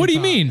 that's. What do you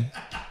mean?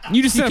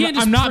 You just You said can't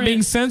just I'm not print-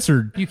 being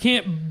censored. You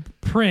can't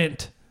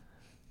print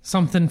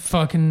something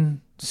fucking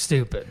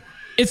stupid.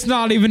 It's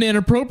not even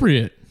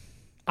inappropriate.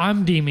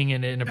 I'm deeming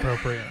it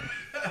inappropriate.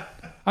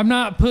 I'm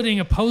not putting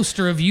a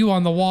poster of you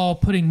on the wall,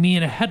 putting me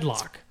in a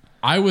headlock.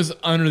 I was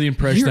under the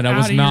impression You're that I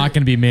was outta not your-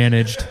 going to be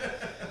managed.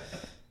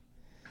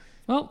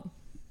 Well,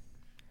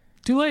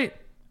 too late.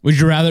 Would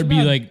you rather be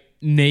bad. like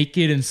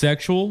naked and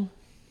sexual?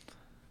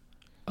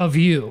 Of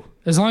you.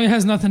 As long as it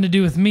has nothing to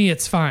do with me,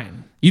 it's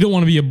fine. You don't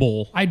want to be a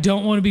bull. I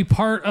don't want to be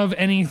part of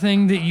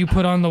anything that you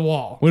put on the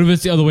wall. What if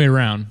it's the other way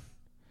around?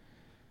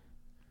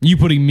 You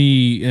putting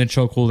me in a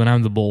chokehold and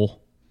I'm the bull.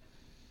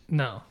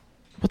 No.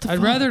 What the I'd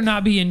fuck? rather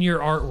not be in your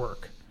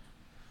artwork.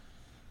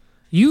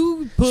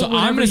 You put So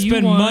I'm going to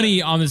spend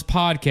money on this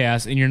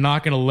podcast, and you're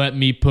not going to let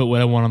me put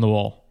what I want on the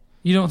wall.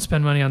 You don't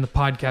spend money on the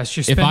podcast.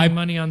 You're spending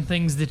money on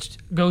things that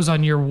goes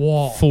on your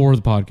wall. For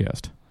the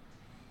podcast.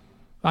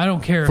 I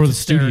don't care For if the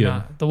it's there or studio.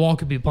 not. The wall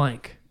could be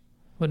blank.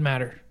 Wouldn't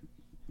matter.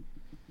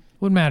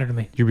 Wouldn't matter to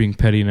me. You're being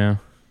petty now.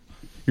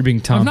 You're being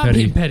Tom I'm not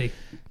Petty. being petty.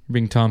 You're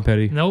being Tom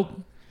Petty. Nope.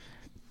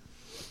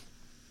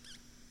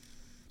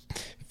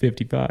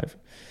 55.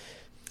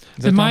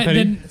 Is Then that my Tom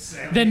Petty?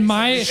 then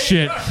my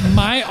Shit.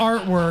 my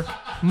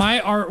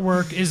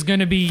artwork is going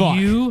to be Fuck.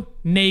 you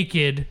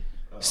naked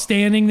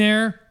standing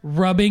there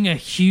rubbing a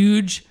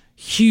huge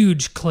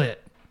clit.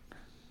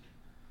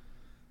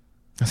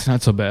 That's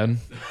not so bad.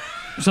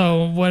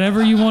 So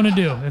whatever you want to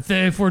do.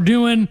 If we're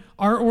doing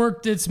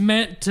artwork that's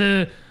meant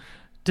to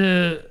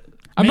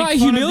I'm make not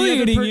fun of the other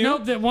humiliating you.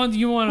 Nope, that one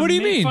you want to What do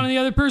you make mean? fun of the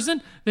other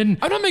person, then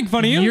I'm not making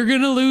fun of you. You're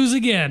going to lose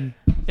again.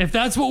 If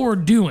that's what we're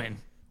doing.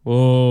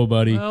 Whoa,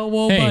 buddy.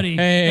 Whoa, Hey, buddy.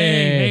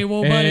 Hey,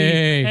 whoa, hey, buddy.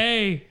 hey.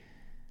 Hey.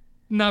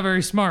 Not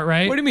very smart,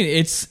 right? What do you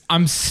mean?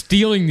 I'm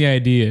stealing the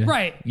idea.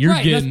 Right. You're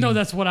right. getting.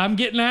 That's what I'm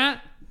getting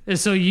at.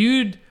 Is so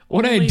you'd.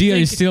 What only idea think-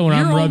 you steal when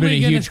I'm you're rubbing only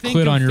a gonna huge think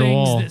clit of on your things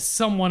wall? that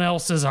someone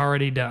else has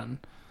already done.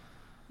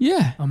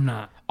 Yeah. I'm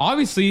not.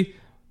 Obviously,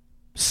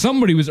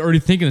 somebody was already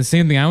thinking the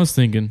same thing I was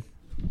thinking.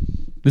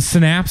 The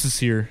synapses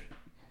here.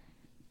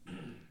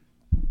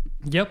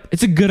 Yep.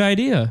 It's a good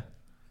idea.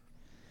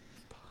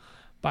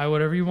 Buy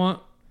whatever you want.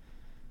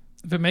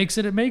 If it makes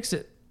it, it makes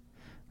it.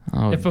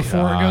 Oh, If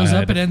before it goes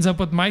up, God. it ends up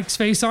with Mike's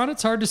face on it,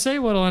 it's hard to say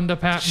what'll end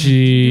up happening.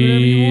 Do whatever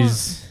you want.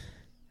 Jeez.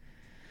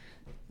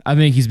 I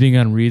think he's being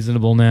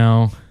unreasonable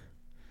now.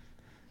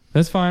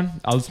 That's fine.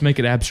 I'll just make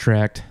it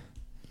abstract.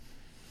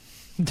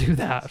 Do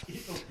that.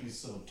 He's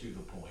so to the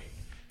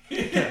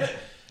point.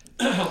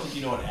 I don't think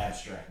you know what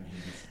abstract means.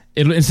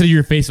 It'll, instead of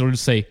your face, it'll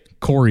just say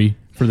Cory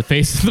for the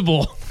face of the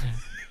bull.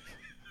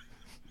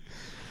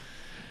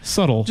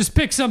 Subtle. Just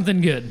pick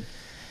something good.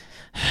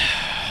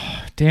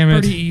 Damn it.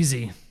 Pretty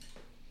easy.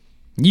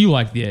 You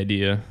like the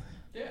idea.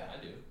 Yeah,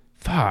 I do.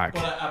 Fuck.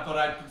 But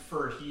I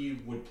prefer he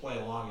would play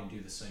along and do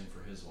the same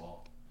for his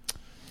wall.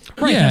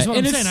 Right, Yeah, that's what I'm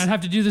and saying. it's- I'd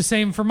have to do the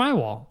same for my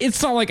wall.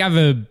 It's not like I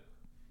have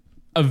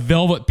a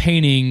velvet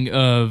painting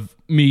of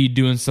me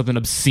doing something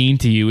obscene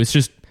to you. It's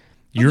just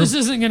This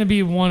isn't going to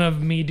be one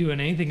of me doing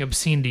anything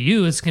obscene to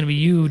you. It's going to be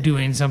you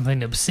doing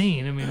something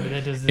obscene. I mean,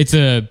 that does. It's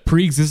a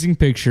pre-existing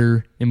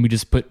picture, and we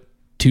just put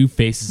two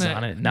faces Nah.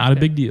 on it. Not a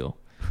big deal.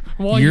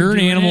 While you're an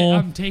doing animal. it,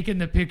 I'm taking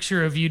the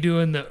picture of you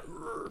doing the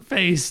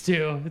face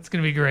too. It's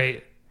going to be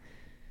great.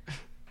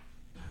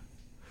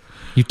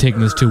 You've taken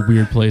this to a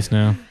weird place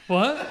now.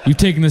 What? You've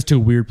taken this to a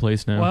weird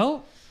place now.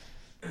 Well,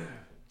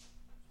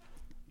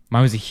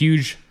 Mine was a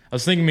huge. I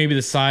was thinking maybe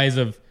the size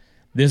of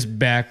this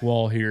back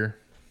wall here.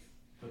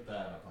 Put that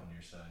up on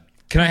your side.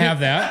 Can I have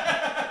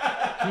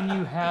that? can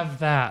you have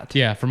that?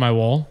 Yeah, for my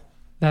wall.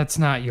 That's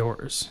not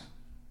yours.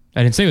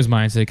 I didn't say it was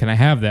mine. I said, can I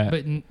have that?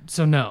 But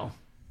so no.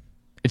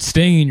 It's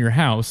staying in your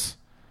house.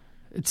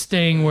 It's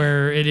staying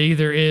where it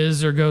either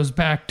is or goes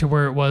back to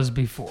where it was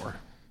before.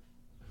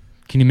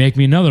 Can you make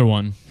me another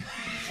one?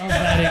 Of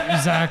that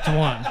exact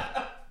one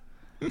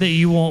that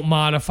you won't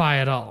modify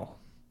at all.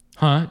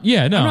 Huh?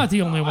 Yeah, no. I'm not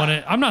the only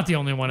one. I'm not the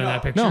only one in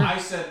that picture. No. I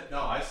said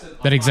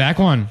That exact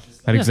one.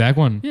 That exact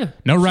one. Yeah.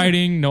 No Sure.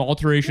 writing, no Yeah,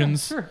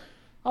 alterations. sure.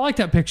 I like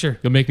that picture.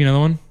 You'll make me another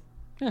one?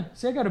 Yeah.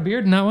 See, I got a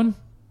beard in that one.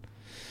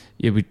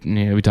 Yeah,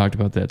 we talked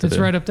about that today. It's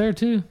right up there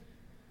too.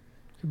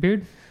 Your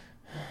beard.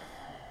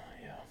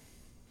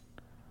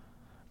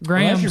 Well,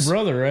 Grams. that's your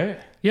brother, right?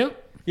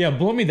 Yep. Yeah,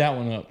 blow me that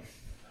one up.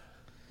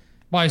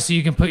 Why? So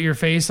you can put your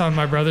face on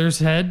my brother's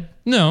head?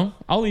 No,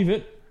 I'll leave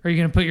it. Or are you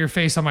gonna put your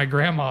face on my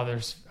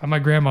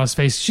grandma's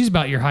face? She's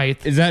about your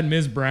height. Is that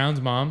Ms.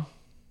 Brown's mom?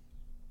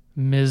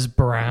 Ms.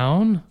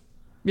 Brown?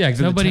 Yeah,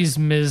 because Nobody's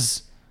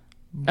Ms.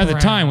 at the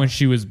Brown. time when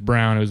she was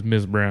Brown, it was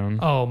Ms. Brown.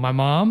 Oh, my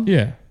mom?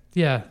 Yeah.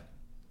 Yeah.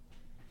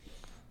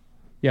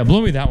 Yeah,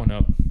 blow me that one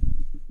up.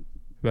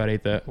 About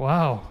ate that.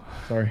 Wow.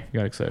 Sorry,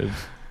 got excited.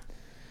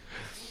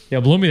 Yeah,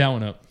 blow me that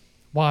one up.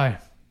 Why?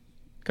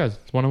 Because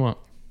it's one I want.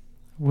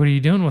 What are you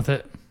doing with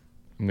it?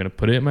 I'm going to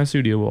put it in my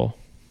studio wall.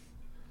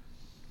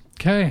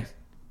 Okay.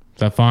 Is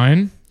that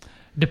fine?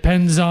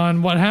 Depends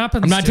on what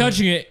happens. I'm not to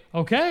touching it.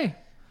 Okay.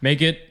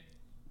 Make it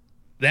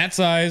that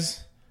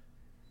size.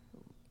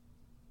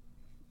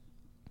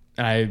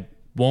 I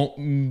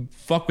won't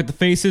fuck with the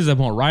faces. I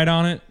won't write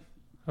on it.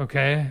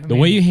 Okay. The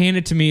way you hand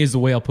it to me is the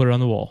way I'll put it on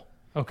the wall.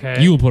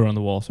 Okay. You will put it on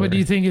the wall. Sorry. What do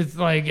you think? It's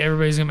like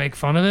everybody's gonna make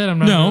fun of it? I'm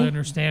not No. really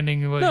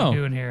understanding what No.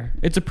 you're doing here.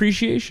 It's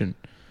appreciation.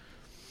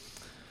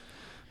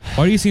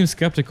 Why do you seem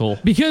skeptical?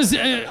 Because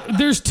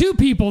there's two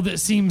people that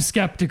seem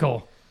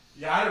skeptical.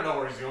 Yeah, I don't know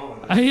where he's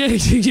going with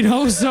it. You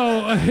know,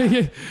 so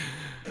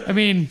I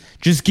mean,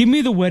 Just give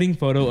me the wedding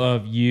photo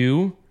of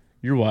you,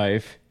 your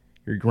wife,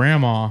 your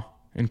grandma,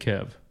 and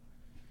Kev.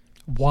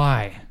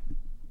 why?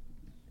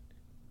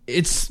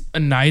 It's a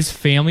nice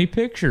family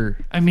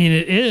picture. I mean,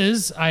 it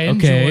is. I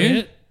enjoy Okay.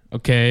 it.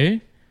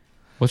 Okay.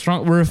 What's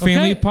wrong? We're a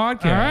family Okay.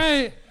 podcast.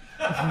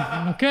 All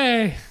right.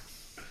 Okay.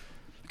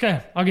 Okay,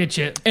 I'll get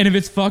you. And if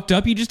it's fucked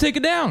up, you just take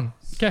it down.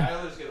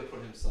 Skylar's gonna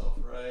put himself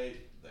right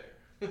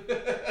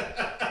there.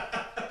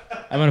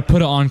 I'm gonna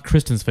put it on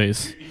Kristen's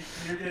face.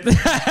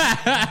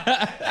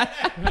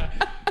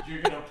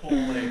 You're gonna pull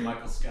a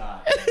Michael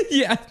Scott.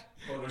 Yeah.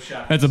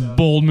 Photoshop. That's a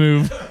bold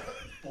move.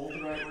 Bold,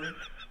 the right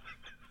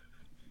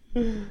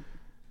word?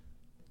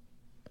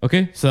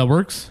 Okay, so that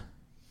works?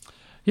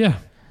 Yeah.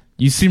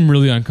 You seem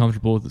really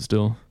uncomfortable with it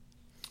still.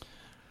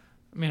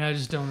 I mean, I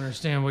just don't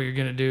understand what you're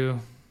going to do.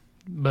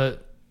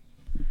 But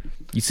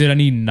You said I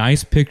need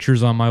nice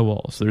pictures on my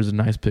wall, so there's a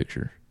nice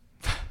picture.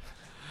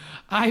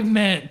 I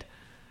meant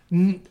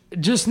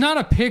just not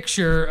a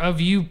picture of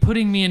you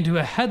putting me into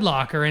a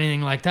headlock or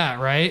anything like that,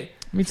 right?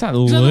 I mean, it's not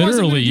otherwise I'm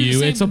literally gonna do the you.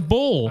 same- It's a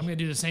bowl. I'm going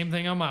to do the same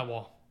thing on my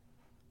wall.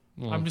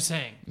 Well, I'm just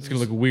saying. It's going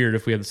to look weird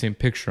if we have the same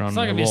picture on It's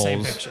not the going to be the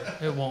walls. same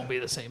picture. It won't be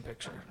the same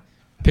picture.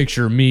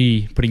 Picture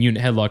me putting you in a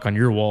headlock on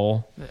your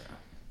wall. Yeah.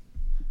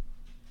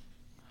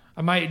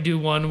 I might do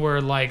one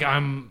where like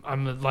I'm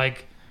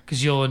like,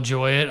 because you'll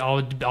enjoy it.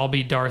 I'll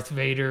be Darth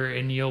Vader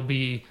and you'll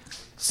be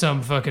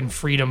some fucking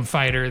freedom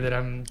fighter that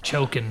I'm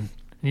choking.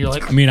 And you're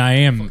like, I mean, I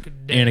am fucking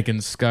dead. Anakin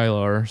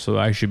Skylar, so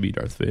I should be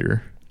Darth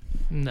Vader.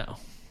 No.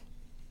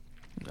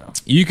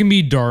 You can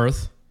be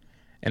Darth,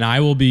 and I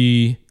will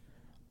be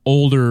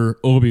older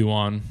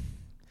Obi-Wan.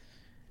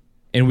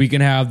 And we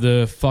can have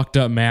the fucked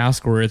up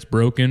mask where it's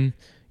broken.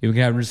 We can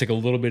have just like a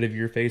little bit of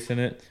your face in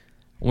it.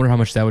 I wonder how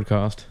much that would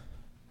cost.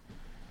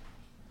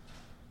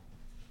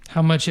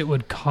 How much it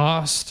would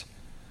cost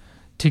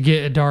to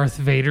get a Darth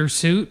Vader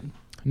suit?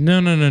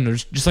 No.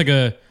 Just like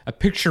a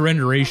picture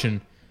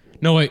renderation.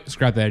 No, wait,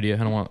 scrap that idea.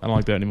 I don't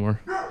like that anymore.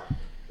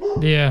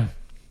 Yeah.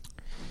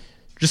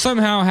 Just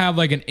somehow have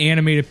like an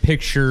animated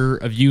picture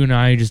of you and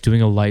I just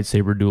doing a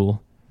lightsaber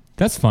duel.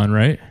 That's fun,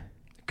 right?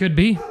 Could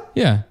be.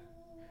 Yeah.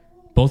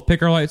 Both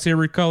pick our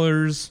lightsaber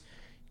colors.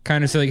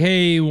 Kind of say like,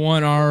 hey, we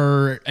want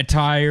our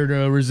attire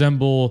to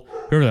resemble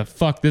whoever the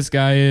fuck this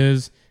guy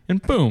is.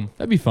 And boom.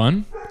 That'd be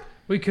fun.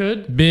 We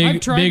could.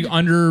 Big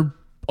under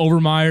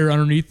Overmire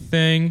underneath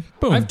thing.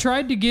 Boom. I've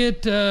tried to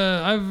get.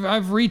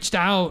 I've reached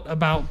out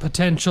about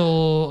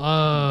potential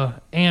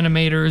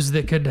animators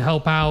that could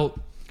help out.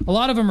 A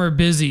lot of them are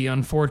busy,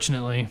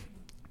 unfortunately.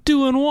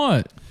 Doing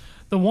what?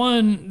 The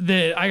one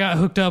that I got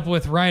hooked up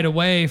with right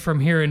away from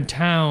here in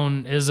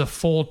town is a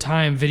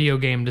full-time video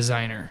game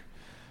designer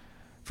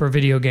for a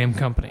video game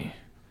company,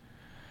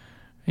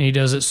 and he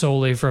does it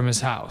solely from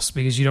his house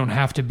because you don't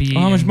have to be.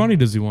 How much money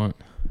does he want?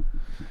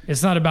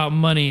 It's not about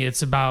money.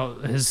 It's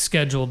about his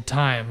scheduled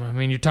time. I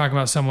mean, you're talking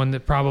about someone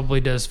that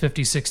probably does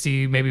 50,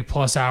 60, maybe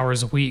plus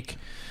hours a week.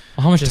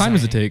 Well, how much time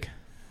does it take?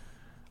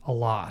 A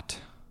lot.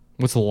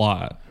 What's a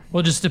lot?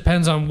 Well, it just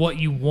depends on what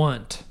you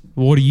want.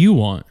 What do you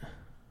want?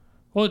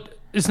 Well,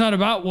 it's not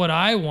about what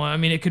I want. I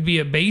mean, it could be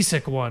a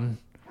basic one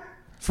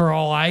for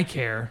all I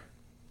care.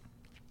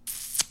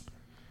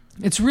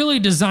 It's really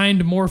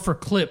designed more for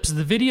clips.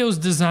 The video's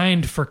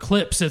designed for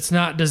clips. It's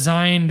not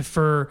designed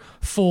for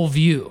full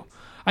view.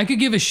 I could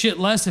give a shit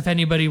less if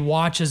anybody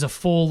watches a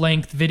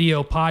full-length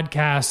video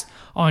podcast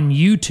on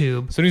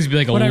YouTube. So it needs to be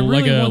like a, What I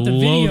really like a want the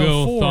video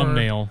logo for-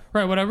 thumbnail.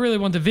 Right, what I really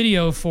want the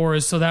video for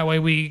is so that way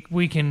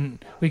we can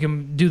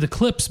do the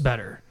clips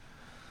better.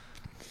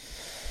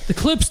 The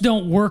clips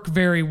don't work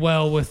very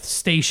well with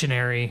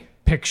stationary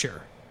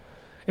picture.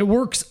 It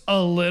works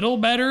a little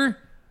better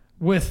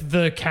with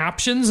the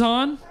captions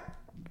on,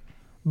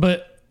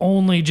 but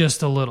only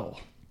just a little.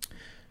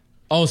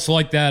 Oh, so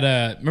like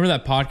that, remember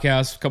that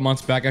podcast a couple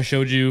months back I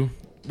showed you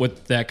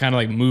with that kind of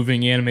like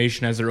moving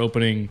animation as they're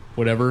opening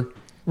whatever?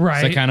 Right.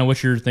 Is that kind of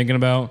what you're thinking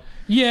about?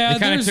 Yeah, They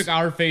kind of took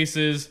our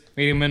faces,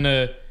 made them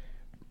into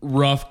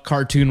rough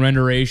cartoon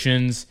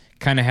renderations,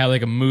 kind of had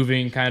like a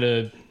moving kind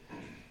of,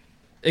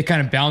 it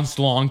kind of bounced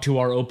along to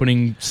our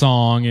opening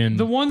song. And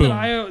the one boom.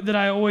 that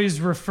I always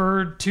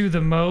referred to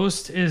the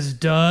most is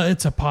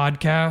It's a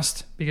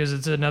Podcast, because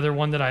it's another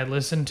one that I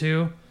listen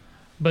to,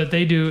 but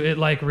they do it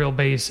like real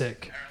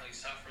basic. Apparently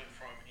suffering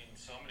from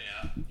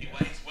insomnia. He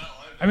weighs well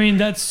over. I mean,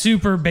 that's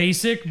super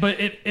basic, but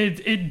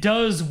it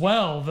does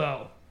well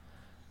though.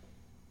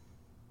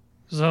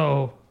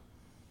 So,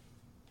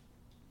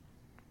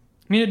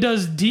 I mean, it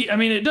does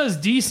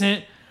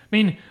decent. I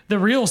mean, the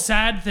real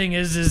sad thing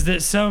is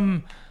that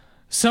some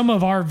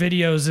of our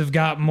videos have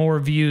got more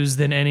views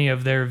than any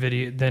of their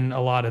than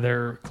a lot of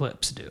their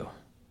clips do.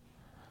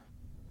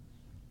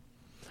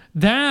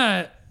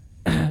 That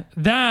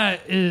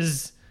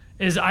is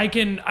I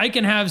can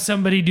have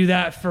somebody do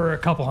that for a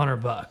couple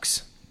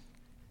 $100.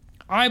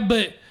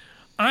 But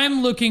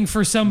I'm looking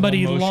for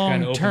somebody Motion kinda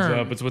long opens term.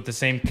 up. It's with the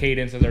same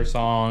cadence as our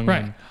song.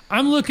 Right. and-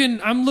 I'm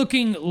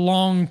looking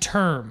long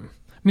term.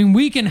 I mean,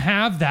 we can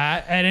have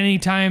that at any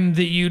time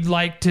that you'd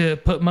like to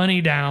put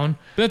money down.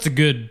 That's a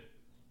good.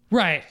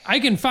 Right. I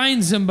can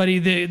find somebody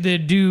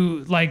that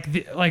do like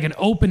an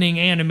opening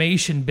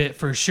animation bit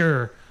for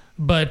sure.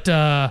 But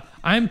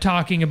I'm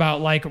talking about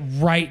like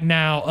right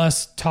now,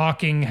 us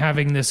talking,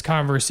 having this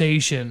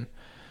conversation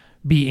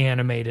be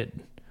animated.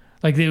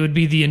 Like it would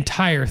be the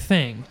entire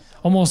thing,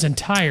 almost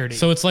entirety.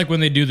 So it's like when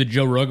they do the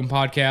Joe Rogan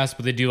podcast,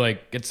 but they do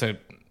like it's a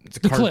The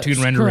cartoon clips,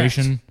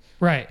 renderation. correct.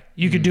 Right.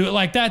 You could do it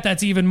like that.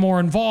 That's even more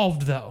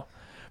involved, though,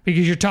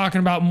 because you're talking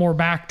about more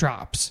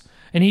backdrops.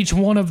 And each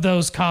one of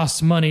those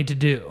costs money to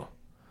do.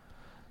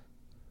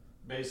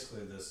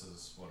 Basically, this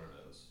is what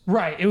it is.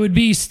 Right. It would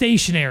be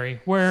stationary,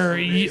 where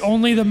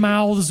only the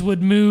mouths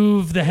would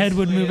move, the head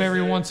would move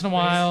every once in a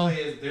while.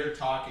 Basically, they're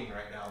talking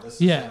right now. This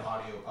is Yeah. an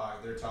audio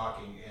podcast. They're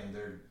talking, and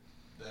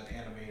the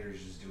animator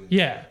is just doing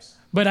Yeah. things.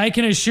 But I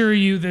can assure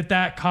you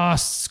that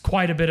costs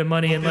quite a bit of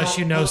money unless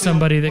you know But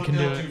somebody that but can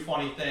do they'll it. do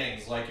funny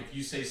things. Like if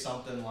you say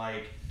something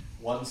like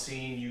one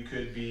scene, you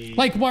could be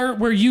Like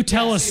where you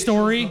tell a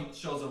story,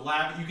 shows them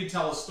laugh. You could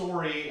tell a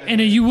story, and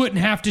you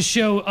wouldn't have to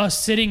show us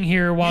sitting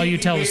here while you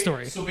tell a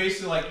story. So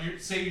basically, like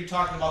say you're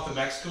talking about the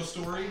Mexico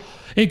story.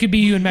 It could be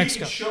you in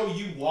Mexico. We could show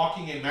you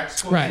walking in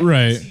Mexico. Right. You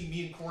Right. can see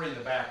me and Cory in the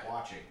back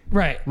watching.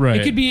 Right.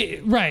 Right. It could be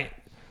right.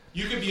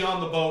 You could be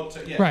on the boat.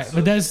 Right,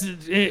 so but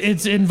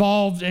it's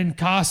involved and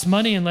costs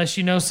money unless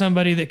you know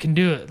somebody that can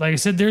do it. Like I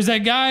said, there's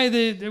that guy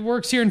that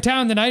works here in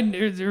town that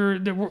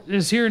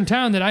is here in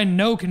town that I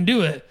know can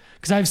do it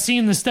because I've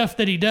seen the stuff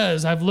that he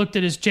does. I've looked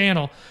at his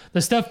channel.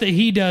 The stuff that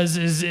he does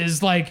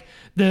is like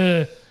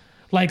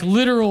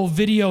literal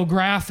video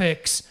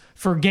graphics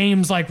for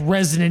games like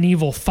Resident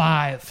Evil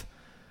 5.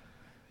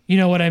 You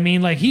know what I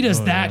mean? Like he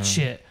does that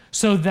shit.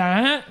 So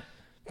that's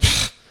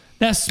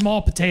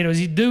small potatoes.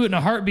 He'd do it in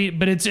a heartbeat,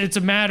 but it's a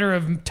matter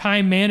of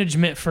time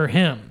management for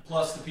him.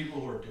 Plus, the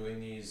people who are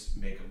doing these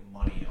make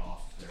money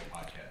off their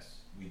podcasts.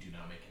 We do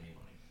not make any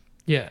money.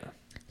 Yeah.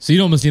 So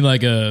you'd almost need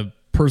like a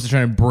person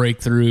trying to break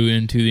through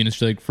into the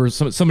industry, like for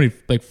somebody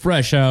like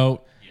fresh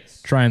out,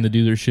 trying to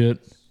do their shit.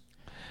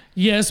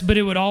 Yes, but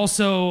it would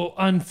also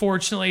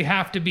unfortunately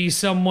have to be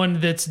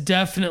someone that's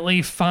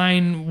definitely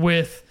fine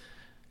with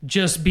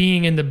just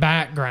being in the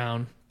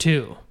background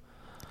too.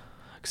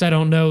 Because I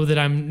don't know that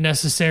I'm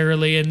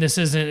necessarily, and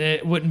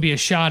it wouldn't be a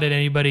shot at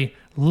anybody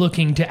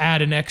looking to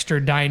add an extra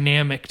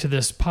dynamic to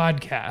this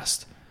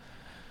podcast.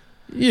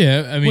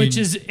 Yeah, I mean,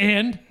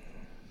 And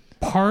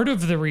part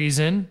of the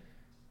reason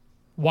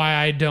why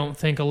I don't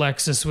think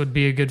Alexis would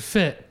be a good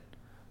fit,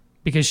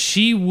 because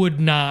she would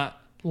not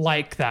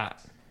like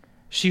that.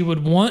 She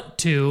would want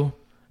to,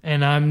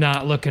 and I'm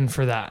not looking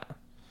for that.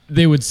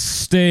 they would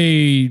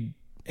stay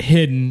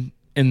hidden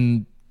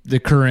in the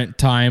current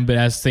time, but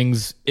as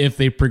things, if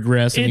they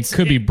progress, and it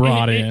could be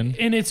brought in.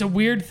 And it's a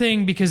weird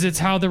thing because it's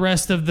how the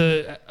rest of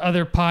the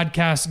other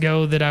podcasts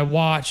go that I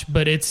watch,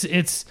 but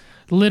it's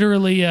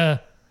literally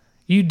a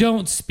you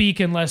don't speak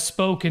unless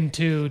spoken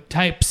to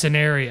type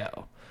scenario.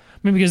 I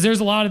mean, because there's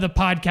a lot of the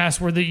podcasts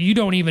where you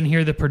don't even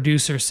hear the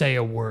producer say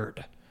a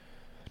word.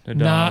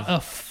 Not a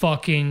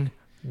fucking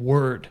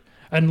word.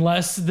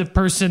 Unless the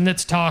person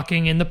that's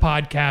talking in the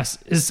podcast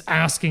is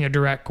asking a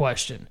direct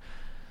question.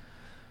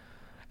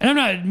 And I'm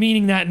not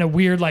meaning that in a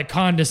weird, like,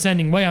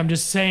 condescending way. I'm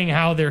just saying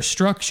how they're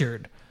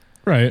structured.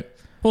 Right.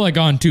 Well, like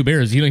on Two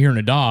Bears, you don't hear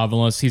Nadav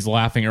unless he's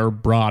laughing or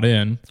brought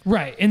in.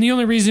 Right. And the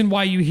only reason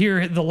why you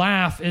hear the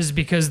laugh is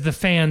because the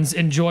fans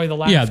enjoy the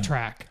laugh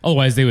track.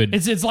 Otherwise, they would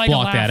It's like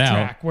block a laugh that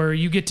track out. where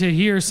you get to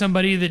hear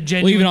somebody that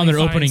genuinely Even on their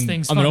finds opening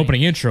things on their funny.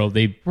 opening intro,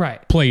 they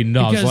played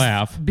Nadav's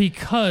laugh.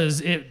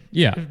 Because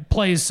it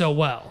plays so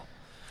well.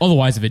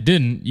 Otherwise, if it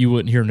didn't, you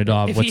wouldn't hear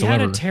Nadav If whatsoever. he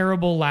had a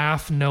terrible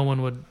laugh,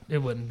 it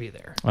wouldn't be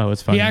there. Oh,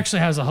 it's fine. He actually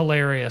has a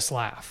hilarious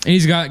laugh. And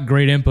he's got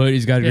great input.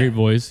 He's got a great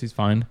voice. He's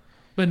fine.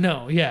 But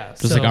no, yeah.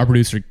 Just like our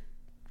producer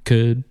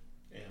could.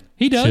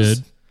 He does.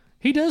 Should.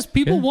 He does.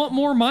 People want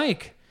more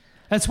Mike.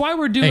 That's why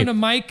we're doing a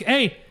mic.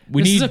 Hey,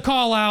 this is a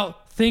call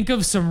out. Think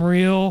of some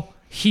real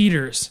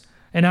heaters.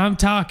 And I'm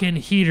talking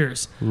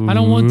heaters. I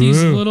don't want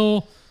these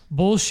little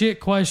bullshit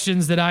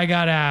questions that I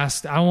got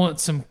asked. I want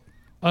some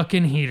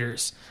fucking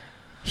heaters.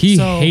 He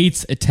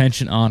hates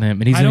attention on him,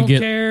 and he's going to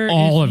get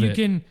all of it.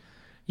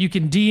 You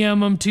can DM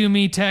them to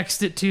me,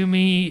 text it to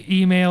me,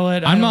 email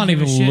it. I'm not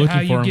even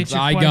looking for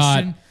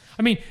them.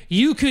 I mean,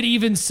 you could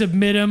even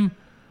submit them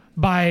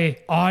by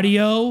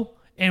audio,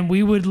 and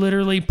we would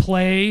literally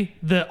play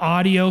the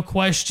audio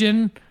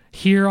question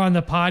here on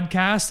the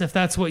podcast if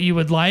that's what you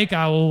would like.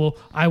 I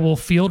will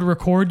field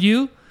record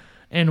you,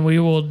 and we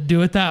will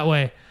do it that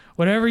way.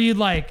 Whatever you'd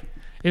like,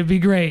 it'd be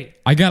great.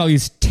 I got at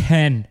least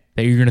 10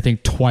 that you're going to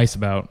think twice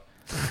about.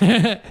 You're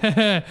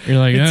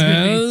like,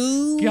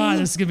 God,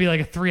 this is gonna be like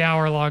a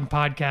 3-hour long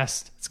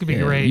podcast. It's gonna be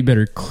great. You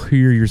better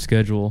clear your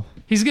schedule.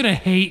 He's gonna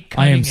hate I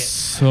cutting am it.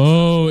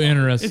 so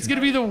interested. It's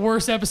gonna be the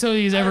worst episode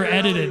he's ever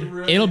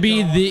edited. It'll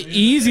be the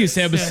easiest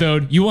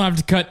episode. You won't have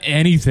to cut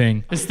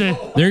anything. They're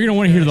gonna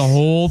want to hear the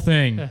whole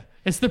thing.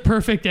 It's the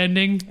perfect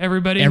ending.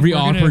 Everybody, every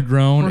awkward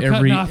groan, we're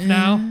cutting off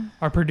now.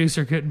 Our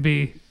producer couldn't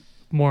be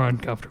more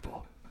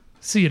uncomfortable.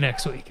 See you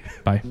next week.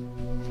 Bye.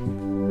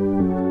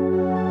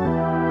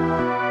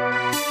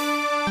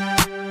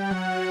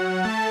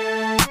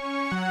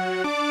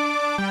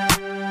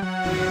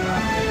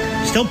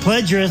 Still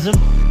plagiarism.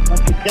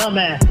 Bunch of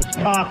dumbasses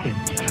talking.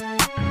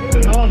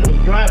 Oh,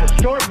 just drive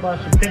a short bus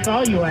and pick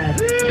all you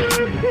asses.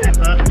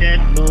 Fuck that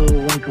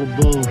bullwinkle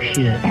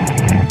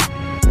bullshit.